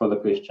fitting for the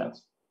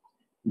Christians.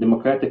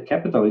 Democratic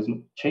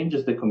capitalism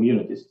changes the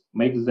communities,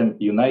 makes them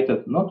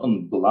united not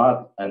on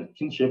blood and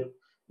kinship,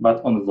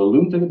 but on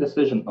voluntary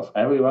decision of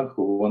everyone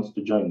who wants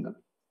to join them.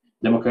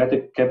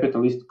 Democratic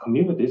capitalist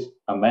communities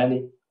are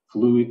many,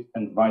 fluid,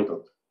 and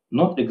vital,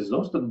 not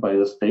exhausted by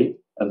the state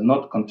and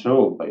not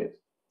controlled by it.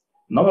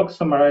 Nowak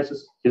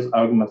summarizes his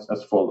arguments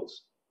as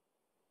follows.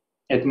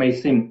 It may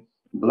seem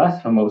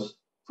blasphemous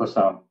for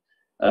some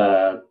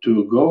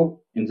to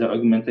go in the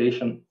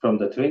argumentation from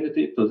the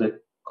Trinity to the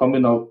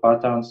communal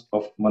patterns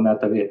of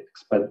monetary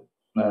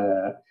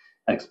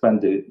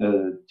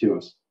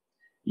expenditures.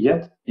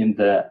 Yet, in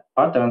the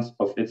patterns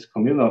of its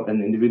communal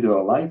and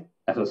individual life,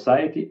 a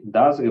society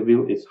does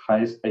reveal its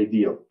highest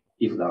ideal,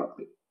 if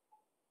darkly.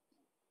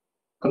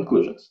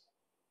 Conclusions.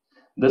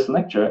 This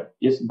lecture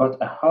is but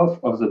a half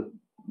of the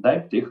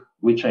diptych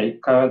which I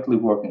currently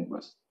working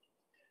with.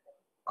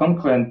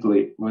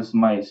 Concurrently with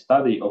my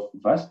study of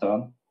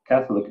Western,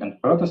 Catholic, and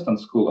Protestant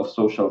school of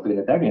social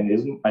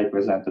Trinitarianism I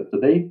presented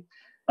today,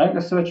 I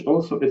research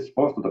also its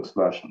Orthodox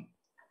version.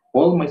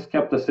 All my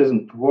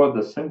skepticism toward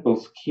the simple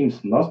schemes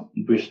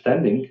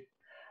notwithstanding,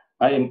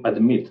 I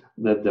admit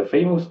that the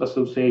famous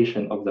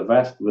association of the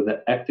West with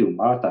the active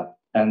Martha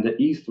and the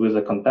East with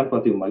the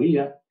contemplative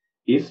Maria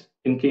is,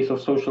 in case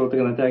of social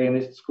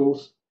Trinitarianist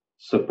schools,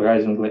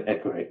 surprisingly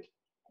accurate.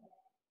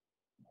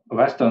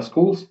 Western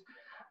schools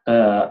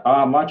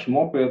are much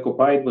more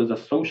preoccupied with the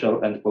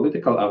social and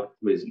political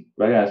activism,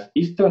 whereas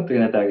Eastern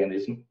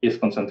Trinitarianism is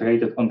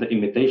concentrated on the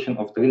imitation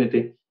of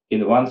Trinity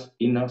in one's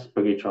inner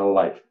spiritual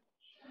life.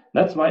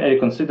 That's why I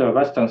consider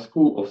Western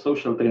school of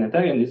social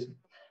Trinitarianism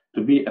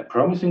to be a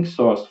promising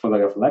source for the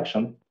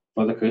reflection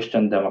for the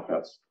Christian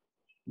Democrats.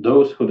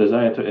 Those who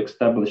desire to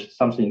establish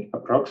something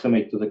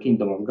approximate to the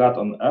kingdom of God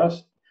on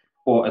earth,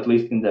 or at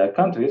least in their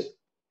countries,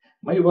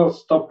 may well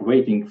stop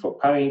waiting for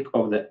coming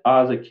of the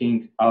other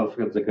King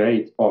Alfred the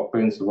Great or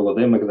Prince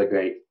Volodymyr the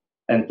Great,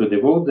 and to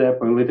devote their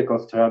political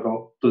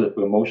struggle to the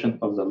promotion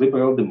of the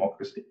liberal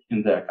democracy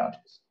in their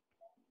countries.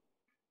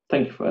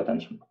 Thank you for your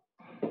attention.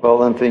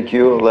 Well, and thank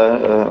you,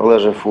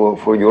 Leja,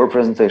 for your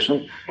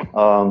presentation.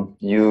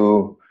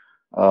 You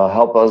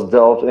help us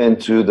delve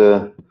into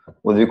the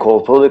what we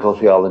call political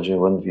theology,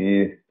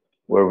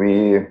 where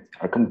we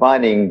are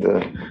combining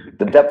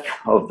the depth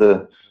of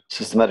the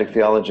systematic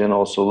theology and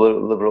also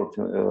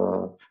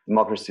liberal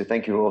democracy.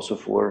 Thank you also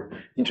for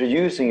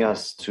introducing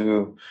us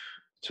to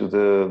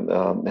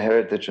the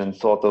heritage and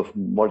thought of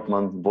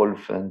Moltmann,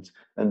 Wolf, and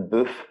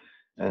Boeuf.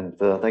 And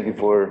thank you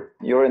for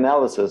your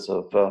analysis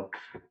of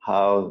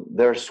how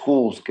their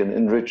schools can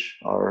enrich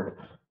our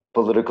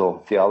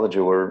political theology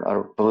or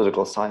our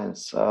political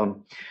science.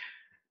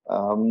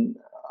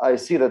 I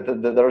see that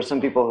there are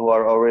some people who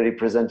are already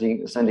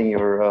sending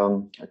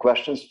your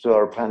questions to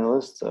our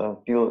panelists.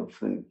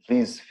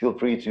 Please feel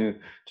free to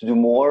do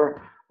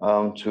more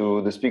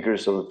to the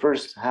speakers of the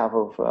first half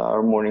of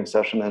our morning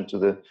session and to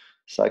the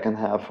second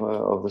half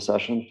of the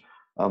session.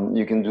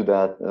 You can do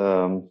that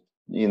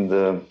in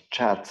the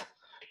chat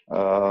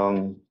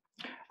on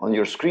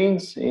your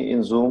screens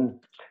in Zoom.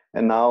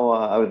 And now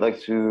I would like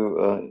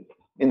to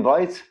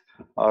invite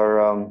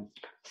our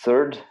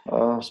third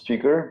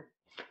speaker.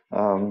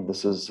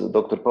 This is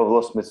Dr.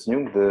 Pavlo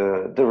Smitsnyuk,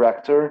 the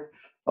director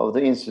of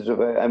the Institute of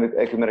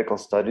Ecumenical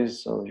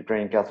Studies of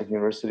Ukrainian Catholic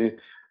University.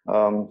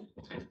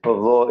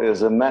 Pavlo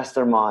is a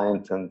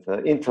mastermind and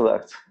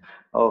intellect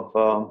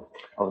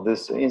of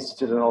this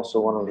institute, and also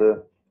one of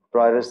the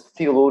brightest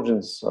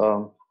theologians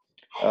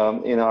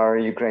in our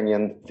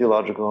Ukrainian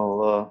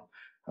theological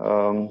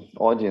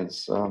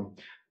audience.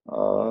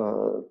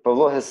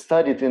 Pavlo has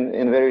studied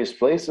in various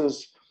places,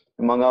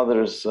 among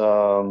others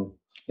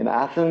in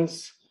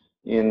Athens,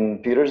 in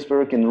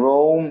Petersburg, in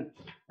Rome.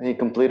 He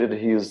completed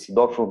his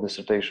doctoral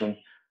dissertation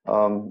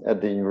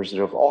at the University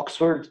of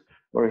Oxford,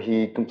 where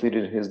he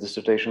completed his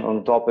dissertation on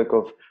the topic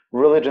of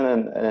religion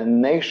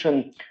and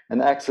nation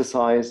and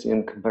exercise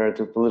in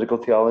comparative political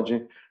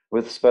theology,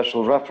 with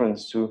special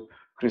reference to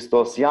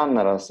Christos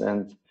Yannaras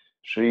and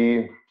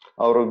Sri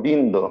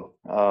Aurobindo.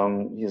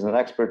 He's an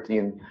expert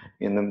in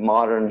the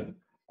modern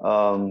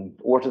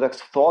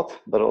Orthodox thought,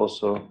 but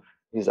also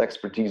his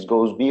expertise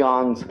goes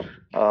beyond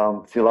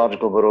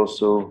theological, but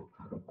also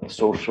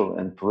social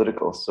and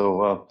political.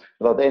 So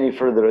without any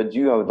further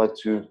ado, I would like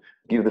to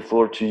give the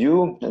floor to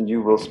you, and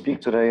you will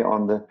speak today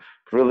on the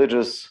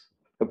religious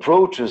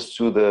approaches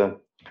to the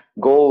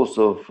goals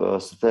of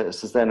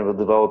sustainable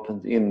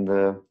development in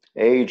the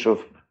age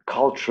of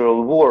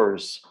cultural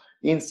wars,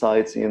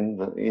 insights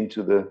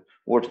into the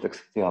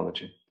Orthodox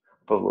theology.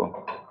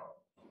 Pavlo.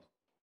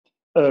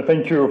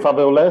 Thank you,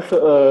 Father Oleg.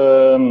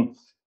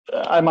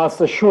 I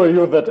must assure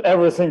you that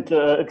everything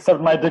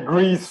except my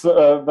degrees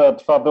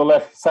that Father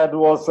Oleg said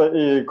was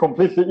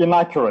completely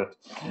inaccurate.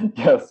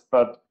 Yes,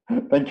 but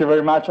thank you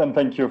very much, and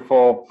thank you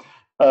for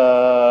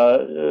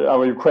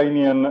our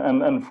Ukrainian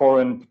and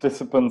foreign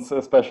participants,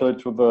 especially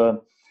to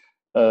the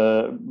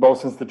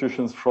both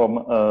institutions from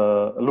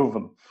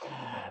Leuven.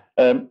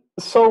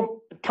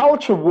 So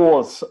culture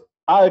wars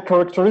are a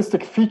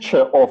characteristic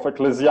feature of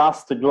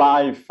ecclesiastic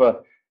life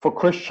for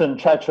Christian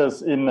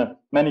churches in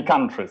many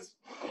countries.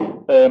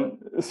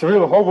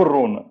 Cyril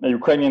Hovorun, a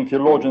Ukrainian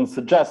theologian,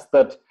 suggests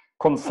that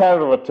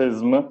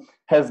conservatism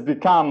has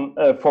become,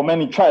 for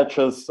many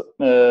churches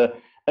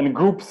and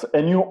groups,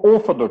 a new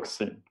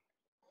orthodoxy.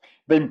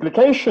 The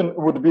implication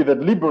would be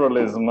that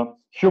liberalism,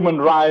 human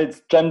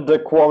rights, gender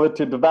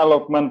equality,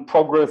 development,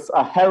 progress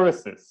are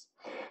heresies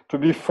to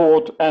be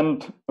fought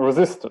and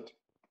resisted.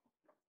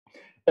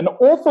 An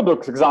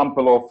orthodox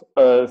example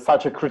of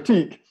such a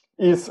critique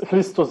is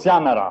Christos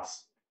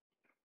Yannaras.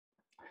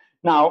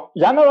 Now,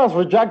 Yannaras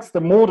rejects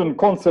the modern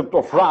concept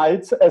of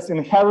rights as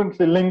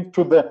inherently linked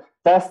to the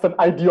Western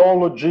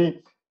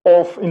ideology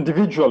of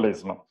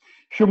individualism.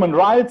 Human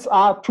rights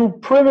are too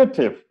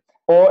primitive,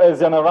 or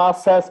as Yannaras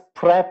says,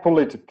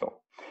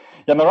 pre-political.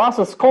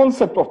 Yannaras'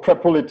 concept of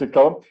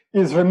pre-political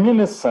is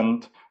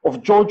reminiscent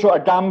of Giorgio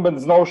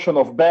Agamben's notion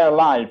of bare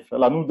life,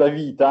 la nuda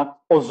vita,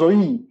 or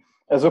zoe,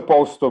 as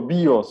opposed to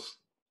bios.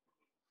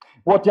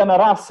 What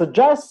Yannaras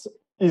suggests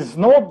is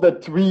not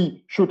that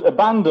we should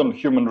abandon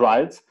human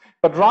rights,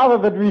 but rather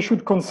that we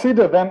should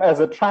consider them as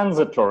a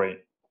transitory,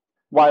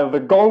 while the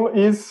goal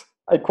is,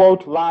 I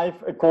quote, life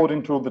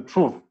according to the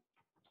truth,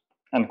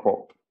 end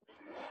quote.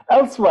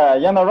 Elsewhere,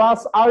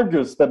 Yannaras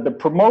argues that the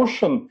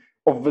promotion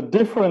of the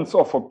difference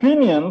of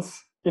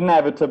opinions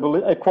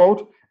inevitably, I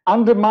quote,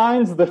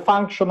 undermines the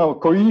functional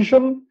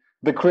cohesion,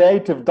 the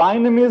creative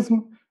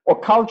dynamism, or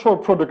cultural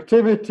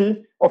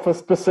productivity of a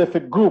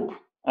specific group,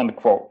 end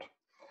quote.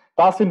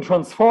 Thus, it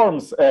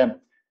transforms a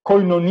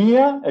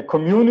koinonia, a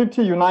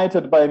community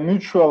united by a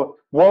mutual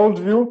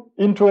worldview,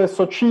 into a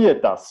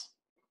societas,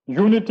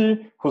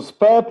 unity whose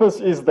purpose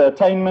is the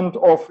attainment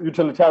of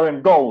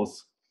utilitarian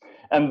goals.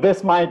 And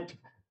this might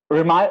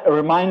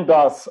remind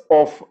us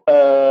of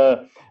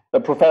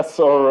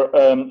Professor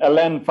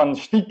Hélène van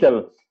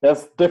Stickel,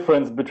 there's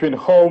difference between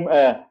home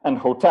and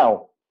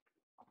hotel.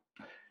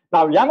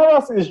 Now,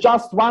 Yannaras is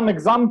just one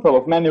example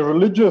of many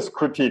religious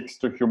critiques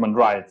to human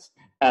rights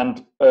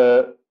and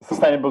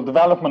sustainable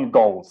development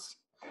goals.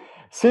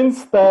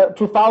 Since the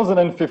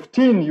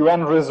 2015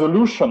 UN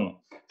resolution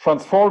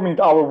transforming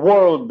our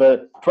world,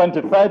 the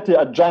 2030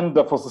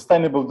 Agenda for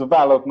Sustainable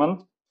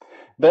Development,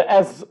 the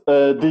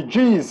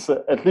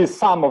SDGs, at least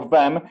some of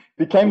them,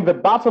 became the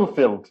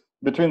battlefield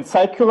between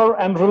secular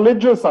and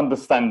religious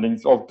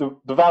understandings of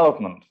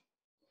development.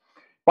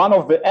 One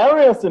of the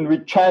areas in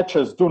which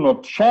churches do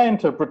not share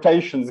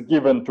interpretations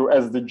given to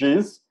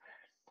SDGs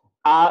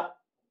are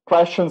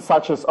questions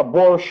such as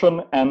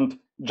abortion and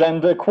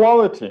gender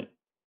equality.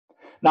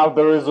 Now,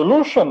 the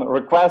resolution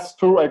requests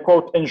to, I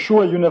quote,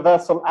 ensure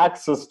universal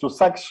access to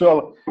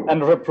sexual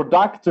and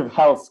reproductive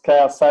health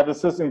care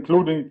services,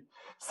 including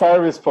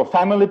service for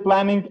family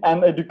planning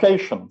and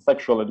education,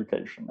 sexual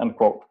education, end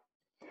quote.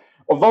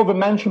 Although the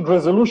mentioned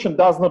resolution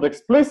does not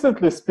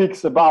explicitly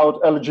speak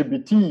about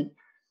LGBT,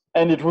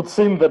 and it would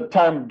seem the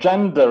term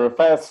gender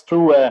refers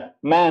to a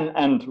man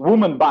and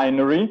woman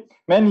binary,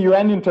 many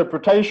UN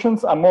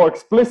interpretations are more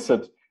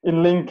explicit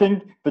in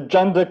linking the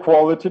gender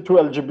equality to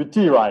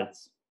LGBT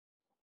rights.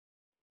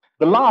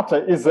 The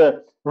latter is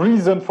a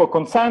reason for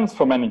concerns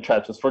for many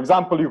churches. For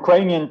example,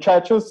 Ukrainian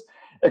churches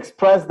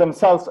express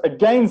themselves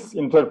against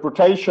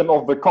interpretation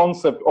of the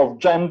concept of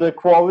gender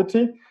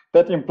equality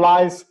that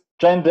implies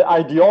gender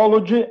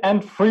ideology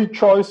and free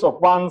choice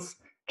of one's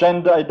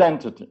gender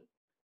identity.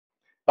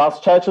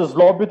 Thus, churches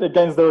lobbied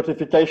against the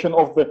ratification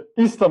of the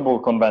Istanbul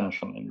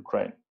Convention in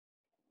Ukraine.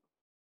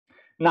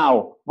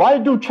 Now, why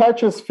do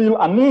churches feel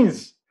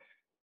unease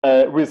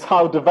with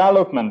how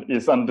development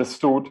is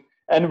understood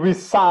and with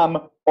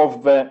some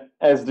of the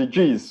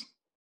SDGs?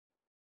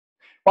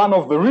 One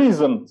of the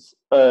reasons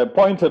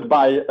pointed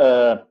by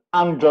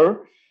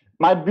Anger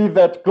might be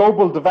that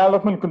global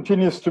development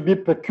continues to be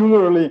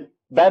peculiarly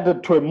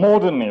wedded to a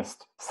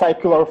modernist,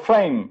 secular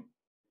frame.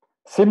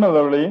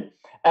 Similarly,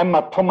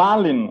 Emma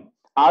Tomalin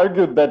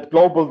argued that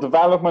global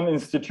development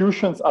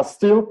institutions are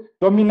still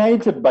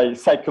dominated by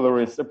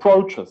secularist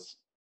approaches.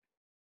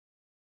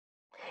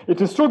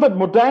 It is true that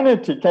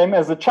modernity came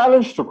as a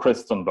challenge to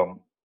Christendom.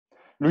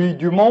 Louis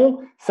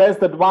Dumont says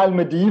that while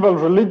medieval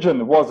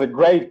religion was a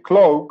great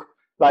cloak,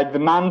 like the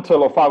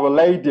mantle of Our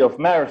Lady of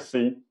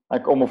Mercy,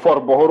 like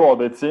Omofor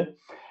Bohorodici,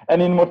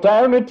 and in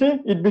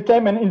modernity it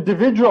became an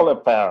individual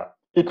affair.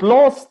 It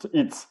lost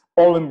its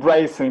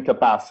all-embracing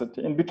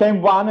capacity and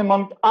became one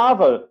among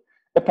other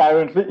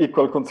apparently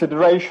equal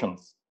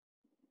considerations.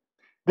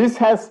 This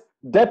has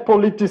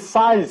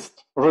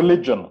depoliticized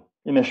religion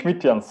in a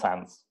Schmittian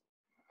sense.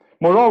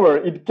 Moreover,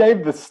 it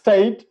gave the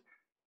state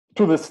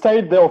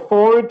the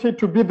authority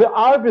to be the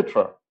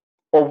arbiter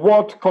of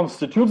what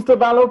constitutes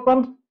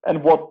development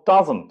and what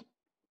doesn't.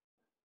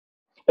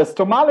 As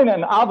Tomalin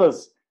and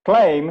others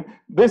claim,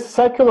 this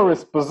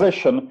secularist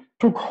position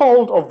took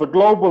hold of the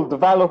global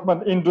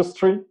development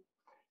industry,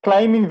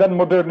 claiming that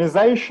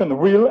modernization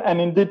will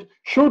and indeed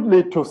should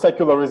lead to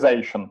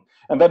secularization,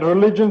 and that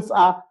religions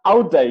are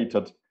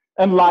outdated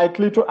and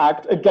likely to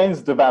act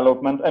against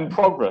development and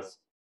progress,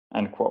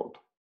 end quote.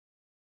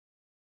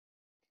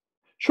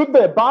 Should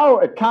the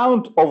above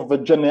account of the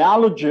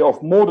genealogy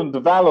of modern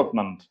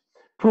development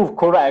prove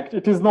correct,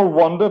 it is no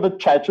wonder that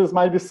churches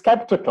might be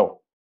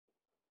skeptical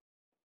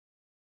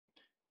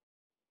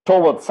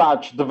toward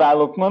such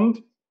development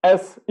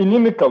as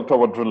inimical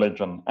toward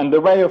religion and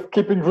the way of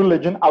keeping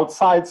religion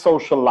outside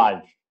social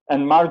life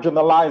and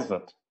marginalize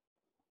it.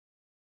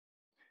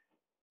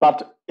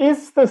 But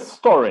is the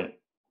story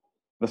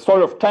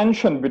of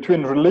tension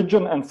between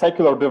religion and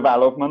secular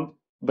development,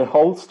 the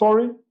whole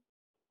story?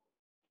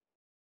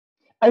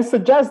 I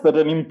suggest that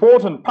an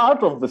important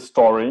part of the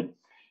story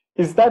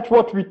is that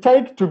what we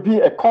take to be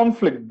a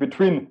conflict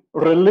between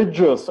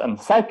religious and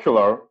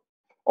secular,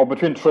 or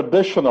between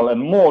traditional and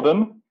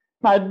modern,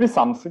 might be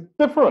something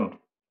different.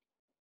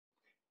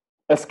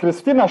 As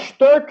Christina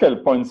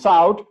Stöckel points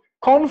out,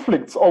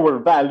 conflicts over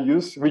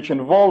values which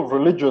involve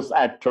religious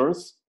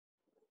actors,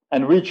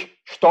 and which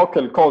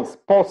Stöckel calls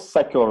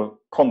post-secular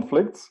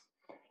conflicts,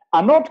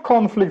 are not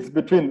conflicts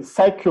between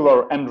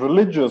secular and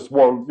religious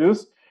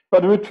worldviews,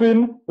 but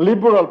between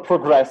liberal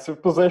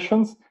progressive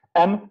positions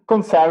and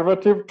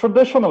conservative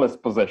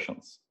traditionalist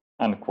positions,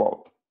 end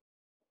quote.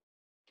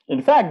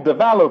 In fact,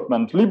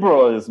 development,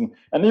 liberalism,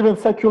 and even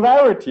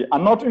secularity are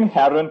not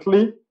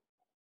inherently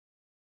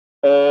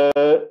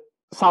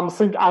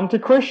something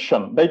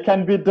anti-Christian. They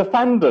can be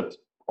defended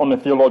on a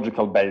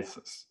theological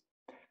basis.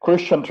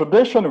 Christian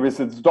tradition, with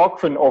its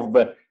doctrine of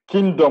the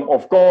kingdom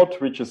of God,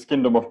 which is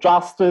kingdom of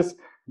justice,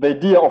 the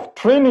idea of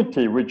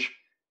Trinity, which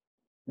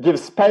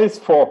gives space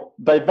for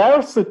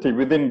diversity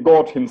within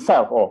God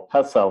himself or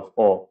herself,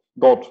 or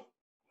God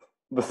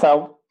the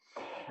self,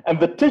 and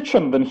the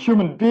teaching that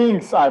human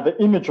beings are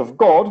the image of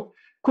God,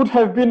 could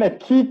have been a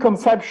key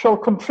conceptual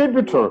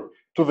contributor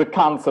to the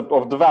concept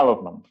of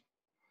development.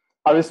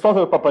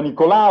 Aristotle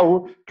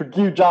Papanikolaou, to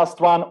give just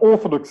one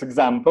orthodox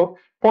example,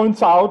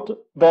 points out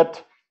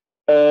that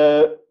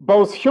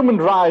both human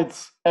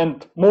rights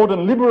and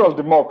modern liberal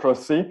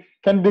democracy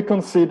can be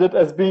considered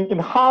as being in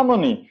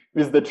harmony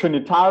with the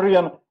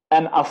Trinitarian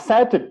and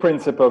ascetic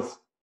principles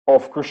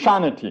of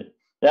Christianity.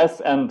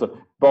 Yes, and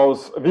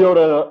both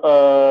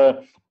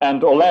Viorel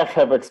and Oleg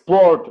have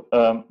explored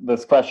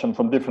this question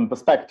from different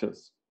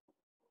perspectives.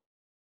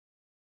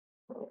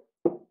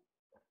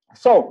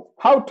 So,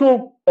 how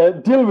to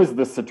deal with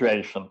this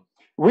situation?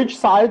 Which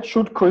side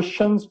should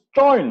Christians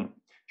join?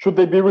 Should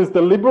they be with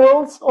the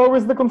liberals or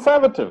with the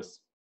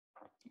conservatives?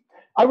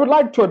 I would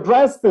like to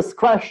address these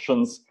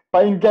questions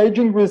by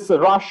engaging with the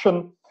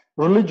Russian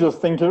religious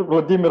thinker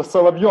Vladimir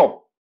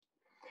Solovyov.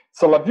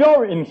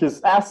 Solovyov, in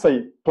his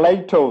essay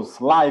Plato's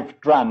Life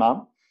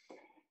Drama,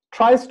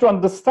 tries to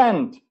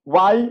understand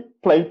why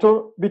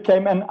Plato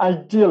became an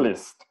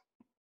idealist.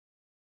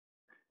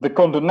 The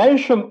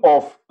condemnation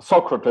of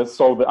Socrates,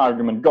 so the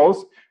argument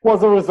goes,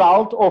 was a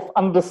result of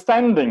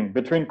understanding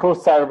between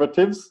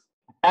conservatives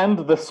and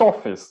the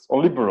sophists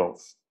or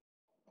liberals.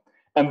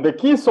 And the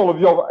key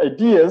Solovyov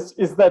ideas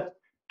is that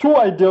two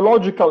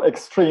ideological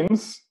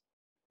extremes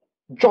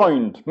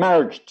joined,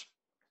 merged.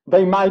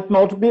 They might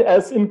not be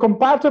as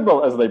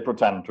incompatible as they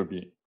pretend to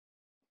be.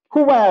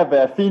 Who were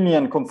the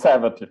Athenian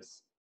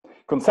conservatives?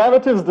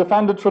 Conservatives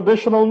defended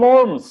traditional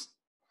norms.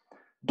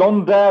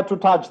 Don't dare to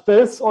touch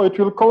this or it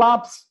will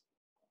collapse.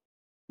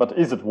 But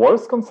is it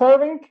worth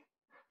conserving?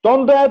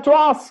 Don't dare to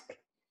ask.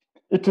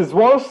 It is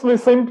worthly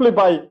simply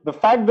by the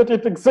fact that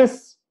it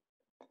exists,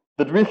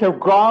 that we have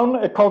grown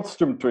a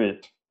costume to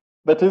it,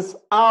 that is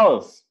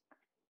ours.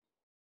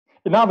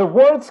 In other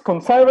words,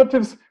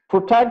 conservatives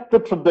protect the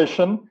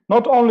tradition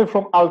not only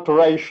from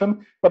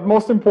alteration, but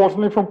most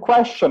importantly from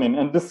questioning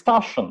and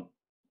discussion.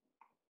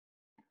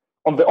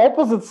 On the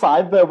opposite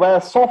side, there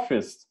were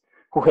sophists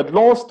who had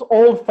lost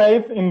all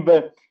faith in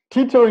the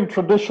teetering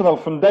traditional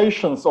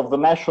foundations of the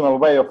national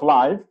way of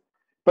life,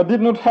 but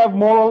did not have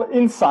moral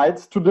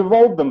insights to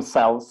devote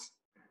themselves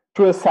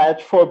to a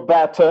search for a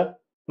better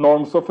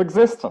norms of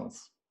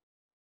existence.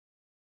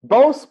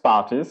 Both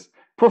parties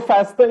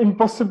profess the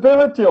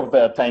impossibility of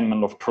the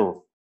attainment of truth,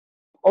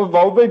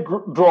 although they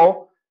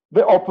draw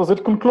the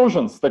opposite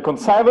conclusions. The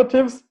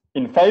conservatives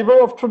in favor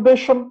of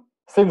tradition,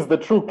 since the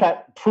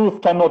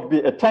truth cannot be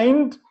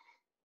attained,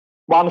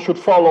 one should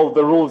follow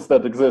the rules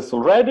that exist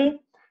already,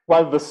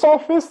 while the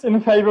sophists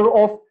in favor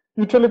of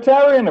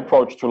utilitarian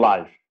approach to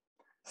life.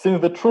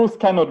 Since the truth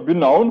cannot be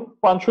known,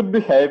 one should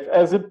behave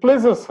as it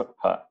pleases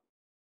her.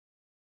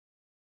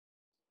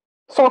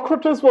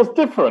 Socrates was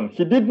different.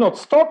 He did not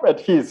stop at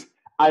his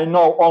I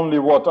know only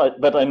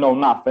that I know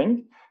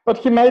nothing, but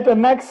he made a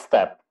next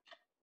step.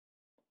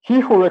 He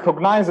who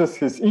recognizes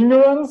his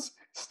ignorance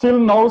still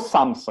knows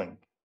something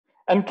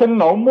and can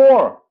know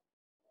more.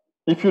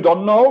 If you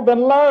don't know,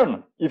 then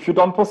learn. If you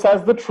don't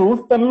possess the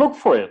truth, then look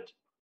for it.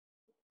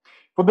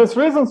 For this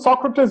reason,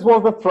 Socrates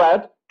was a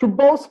threat to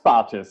both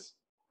parties,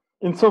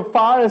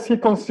 insofar as he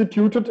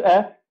constituted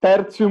a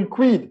tertium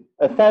quid,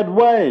 a third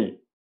way,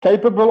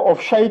 capable of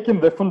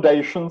shaking the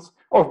foundations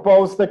of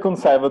both the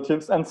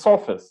conservatives and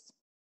sophists.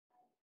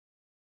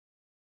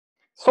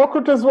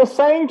 Socrates was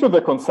saying to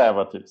the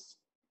conservatives,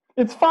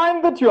 it's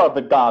fine that you are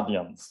the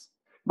guardians,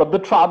 but the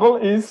trouble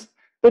is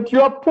that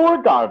you are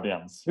poor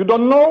guardians. You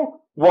don't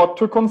know what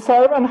to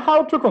conserve and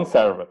how to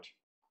conserve it.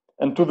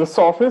 And to the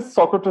sophists,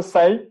 Socrates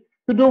say,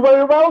 you do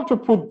very well to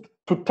put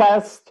to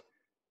test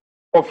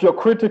of your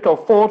critical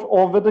thought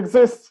all that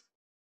exists.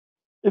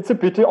 It's a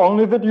pity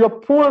only that you are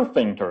poor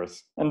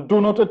thinkers and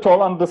do not at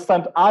all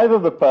understand either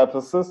the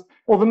purposes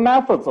or the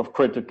methods of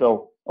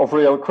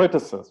real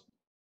criticism.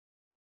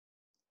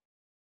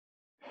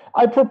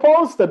 I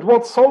propose that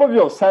what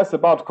Solovyov says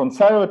about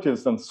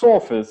conservatives and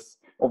sophists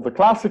of the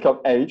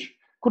classical age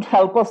could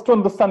help us to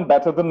understand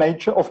better the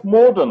nature of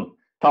modern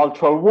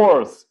cultural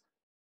wars.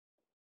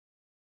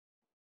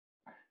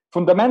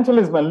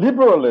 Fundamentalism and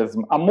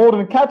liberalism are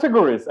modern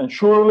categories and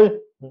surely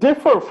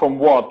differ from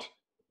what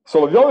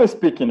Solovyov is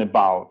speaking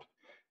about,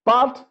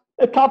 but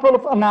a couple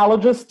of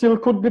analogies still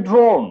could be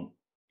drawn.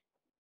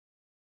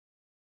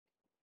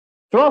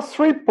 There are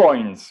 3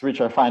 points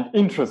which I find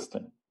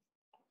interesting.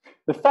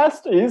 The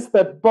first is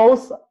that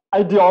both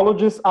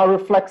ideologies are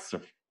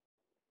reflexive.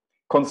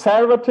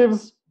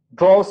 Conservatives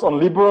draws on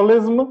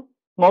liberalism,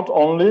 not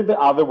only the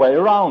other way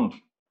around.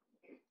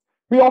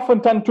 We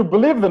often tend to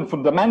believe that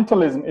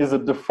fundamentalism is a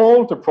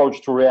default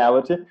approach to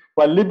reality,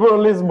 while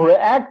liberalism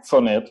reacts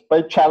on it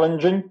by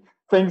challenging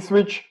things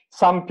which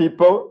some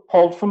people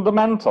hold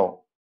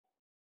fundamental.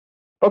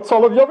 But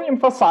Solovyov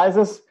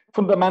emphasizes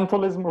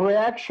fundamentalism's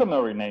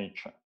reactionary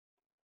nature.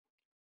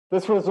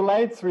 This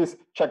resonates with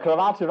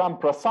Chakravarti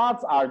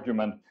Ramprasad's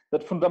argument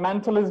that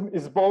fundamentalism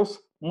is both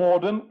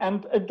modern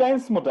and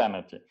against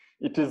modernity.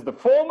 It is the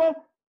former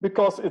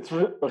because its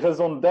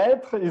raison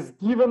d'etre is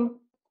given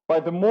by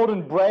the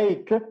modern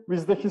break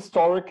with the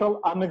historical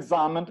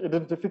unexamined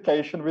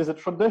identification with a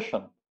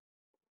tradition.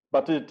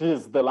 But it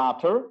is the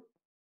latter,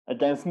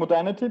 against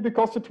modernity,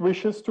 because it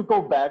wishes to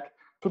go back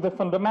to the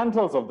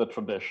fundamentals of the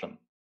tradition.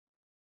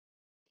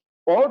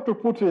 Or to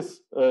put it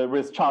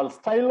with Charles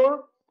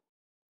Taylor,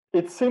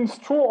 it seems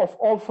true of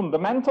all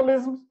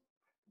fundamentalisms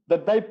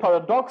that they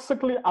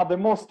paradoxically are the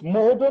most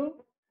modern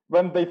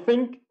when they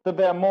think that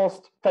they are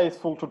most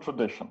faithful to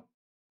tradition,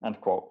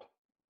 end quote.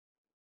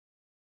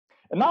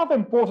 Another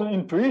important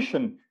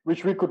intuition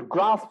which we could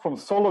grasp from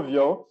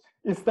Solovyov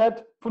is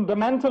that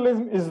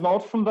fundamentalism is not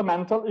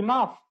fundamental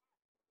enough.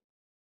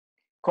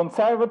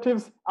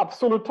 Conservatives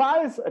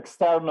absolutize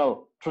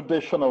external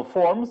traditional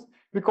forms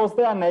because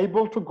they are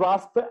unable to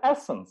grasp the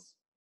essence.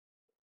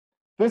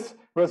 This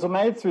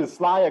resonates with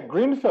Slyer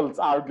Greenfield's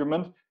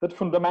argument that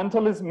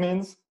fundamentalism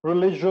means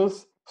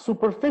religious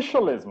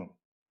superficialism.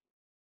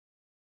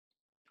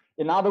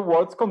 In other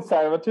words,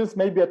 conservatives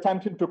may be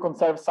attempting to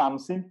conserve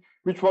something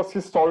which was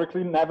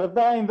historically never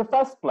there in the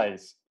first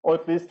place, or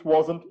at least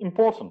wasn't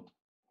important.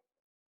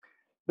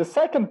 The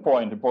second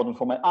point important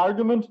for my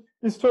argument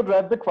is to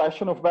address the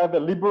question of whether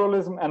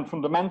liberalism and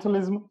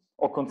fundamentalism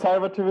or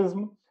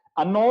conservatism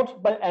are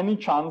not by any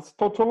chance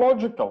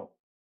tautological.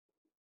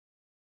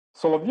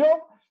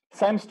 Solovyov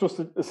seems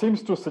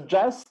to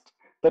suggest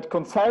that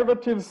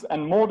conservatives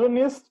and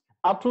modernists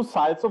are two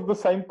sides of the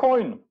same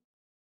coin,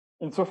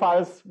 insofar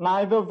as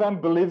neither of them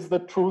believes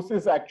that truth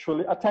is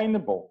actually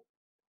attainable.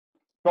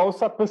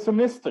 Both are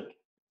pessimistic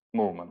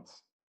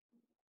movements.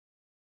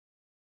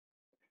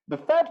 The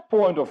third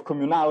point of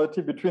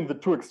communality between the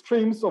two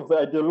extremes of the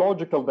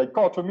ideological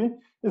dichotomy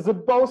is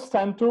that both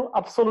tend to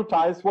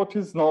absolutize what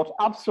is not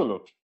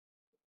absolute.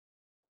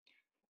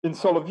 In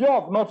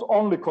Solovyov, not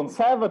only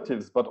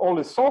conservatives, but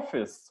only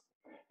sophists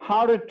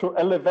hurried to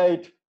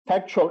elevate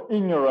factual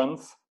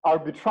ignorance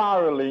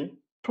arbitrarily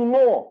to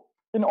law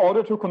in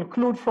order to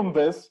conclude from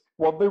this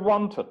what they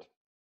wanted.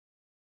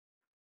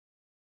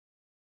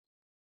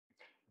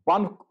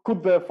 One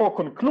could therefore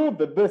conclude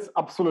that this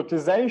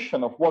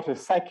absolutization of what is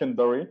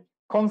secondary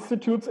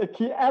constitutes a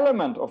key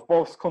element of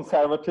both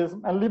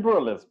conservatism and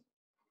liberalism,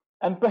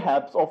 and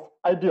perhaps of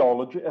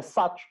ideology as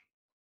such.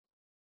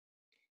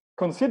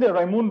 Consider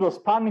Raimundo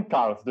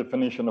Sparnicar's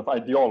definition of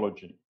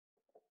ideology.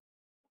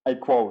 I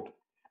quote,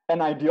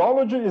 "An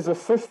ideology is a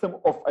system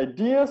of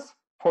ideas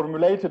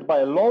formulated by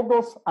a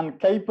logos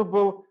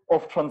incapable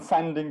of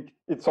transcending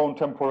its own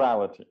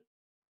temporality,"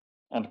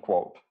 end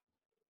quote.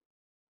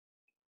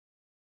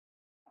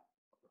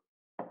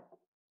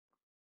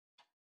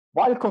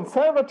 While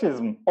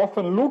conservatism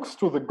often looks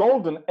to the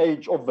golden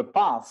age of the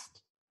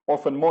past,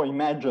 often more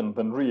imagined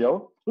than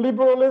real,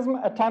 liberalism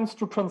attempts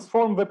to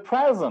transform the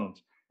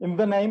present in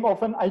the name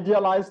of an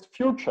idealized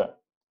future,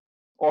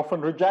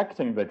 often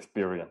rejecting the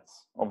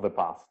experience of the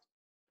past.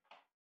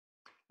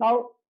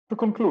 Now, to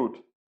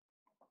conclude,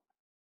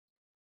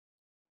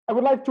 I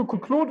would like to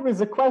conclude with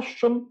the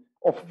question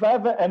of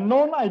whether a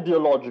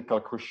non-ideological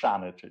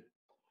Christianity,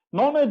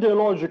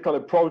 non-ideological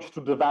approach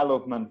to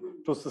development,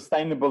 to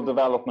sustainable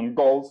development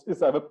goals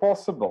is ever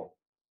possible.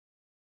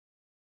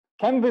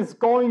 Can this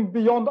going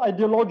beyond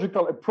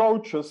ideological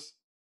approaches,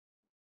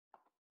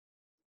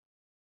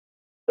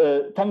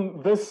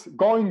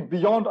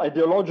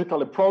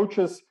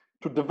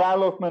 to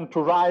development,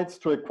 to rights,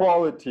 to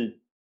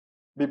equality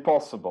be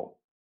possible?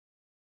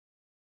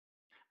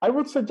 I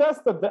would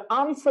suggest that the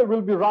answer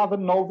will be rather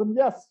no than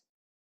yes.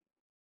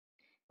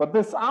 But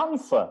this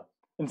answer,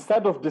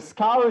 instead of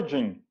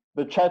discouraging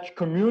the Czech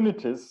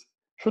communities,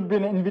 should be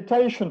an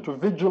invitation to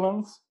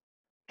vigilance,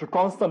 to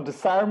constant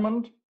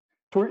discernment,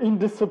 to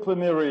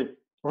interdisciplinary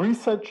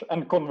research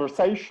and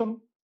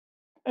conversation,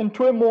 and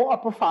to a more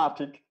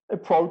apophatic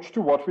approach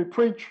to what we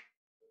preach.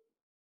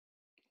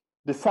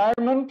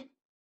 Discernment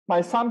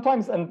might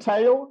sometimes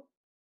entail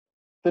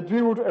that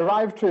we would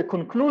arrive to a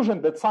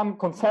conclusion that some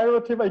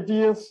conservative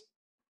ideas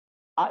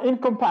are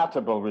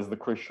incompatible with the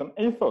Christian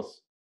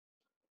ethos,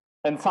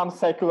 and some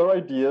secular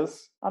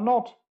ideas are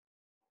not,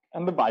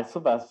 and the vice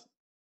versa.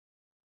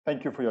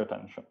 Thank you for your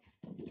attention.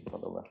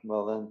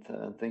 Well,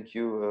 then, thank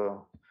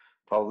you,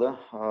 Paula.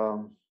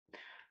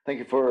 Thank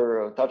you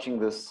for touching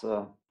this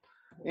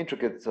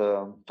intricate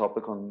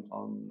topic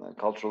on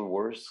cultural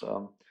wars.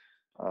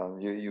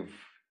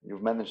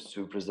 You've managed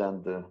to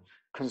present the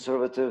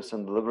conservatives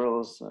and the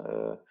liberals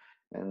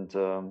and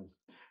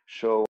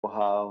show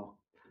how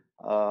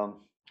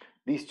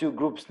these two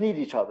groups need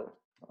each other,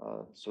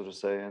 so to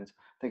say. And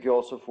thank you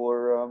also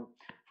for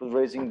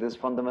raising this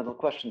fundamental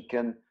question: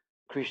 can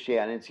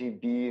Christianity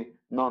be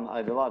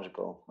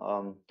non-ideological?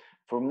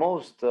 For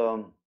most,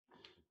 I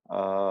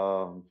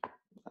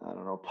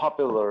don't know,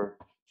 popular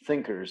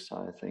thinkers,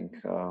 I think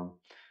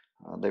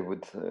they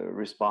would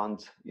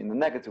respond in a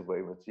negative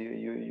way. But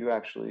you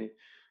actually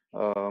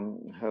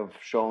have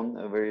shown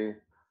a very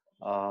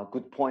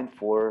good point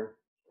for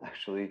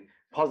actually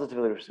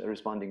positively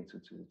responding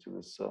to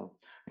this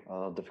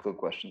difficult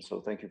question.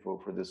 So thank you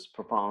for this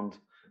profound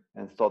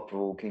and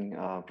thought-provoking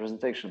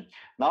presentation.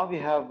 Now we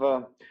have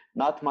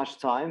not much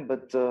time,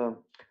 but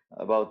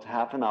about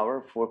half an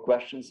hour for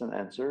questions and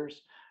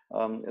answers.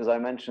 As I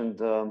mentioned,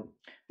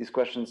 these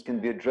questions can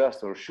be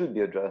addressed or should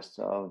be addressed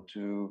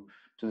to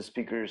the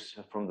speakers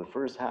from the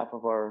first half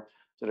of our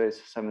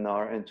today's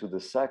seminar and to the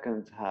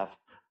second half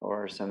of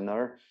our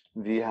seminar.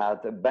 We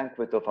had a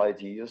banquet of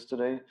ideas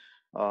today.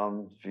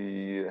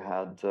 We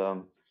had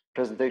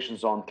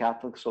presentations on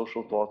Catholic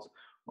social thought,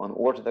 on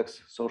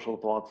Orthodox social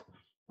thought,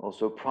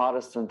 also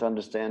Protestant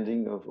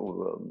understanding of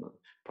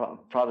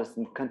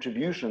Protestant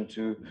contribution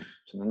to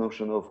the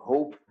notion of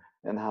hope,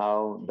 and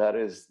how that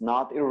is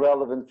not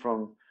irrelevant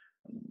from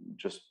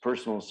just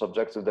personal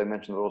subjective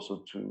dimension, but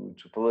also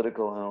to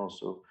political and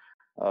also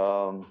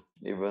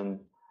even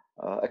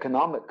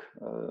economic,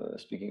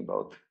 speaking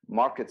about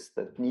markets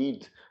that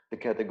need the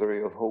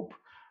category of hope.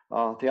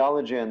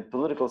 Theology and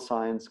political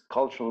science,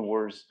 cultural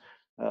wars,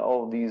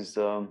 all these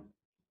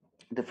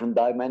different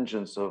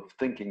dimensions of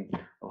thinking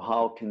of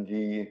how can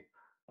we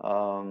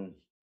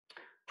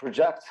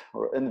project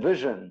or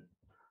envision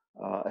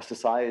a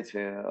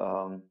society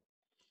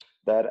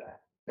that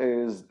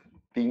is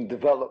being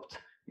developed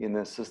in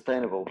a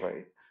sustainable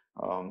way,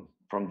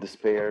 from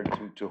despair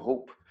to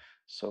hope.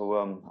 So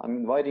I'm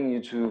inviting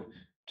you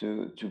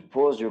to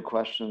pose your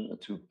question,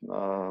 to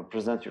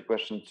present your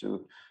question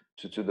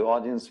to the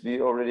audience.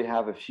 We already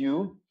have a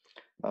few.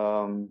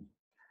 One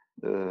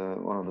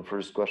of the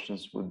first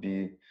questions would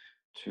be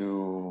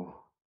to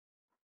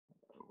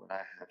what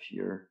I have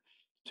here,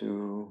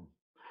 to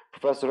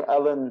Professor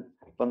Ellen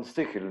van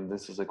Stichel.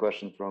 This is a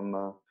question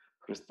from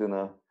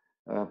Christina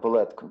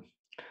Poletko.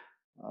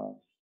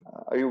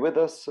 Are you with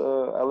us,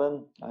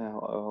 Ellen? I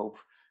hope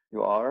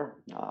you are.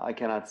 I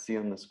cannot see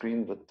on the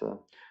screen, but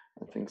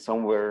I think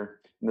somewhere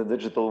in the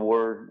digital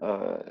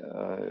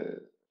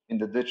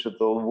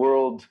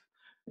world,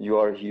 you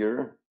are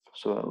here.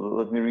 So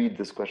let me read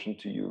this question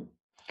to you.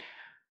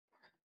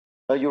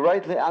 You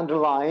rightly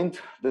underlined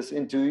this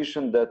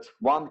intuition that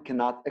one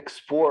cannot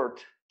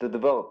export the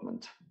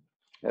development.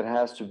 It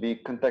has to be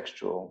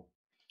contextual.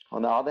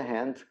 On the other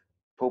hand,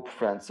 Pope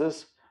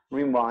Francis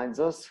reminds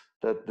us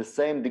that the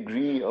same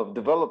degree of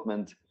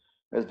development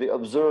as we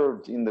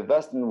observed in the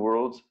Western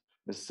world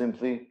is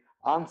simply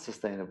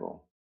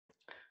unsustainable.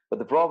 But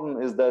the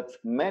problem is that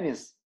many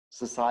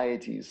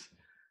societies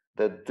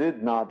that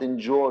did not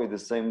enjoy the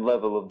same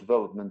level of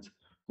development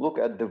look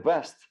at the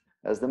West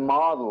as the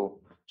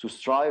model to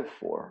strive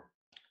for.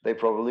 They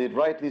probably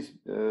rightly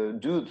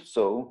do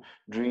so,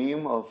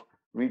 dream of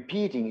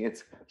repeating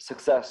its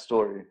success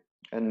story,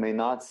 and may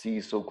not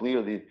see so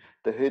clearly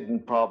the hidden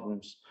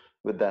problems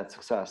with that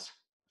success.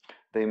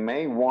 They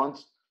may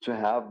want to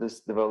have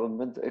this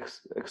development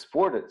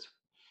exported.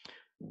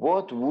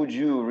 What would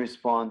you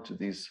respond to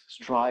these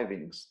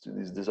strivings, to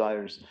these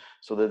desires,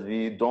 so that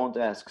we don't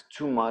ask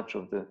too much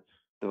of the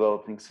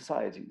developing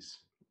societies?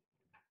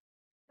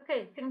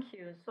 Okay, thank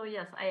you. So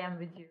yes, I am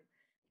with you.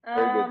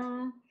 Very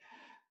good.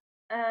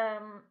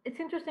 It's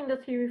interesting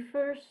that he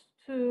refers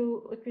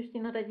to,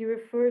 Christina, that you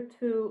refer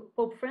to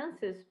Pope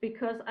Francis,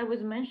 because I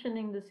was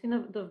mentioning the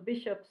Synod of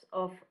Bishops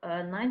of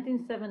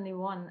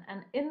 1971,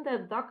 and in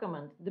that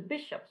document, the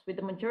bishops, with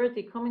the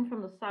majority coming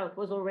from the South,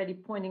 was already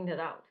pointing that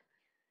out.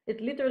 It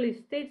literally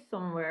states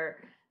somewhere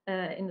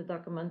in the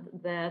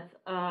document that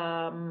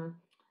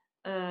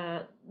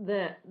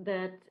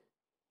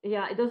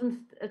it doesn't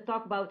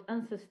talk about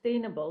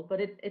unsustainable, but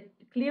it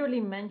clearly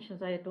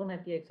mentions, I don't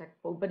have the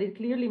exact quote, but it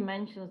clearly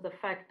mentions the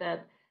fact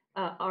that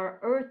our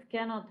Earth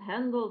cannot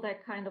handle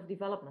that kind of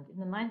development.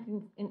 In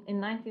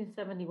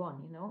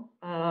 1971, you know,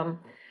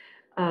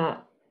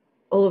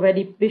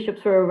 already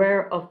bishops were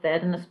aware of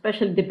that, and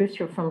especially the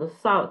bishop from the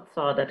South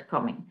saw that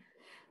coming.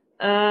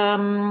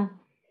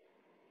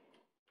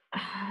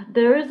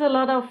 There is a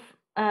lot of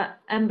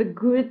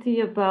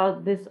ambiguity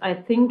about this, I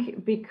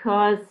think,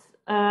 because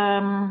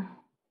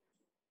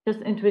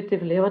just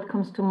intuitively, what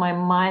comes to my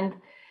mind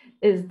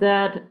is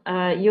that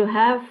you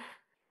have,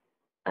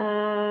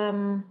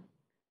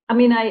 I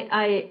mean,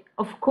 I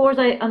of course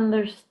I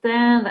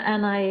understand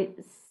and I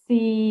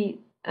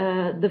see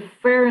the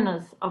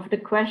fairness of the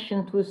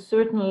question to a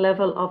certain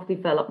level of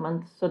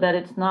development, so that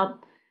it's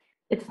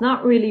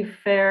not really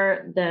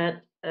fair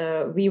that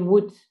we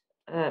would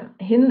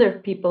hinder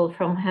people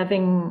from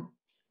having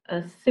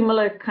a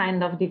similar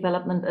kind of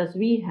development as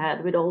we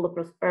had, with all the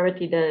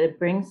prosperity that it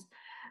brings,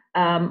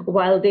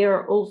 while they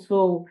are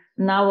also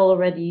now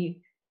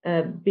already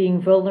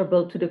being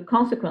vulnerable to the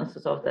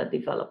consequences of that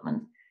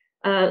development.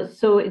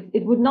 So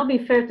it would not be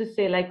fair to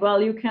say, like, well,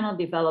 you cannot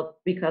develop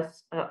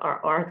because our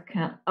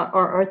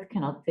Earth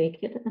cannot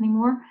take it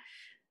anymore.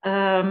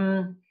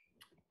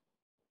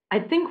 I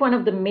think one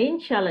of the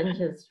main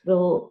challenges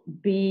will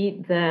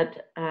be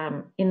that,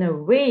 in a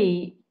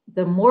way,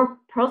 the more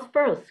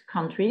prosperous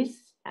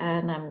countries,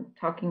 and I'm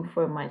talking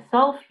for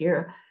myself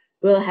here,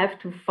 will have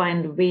to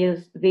find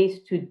ways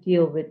to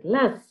deal with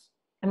less.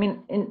 I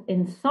mean,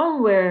 in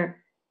some way,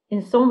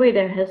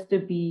 there has to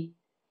be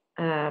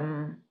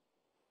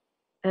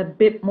a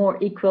bit more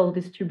equal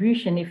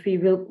distribution if we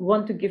will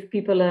want to give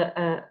people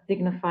a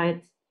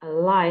dignified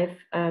life.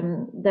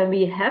 Then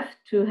we have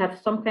to have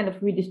some kind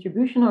of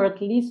redistribution, or at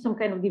least some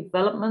kind of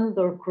development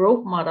or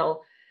growth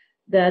model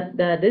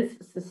that is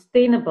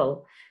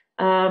sustainable.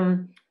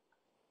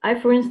 I,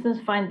 for instance,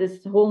 find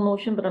this whole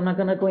notion, but I'm not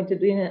going to go into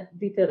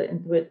detail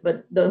into it,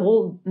 but the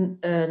whole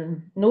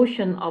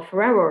notion of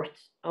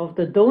Raworth, of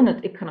the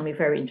donut economy,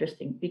 very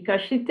interesting, because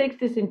she takes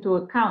this into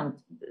account,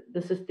 the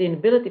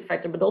sustainability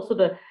factor, but also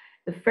the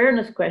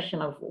fairness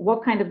question of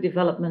what kind of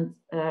development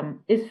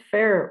is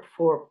fair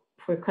for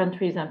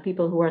countries and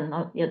people who are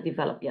not yet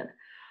developed yet.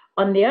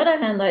 On the other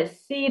hand, I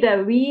see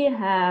that we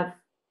have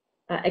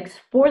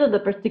exported a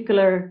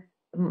particular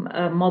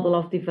model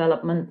of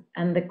development,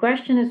 and the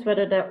question is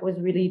whether that was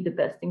really the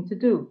best thing to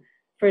do.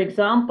 For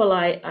example,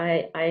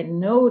 I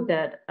know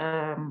that,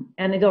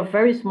 and these are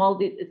very small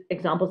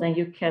examples, and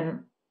you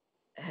can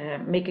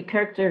make a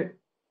character,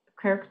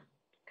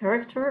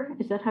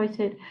 is that how you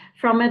say it,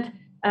 from it,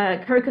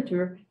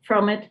 caricature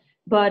from it.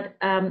 But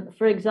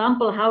for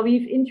example, how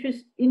we've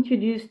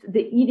introduced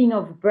the eating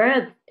of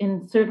bread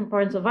in certain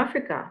parts of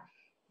Africa,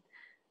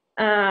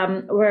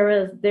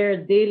 whereas their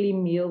daily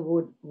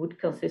meal would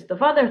consist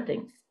of other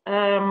things,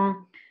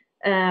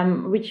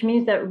 which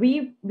means that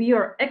we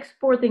are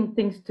exporting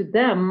things to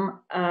them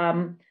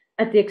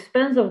at the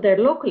expense of their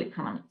local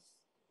economies.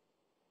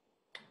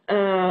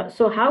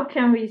 So how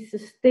can we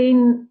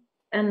sustain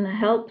and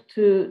help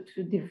to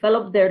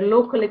develop their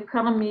local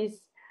economies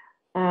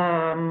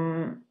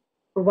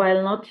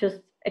while not just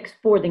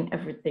exporting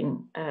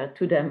everything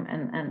to them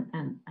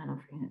and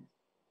offering it?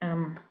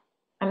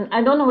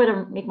 I don't know whether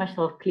to make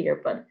myself clear,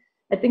 but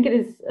I think it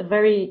is a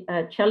very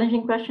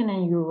challenging question,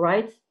 and you're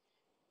right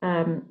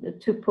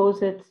to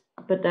pose it,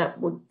 but that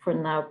would for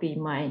now be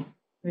my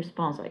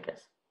response, I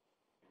guess.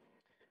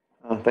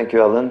 Thank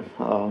you, Ellen.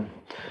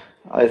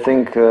 I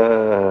think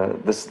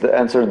this is the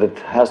answer that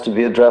has to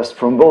be addressed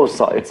from both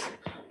sides.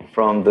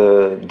 From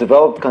the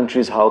developed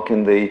countries, how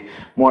can they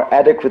more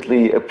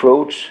adequately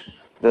approach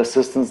the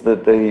assistance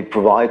that they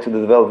provide to the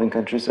developing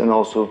countries, and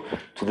also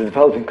to the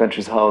developing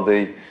countries, how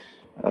they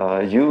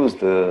use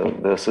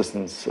the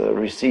assistance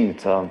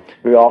received.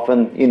 Very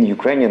often in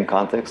Ukrainian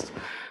context,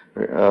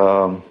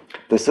 the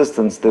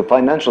assistance, the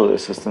financial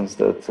assistance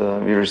that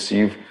we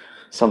receive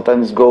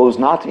sometimes goes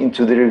not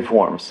into the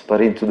reforms,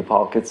 but into the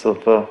pockets of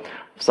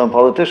some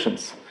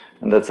politicians.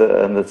 And that's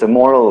a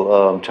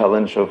moral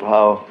challenge of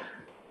how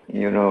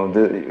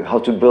how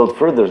to build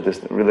further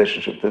this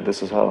relationship. That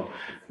this is how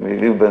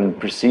we've been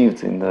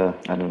perceived in the,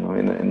 I don't know,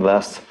 in the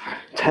last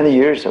 10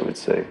 years, I would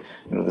say.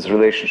 This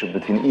relationship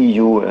between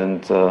EU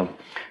and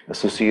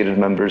associated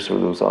members or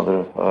those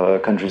other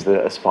countries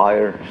that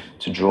aspire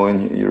to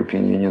join the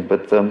European Union.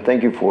 But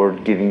thank you for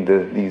giving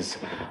these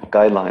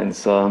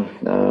guidelines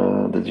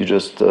that you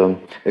just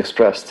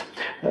expressed.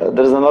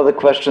 There's another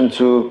question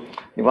to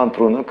Ivan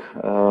Prunuk.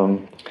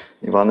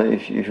 Ivan,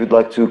 if you'd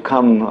like to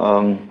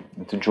come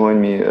to join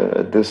me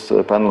at this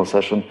panel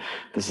session.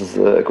 This is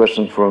a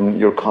question from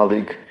your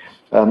colleague.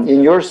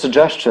 In your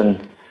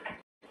suggestion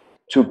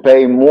to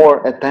pay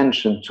more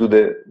attention to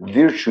the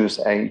virtuous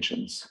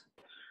agents,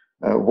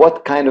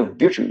 what kind of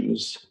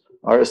virtues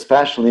are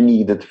especially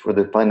needed for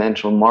the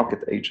financial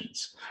market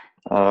agents?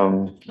 I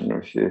don't know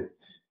if you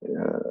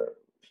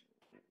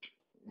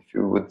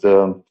would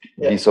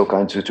be so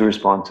kind to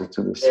respond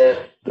to this.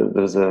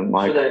 There's a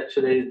mic.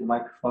 Should I use the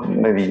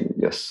microphone? Maybe,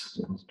 yes.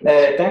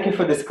 Thank you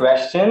for this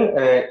question.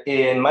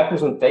 In my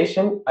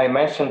presentation, I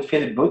mentioned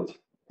Philip Booth,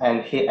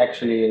 and he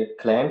actually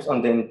claims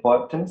on the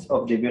importance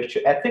of the virtue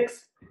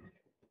ethics.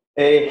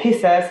 He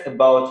says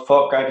about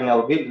 4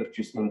 cardinal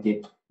virtues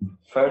indeed.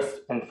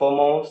 First and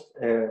foremost,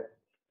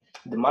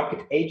 the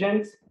market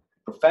agents,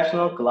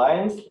 professional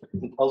clients,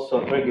 and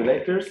also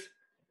regulators,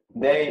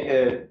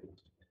 they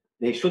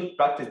should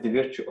practice the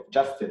virtue of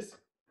justice.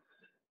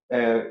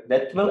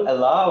 That will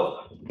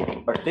allow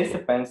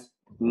participants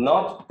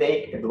not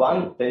take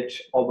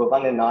advantage over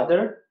one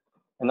another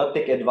and not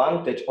take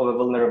advantage of the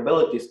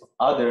vulnerabilities of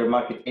other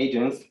market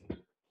agents.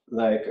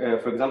 Like,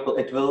 for example,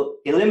 it will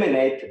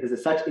eliminate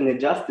such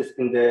injustice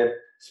in the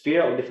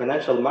sphere of the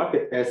financial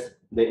market as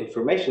the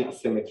information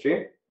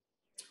asymmetry.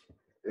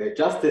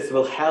 Justice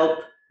will help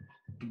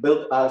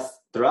build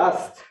us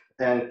trust,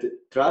 and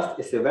trust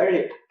is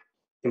very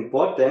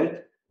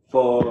important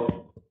for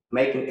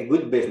making a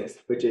good business,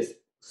 which is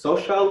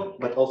social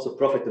but also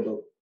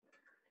profitable.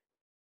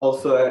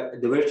 Also,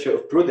 the virtue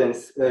of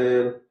prudence.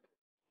 For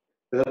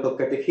example,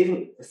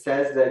 Catechism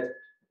says that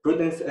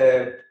prudence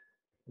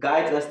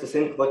guides us to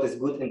think what is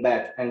good and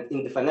bad. And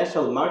in the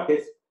financial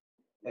markets,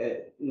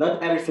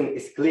 not everything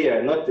is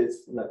clear. Not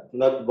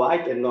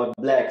white and not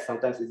black.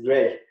 Sometimes it's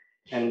gray.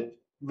 And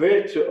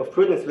virtue of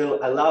prudence will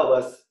allow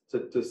us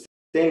to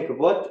think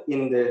what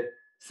in the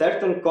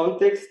certain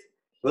context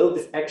will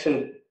this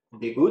action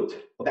be good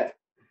or bad.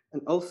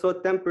 And also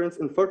temperance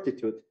and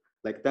fortitude.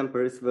 Like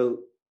temperance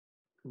will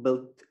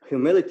build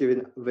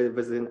humility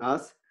within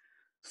us.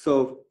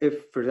 So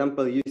if, for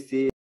example, you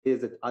see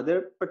that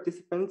other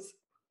participants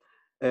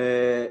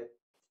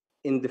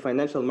in the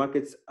financial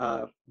markets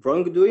are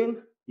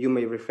wrongdoing, you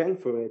may refrain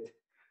from it.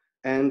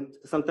 And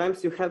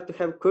sometimes you have to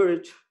have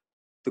courage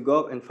to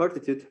go, and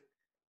fortitude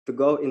to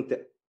go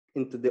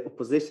into the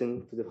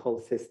opposition to the whole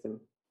system.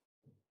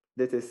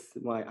 That is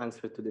my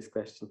answer to this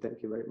question.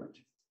 Thank you very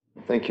much.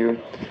 Thank you.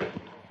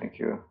 Thank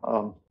you.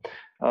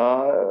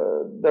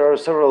 There are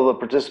several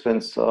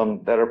participants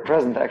that are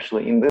present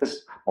actually in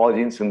this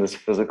audience, in this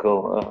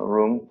physical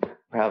room.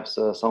 Perhaps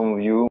some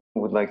of you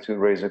would like to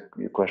raise a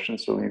question,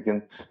 so you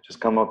can just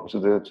come up to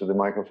the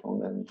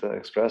microphone and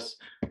express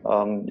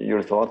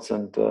your thoughts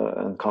and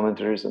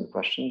commentaries and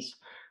questions.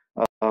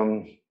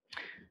 I'm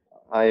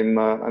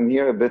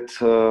here a bit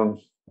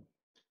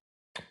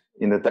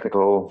in the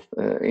technical,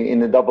 in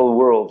the double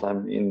world.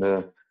 I'm in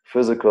the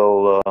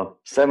physical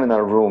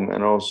seminar room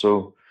and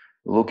also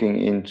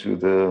looking into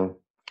the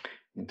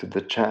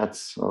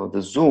chats of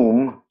the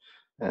Zoom,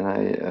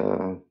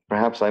 and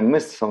perhaps I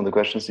missed some of the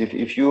questions.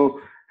 If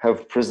you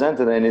have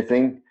presented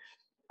anything,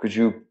 could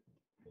you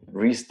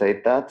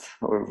restate that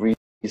or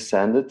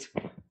resend it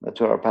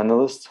to our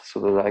panelists so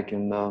that I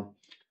can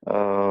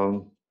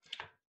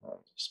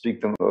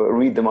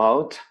read them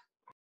out?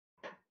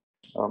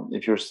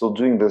 If you're still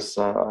doing this,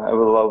 I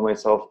will allow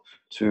myself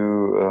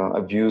to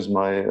abuse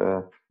my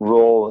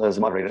role as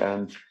moderator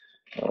and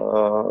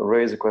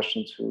raise a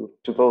question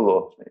to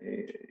Paulo,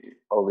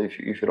 if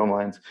you don't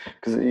mind,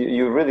 because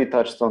you really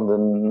touched on the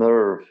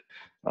nerve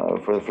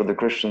for the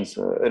Christians.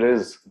 It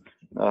is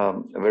a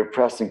very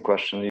pressing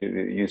question.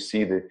 You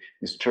see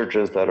these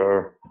churches that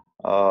are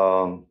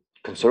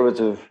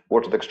conservative,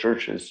 Orthodox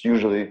churches,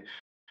 usually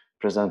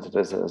presented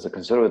as a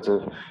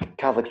conservative.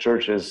 Catholic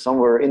Church is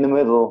somewhere in the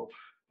middle,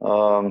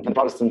 and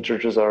Protestant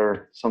churches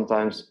are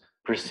sometimes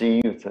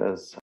perceived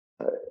as,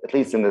 at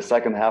least in the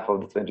second half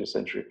of the 20th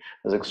century,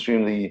 as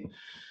extremely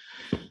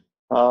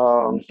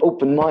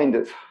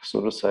open-minded,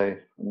 so to say.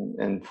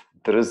 And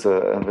there is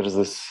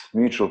this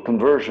mutual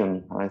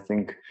conversion, I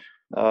think.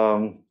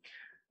 How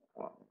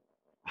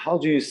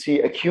do you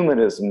see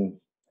ecumenism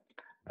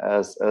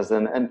as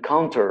an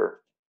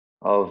encounter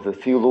of the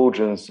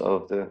theologians,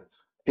 of the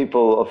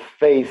people of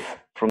faith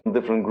from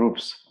different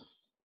groups,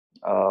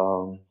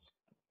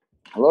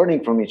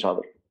 learning from each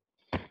other?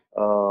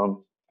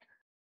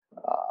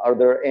 Are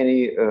there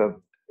any,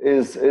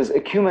 is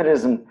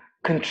ecumenism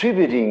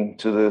contributing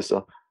to this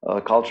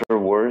culture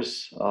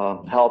wars,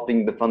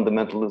 helping the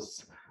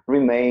fundamentalists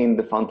remain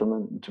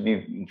to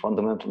be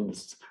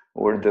fundamentalists,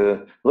 or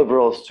the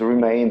liberals to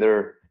remain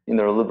their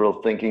inner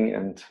liberal thinking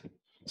and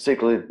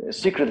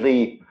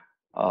secretly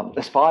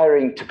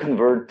aspiring to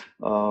convert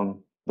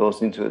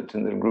those into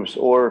groups,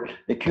 or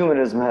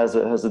ecumenism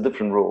has a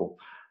different role.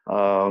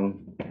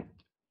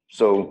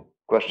 So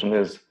question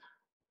is,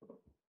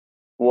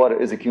 what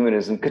is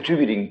ecumenism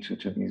contributing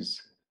to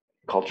these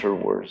culture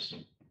wars?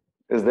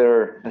 Is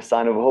there a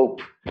sign of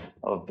hope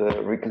of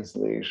the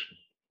reconciliation?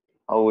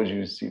 How would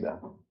you see that?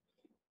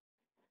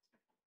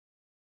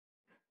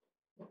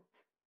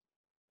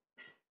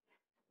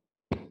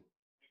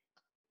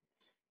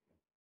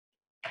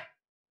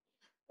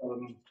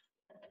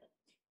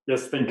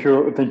 Yes, thank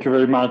you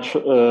very much,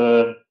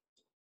 Father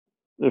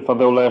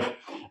Oleg.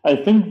 I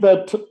think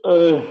that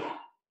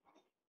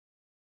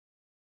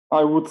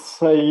I would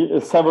say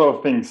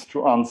several things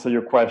to answer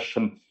your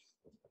question.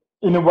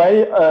 In a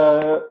way,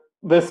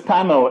 this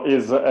panel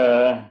is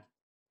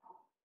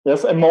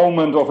yes, a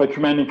moment of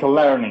ecumenical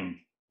learning.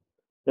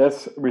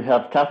 Yes, we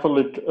have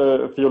Catholic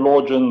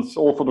theologians,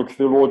 Orthodox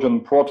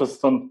theologian,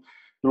 Protestant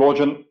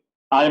theologian.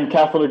 I am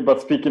Catholic, but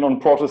speaking on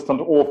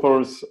Protestant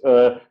authors.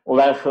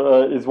 Oleg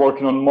is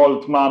working on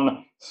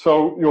Moltmann.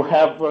 So you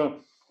have,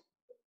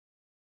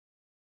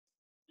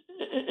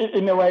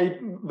 in a way,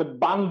 the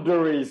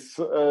boundaries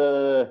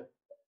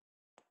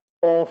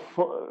of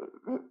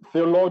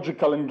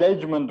theological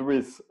engagement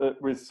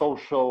with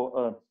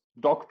social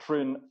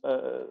doctrine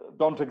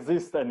don't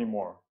exist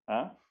anymore.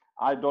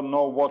 I don't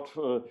know what,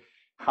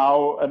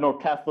 how a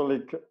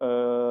Catholic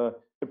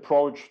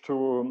approach to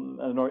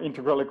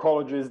integral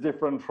ecology is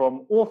different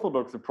from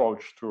Orthodox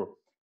approach to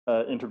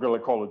integral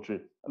ecology.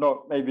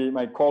 Maybe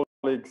my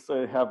colleagues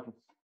have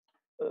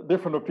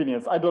different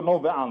opinions. I don't know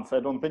the answer. I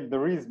don't think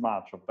there is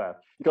much of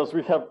that, because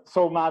we have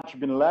so much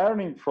been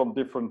learning from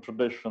different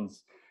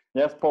traditions.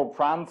 Yes, Pope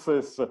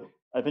Francis,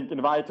 I think,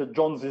 invited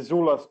John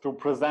Zizoulas to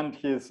present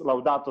his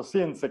Laudato Si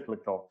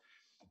encyclical.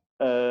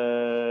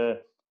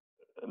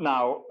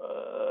 Now,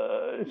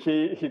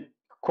 he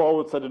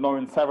quotes, I don't know,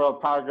 in several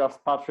paragraphs,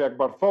 Patriarch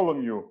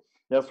Bartholomew,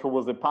 yes, who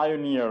was a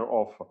pioneer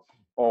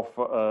of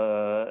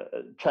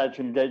church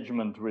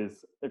engagement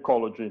with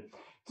ecology.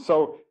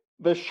 So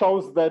this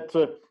shows that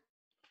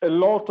a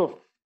lot of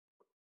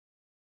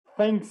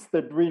things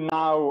that we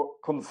now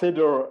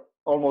consider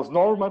almost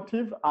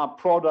normative are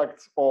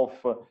products of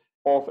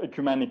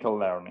ecumenical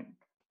learning.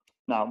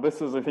 Now,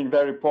 this is, I think,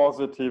 very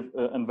positive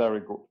and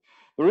very good.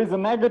 There is a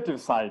negative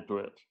side to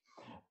it.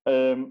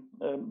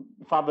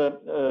 Father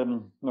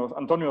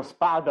Antonio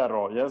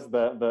Spadaro, yes,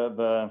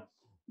 the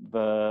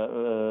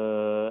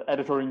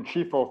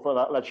editor-in-chief of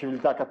La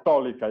Civiltà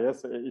Cattolica,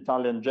 yes,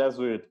 Italian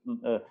Jesuit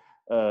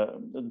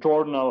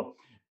journal,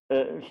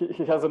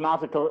 he has an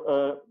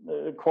article,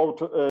 quote,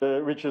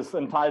 which is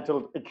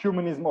entitled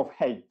 "Ecumenism of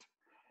Hate,"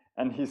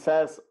 and he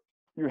says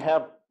you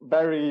have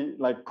very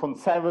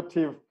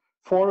conservative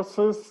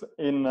forces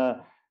in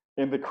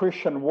the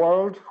Christian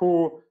world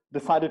who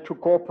decided to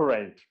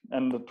cooperate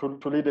and to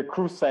lead a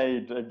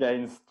crusade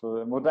against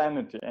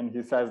modernity. And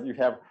he says you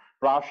have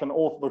Russian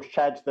Orthodox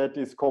Church that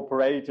is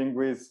cooperating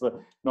with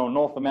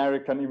North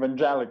American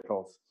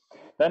evangelicals.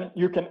 Then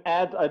you can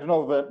add, I don't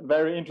know, the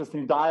very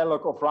interesting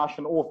dialogue of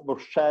Russian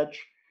Orthodox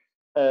Church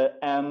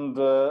and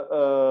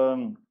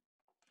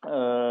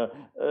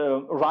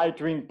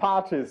right-wing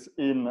parties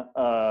in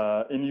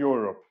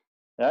Europe.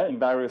 Yeah, in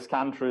various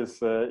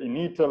countries, in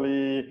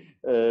Italy,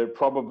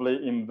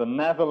 probably in the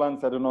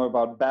Netherlands, I don't know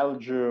about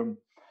Belgium.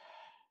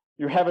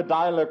 You have a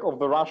dialogue of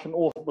the Russian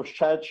Orthodox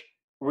Church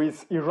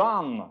with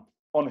Iran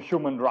on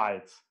human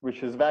rights,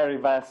 which is very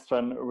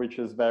Western, which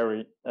is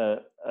very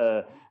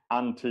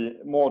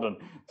anti-modern.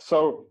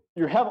 So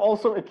you have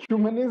also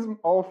ecumenism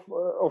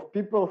of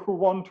people who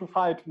want to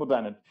fight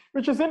modernity,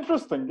 which is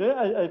interesting. Yeah?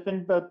 I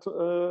think that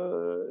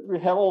we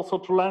have also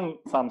to learn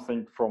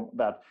something from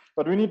that,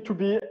 but we need to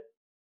be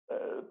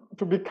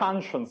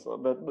conscious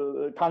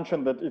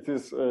that it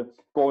is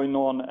going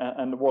on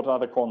and what are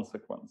the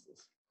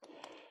consequences.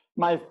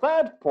 My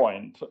third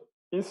point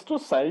is to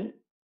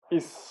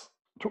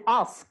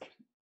ask,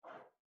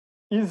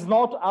 is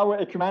not our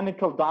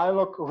ecumenical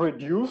dialogue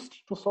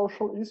reduced to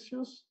social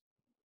issues?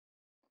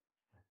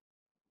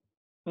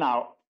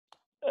 Now,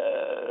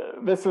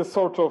 this is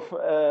sort of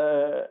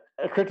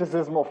a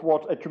criticism of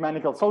what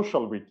Ecumenical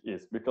Social Week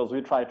is, because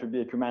we try to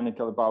be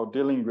ecumenical about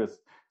dealing with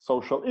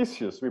social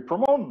issues. We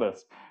promote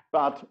this.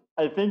 But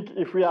I think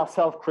if we are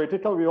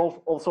self-critical, we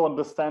also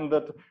understand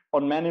that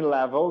on many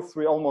levels,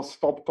 we almost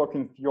stop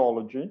talking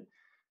theology.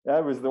 Yeah,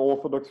 with the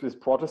Orthodox, with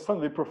Protestant,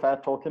 we prefer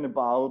talking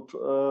about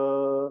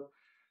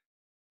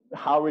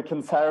how we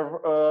can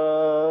serve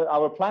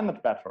our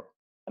planet better.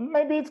 And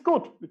maybe it's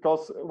good,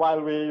 because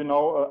while we,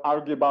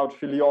 argue about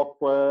filioque,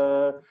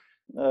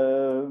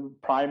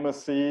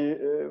 primacy,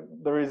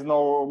 there is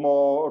no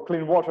more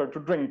clean water to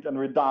drink, and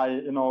we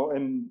die,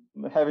 in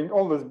having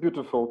all these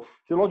beautiful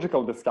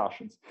theological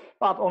discussions.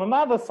 But on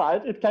another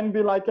side, it can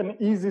be like an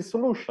easy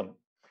solution.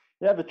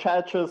 Yeah, the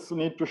churches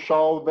need to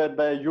show that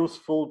they're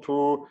useful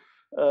to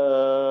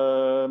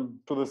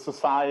to the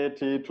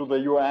society, to the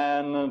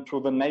UN, to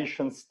the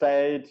nation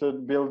state,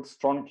 build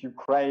strong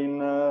Ukraine,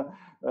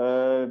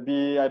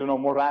 be, I don't know,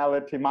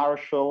 morality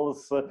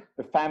marshals,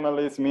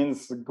 families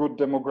means good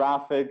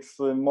demographics,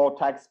 more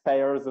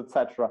taxpayers,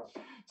 etc.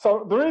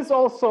 So there is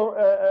also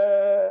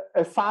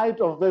a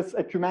side of this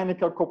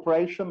ecumenical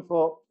cooperation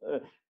for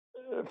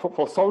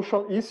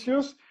social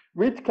issues,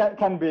 which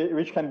can be,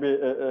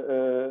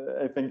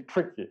 I think,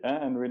 tricky,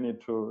 and we need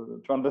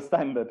to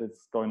understand that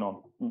it's going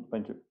on.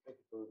 Thank you. Thank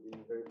you for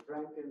being very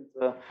frank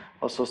and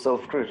also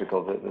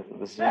self-critical.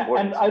 This is important.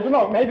 And I don't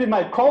know, maybe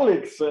my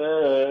colleagues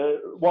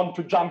want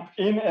to jump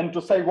in and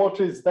to say what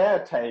is their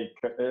take,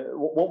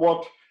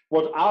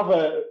 what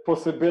other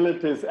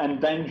possibilities and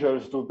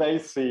dangers do they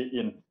see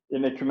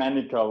in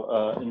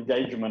ecumenical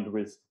engagement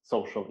with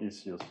social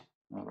issues?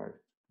 All right.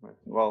 Right.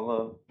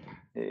 Well,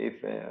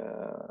 if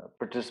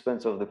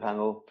participants of the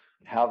panel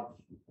have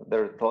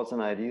their thoughts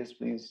and ideas,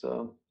 please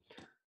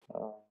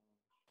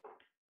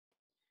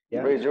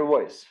raise your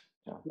voice.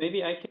 Yeah.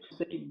 Maybe I can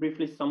say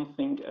briefly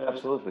something.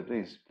 Absolutely,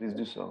 please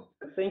do so.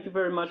 Thank you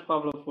very much,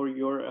 Pavlo, for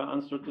your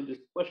answer to this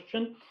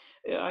question.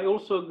 I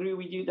also agree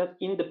with you that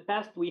in the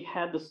past we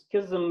had a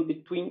schism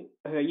between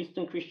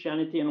Eastern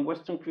Christianity and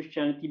Western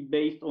Christianity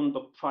based on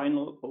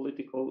doctrinal,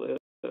 political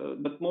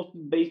but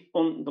mostly based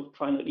on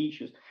doctrinal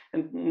issues.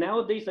 And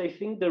nowadays, I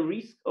think the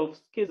risk of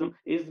schism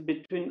is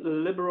between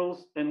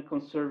liberals and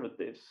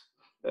conservatives,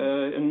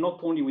 and not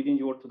only within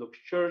the Orthodox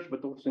Church,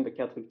 but also in the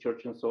Catholic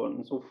Church and so on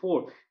and so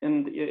forth.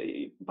 And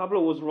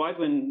Pablo was right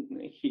when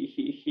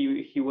he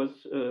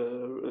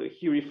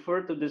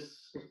referred to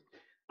this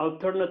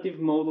alternative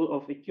model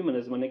of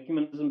ecumenism, an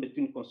ecumenism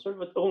between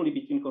only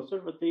between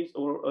conservatives,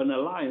 or an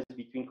alliance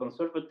between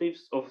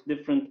conservatives of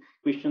different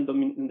Christian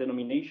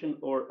denomination,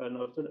 or an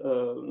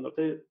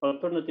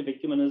alternative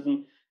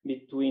ecumenism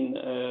between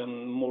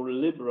more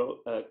liberal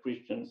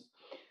Christians.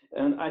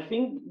 And I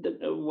think that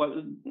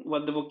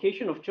what the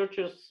vocation of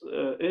churches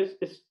is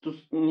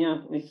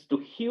to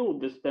heal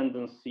this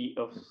tendency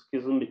of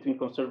schism between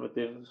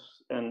conservatives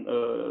and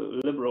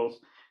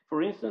liberals.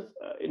 For instance,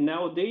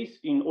 nowadays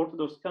in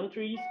Orthodox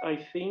countries, I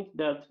think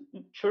that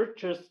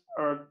churches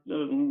are,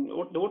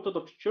 the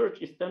Orthodox Church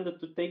is tended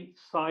to take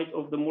side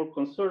of the more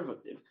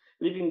conservative,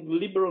 leaving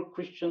liberal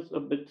Christians a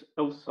bit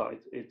outside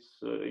its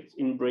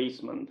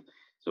embracement.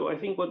 So I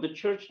think what the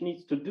Church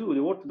needs to do,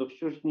 the Orthodox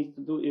Church needs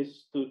to do,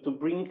 is to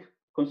bring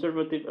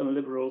conservative and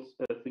liberals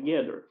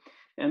together.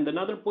 And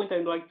another point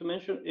I'd like to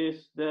mention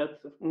is that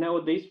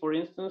nowadays, for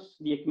instance,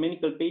 the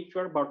Ecumenical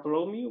Patriarch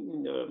Bartholomew,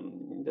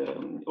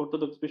 the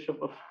Orthodox Bishop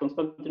of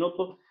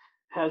Constantinople,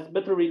 has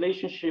better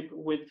relationships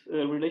with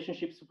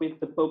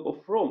the Pope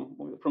of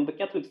Rome from the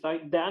Catholic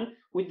side than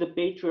with the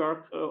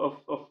Patriarch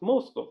of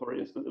Moscow, for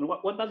instance. And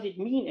what does it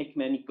mean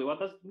ecumenically? What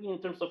does it mean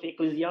in terms of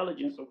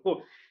ecclesiology and so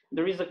forth?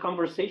 There is a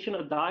conversation,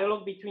 a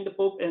dialogue between the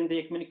Pope and the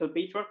Ecumenical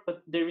Patriarch,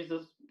 but there is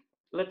a,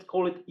 let's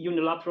call it,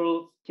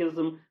 unilateral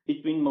schism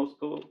between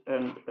Moscow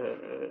and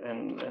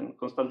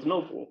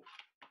Constantinople.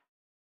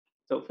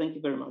 So thank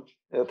you very much.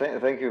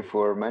 Thank you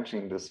for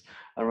mentioning this.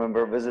 I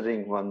remember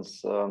visiting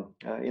once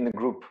in a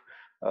group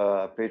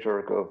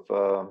Patriarch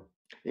of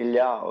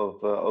Ilya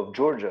of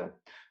Georgia.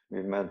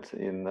 We met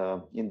in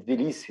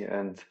Tbilisi,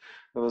 and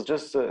it was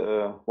just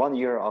 1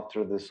 year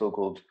after the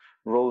so-called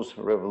Rose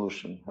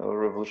Revolution,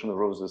 Revolution of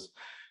Roses,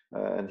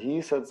 and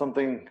he said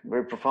something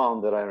very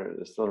profound that I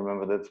still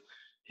remember, that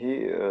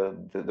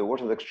the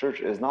Orthodox Church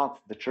is not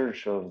the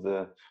church of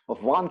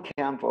one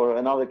camp or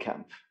another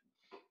camp.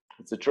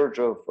 It's a church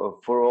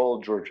for all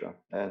Georgia.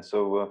 And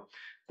so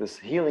this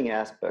healing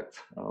aspect,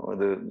 or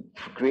the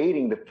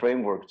creating the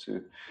framework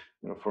to,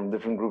 from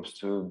different groups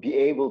to be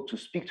able to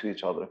speak to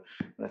each other.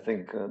 And I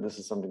think this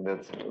is something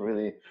that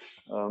really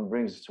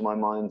brings to my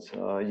mind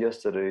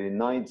yesterday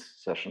night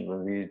session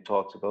when we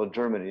talked about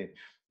Germany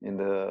in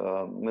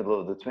the middle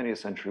of the 20th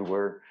century,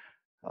 where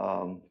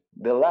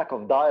the lack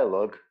of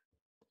dialogue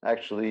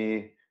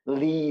actually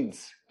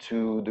leads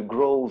to the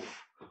growth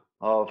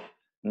of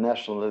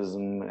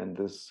nationalism and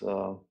this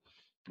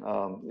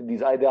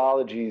these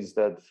ideologies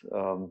that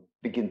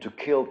begin to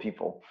kill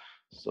people.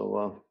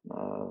 So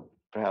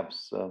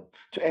perhaps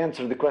to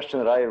answer the question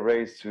that I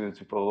raised to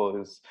Pavlo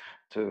is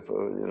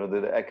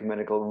the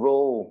ecumenical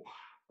role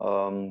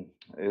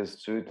is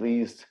to at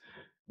least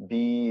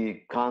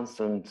be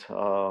constant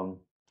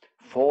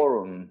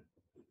forum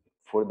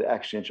for the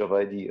exchange of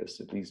ideas,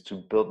 at least to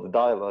build the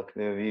dialogue.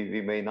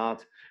 We may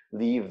not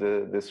leave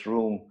this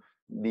room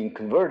being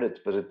converted,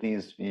 but at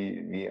least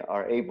we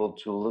are able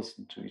to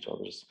listen to each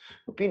other's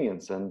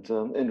opinions and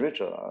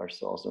enrich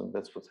ourselves, and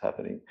that's what's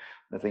happening,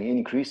 I think,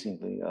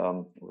 increasingly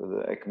with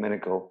the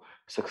ecumenical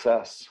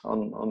success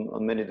on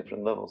many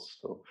different levels.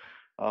 So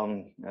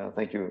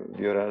thank you,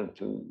 Viora,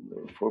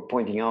 for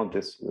pointing out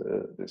this.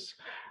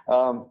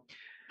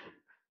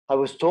 I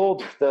was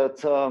told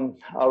that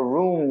our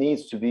room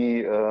needs to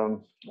be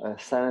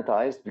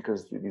sanitized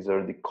because these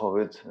are the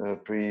COVID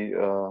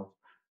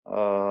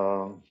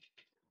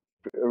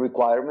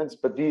requirements,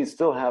 but we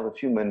still have a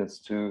few minutes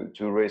to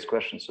raise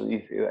questions. So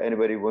if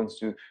anybody wants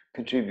to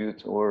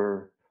contribute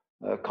or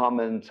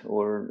comment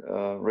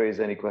or raise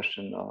any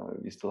question,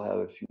 we still have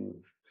a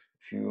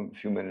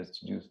few minutes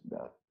to do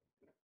that.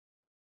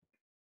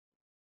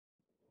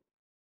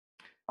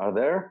 Are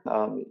there?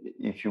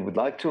 If you would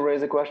like to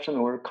raise a question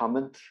or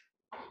comment,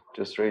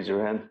 just raise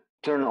your hand.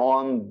 Turn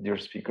on your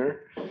speaker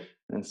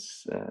and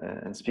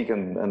speak,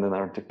 and then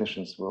our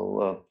technicians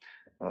will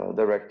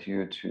direct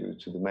you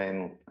to the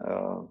main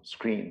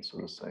screen, so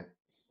to say.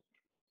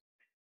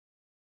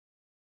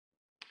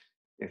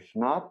 If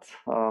not,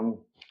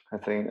 I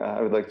think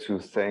I would like to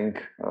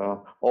thank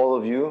all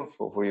of you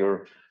for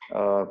your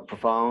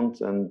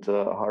profound and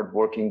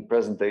hardworking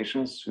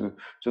presentations to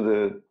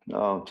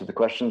the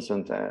questions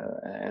and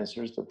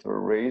answers that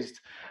were raised.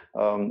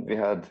 We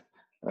had,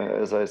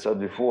 as I said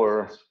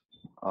before,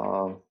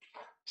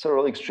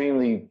 several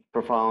extremely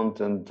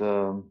profound and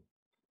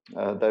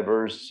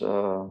diverse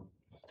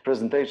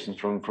presentations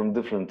from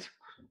different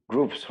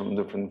groups, from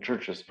different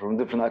churches, from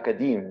different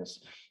academias.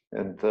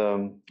 And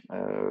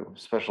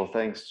special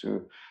thanks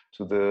to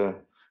the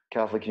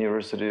Catholic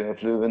University of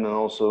Leuven and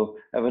also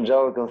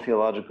Evangelical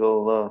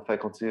Theological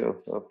Faculty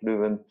of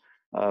Leuven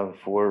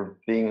for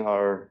being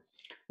our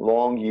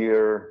long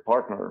year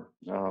partner.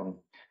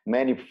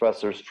 Many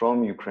professors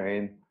from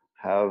Ukraine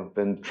have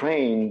been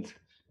trained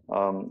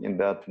in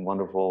that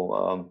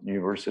wonderful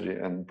university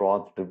and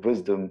brought the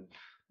wisdom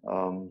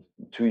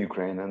to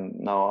Ukraine, and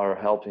now are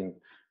helping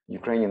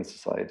Ukrainian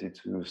society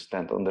to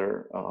stand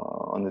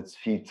on its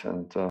feet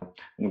and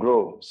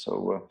grow.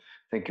 So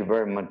thank you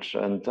very much,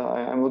 and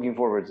I'm looking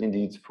forward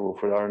indeed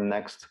for our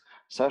next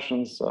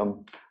sessions.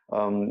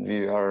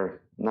 We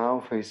are now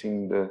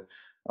facing the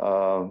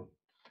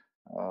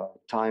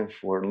time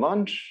for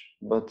lunch,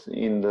 but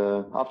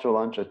after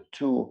lunch at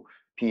 2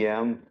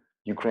 p.m.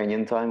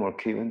 Ukrainian time or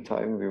Kievan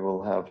time, we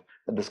will have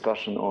a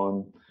discussion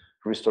on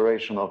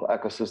restoration of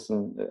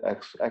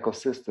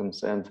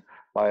ecosystems and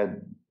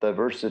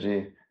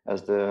biodiversity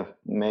as the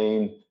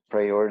main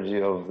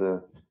priority of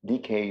the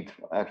decade,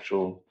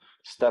 actual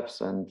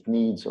steps and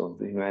needs of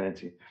the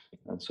humanity.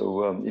 And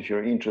so if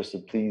you're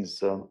interested,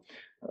 please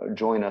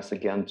join us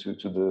again to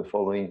the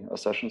following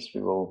sessions.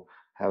 We will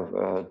have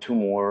 2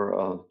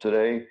 more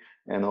today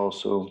and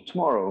also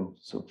tomorrow.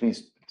 So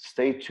please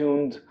stay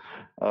tuned.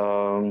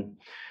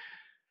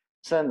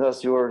 Send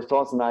us your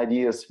thoughts and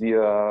ideas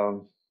via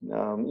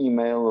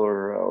email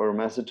or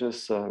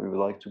messages. We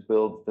would like to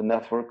build the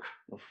network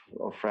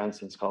of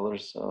friends and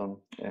scholars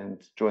and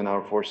join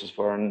our forces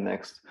for our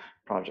next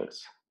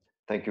projects.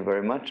 Thank you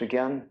very much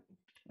again,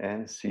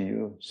 and see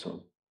you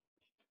soon.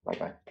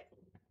 Bye-bye.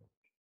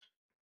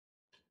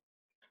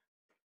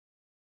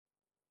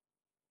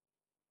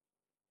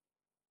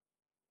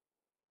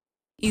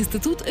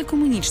 Інститут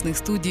екуменічних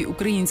студій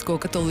Українського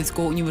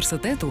католицького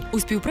університету у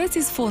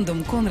співпраці з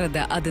фондом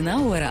Конрада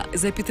Аденауера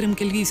за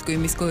підтримки Львівської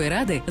міської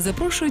ради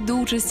запрошують до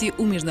участі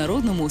у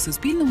міжнародному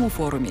суспільному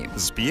форумі.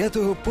 З 5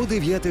 по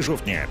 9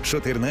 жовтня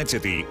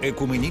 14-й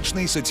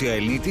екуменічний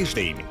соціальний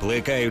тиждень,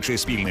 плекаючи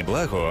спільне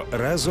благо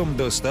разом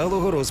до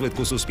сталого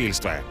розвитку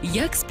суспільства.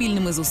 Як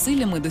спільними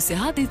зусиллями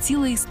досягати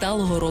цілей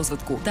сталого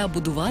розвитку та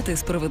будувати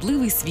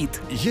справедливий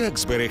світ? Як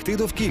зберегти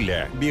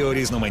довкілля,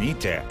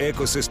 біорізноманіття,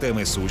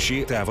 екосистеми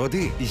суші та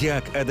води?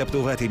 Як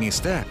адаптувати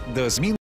міста до змін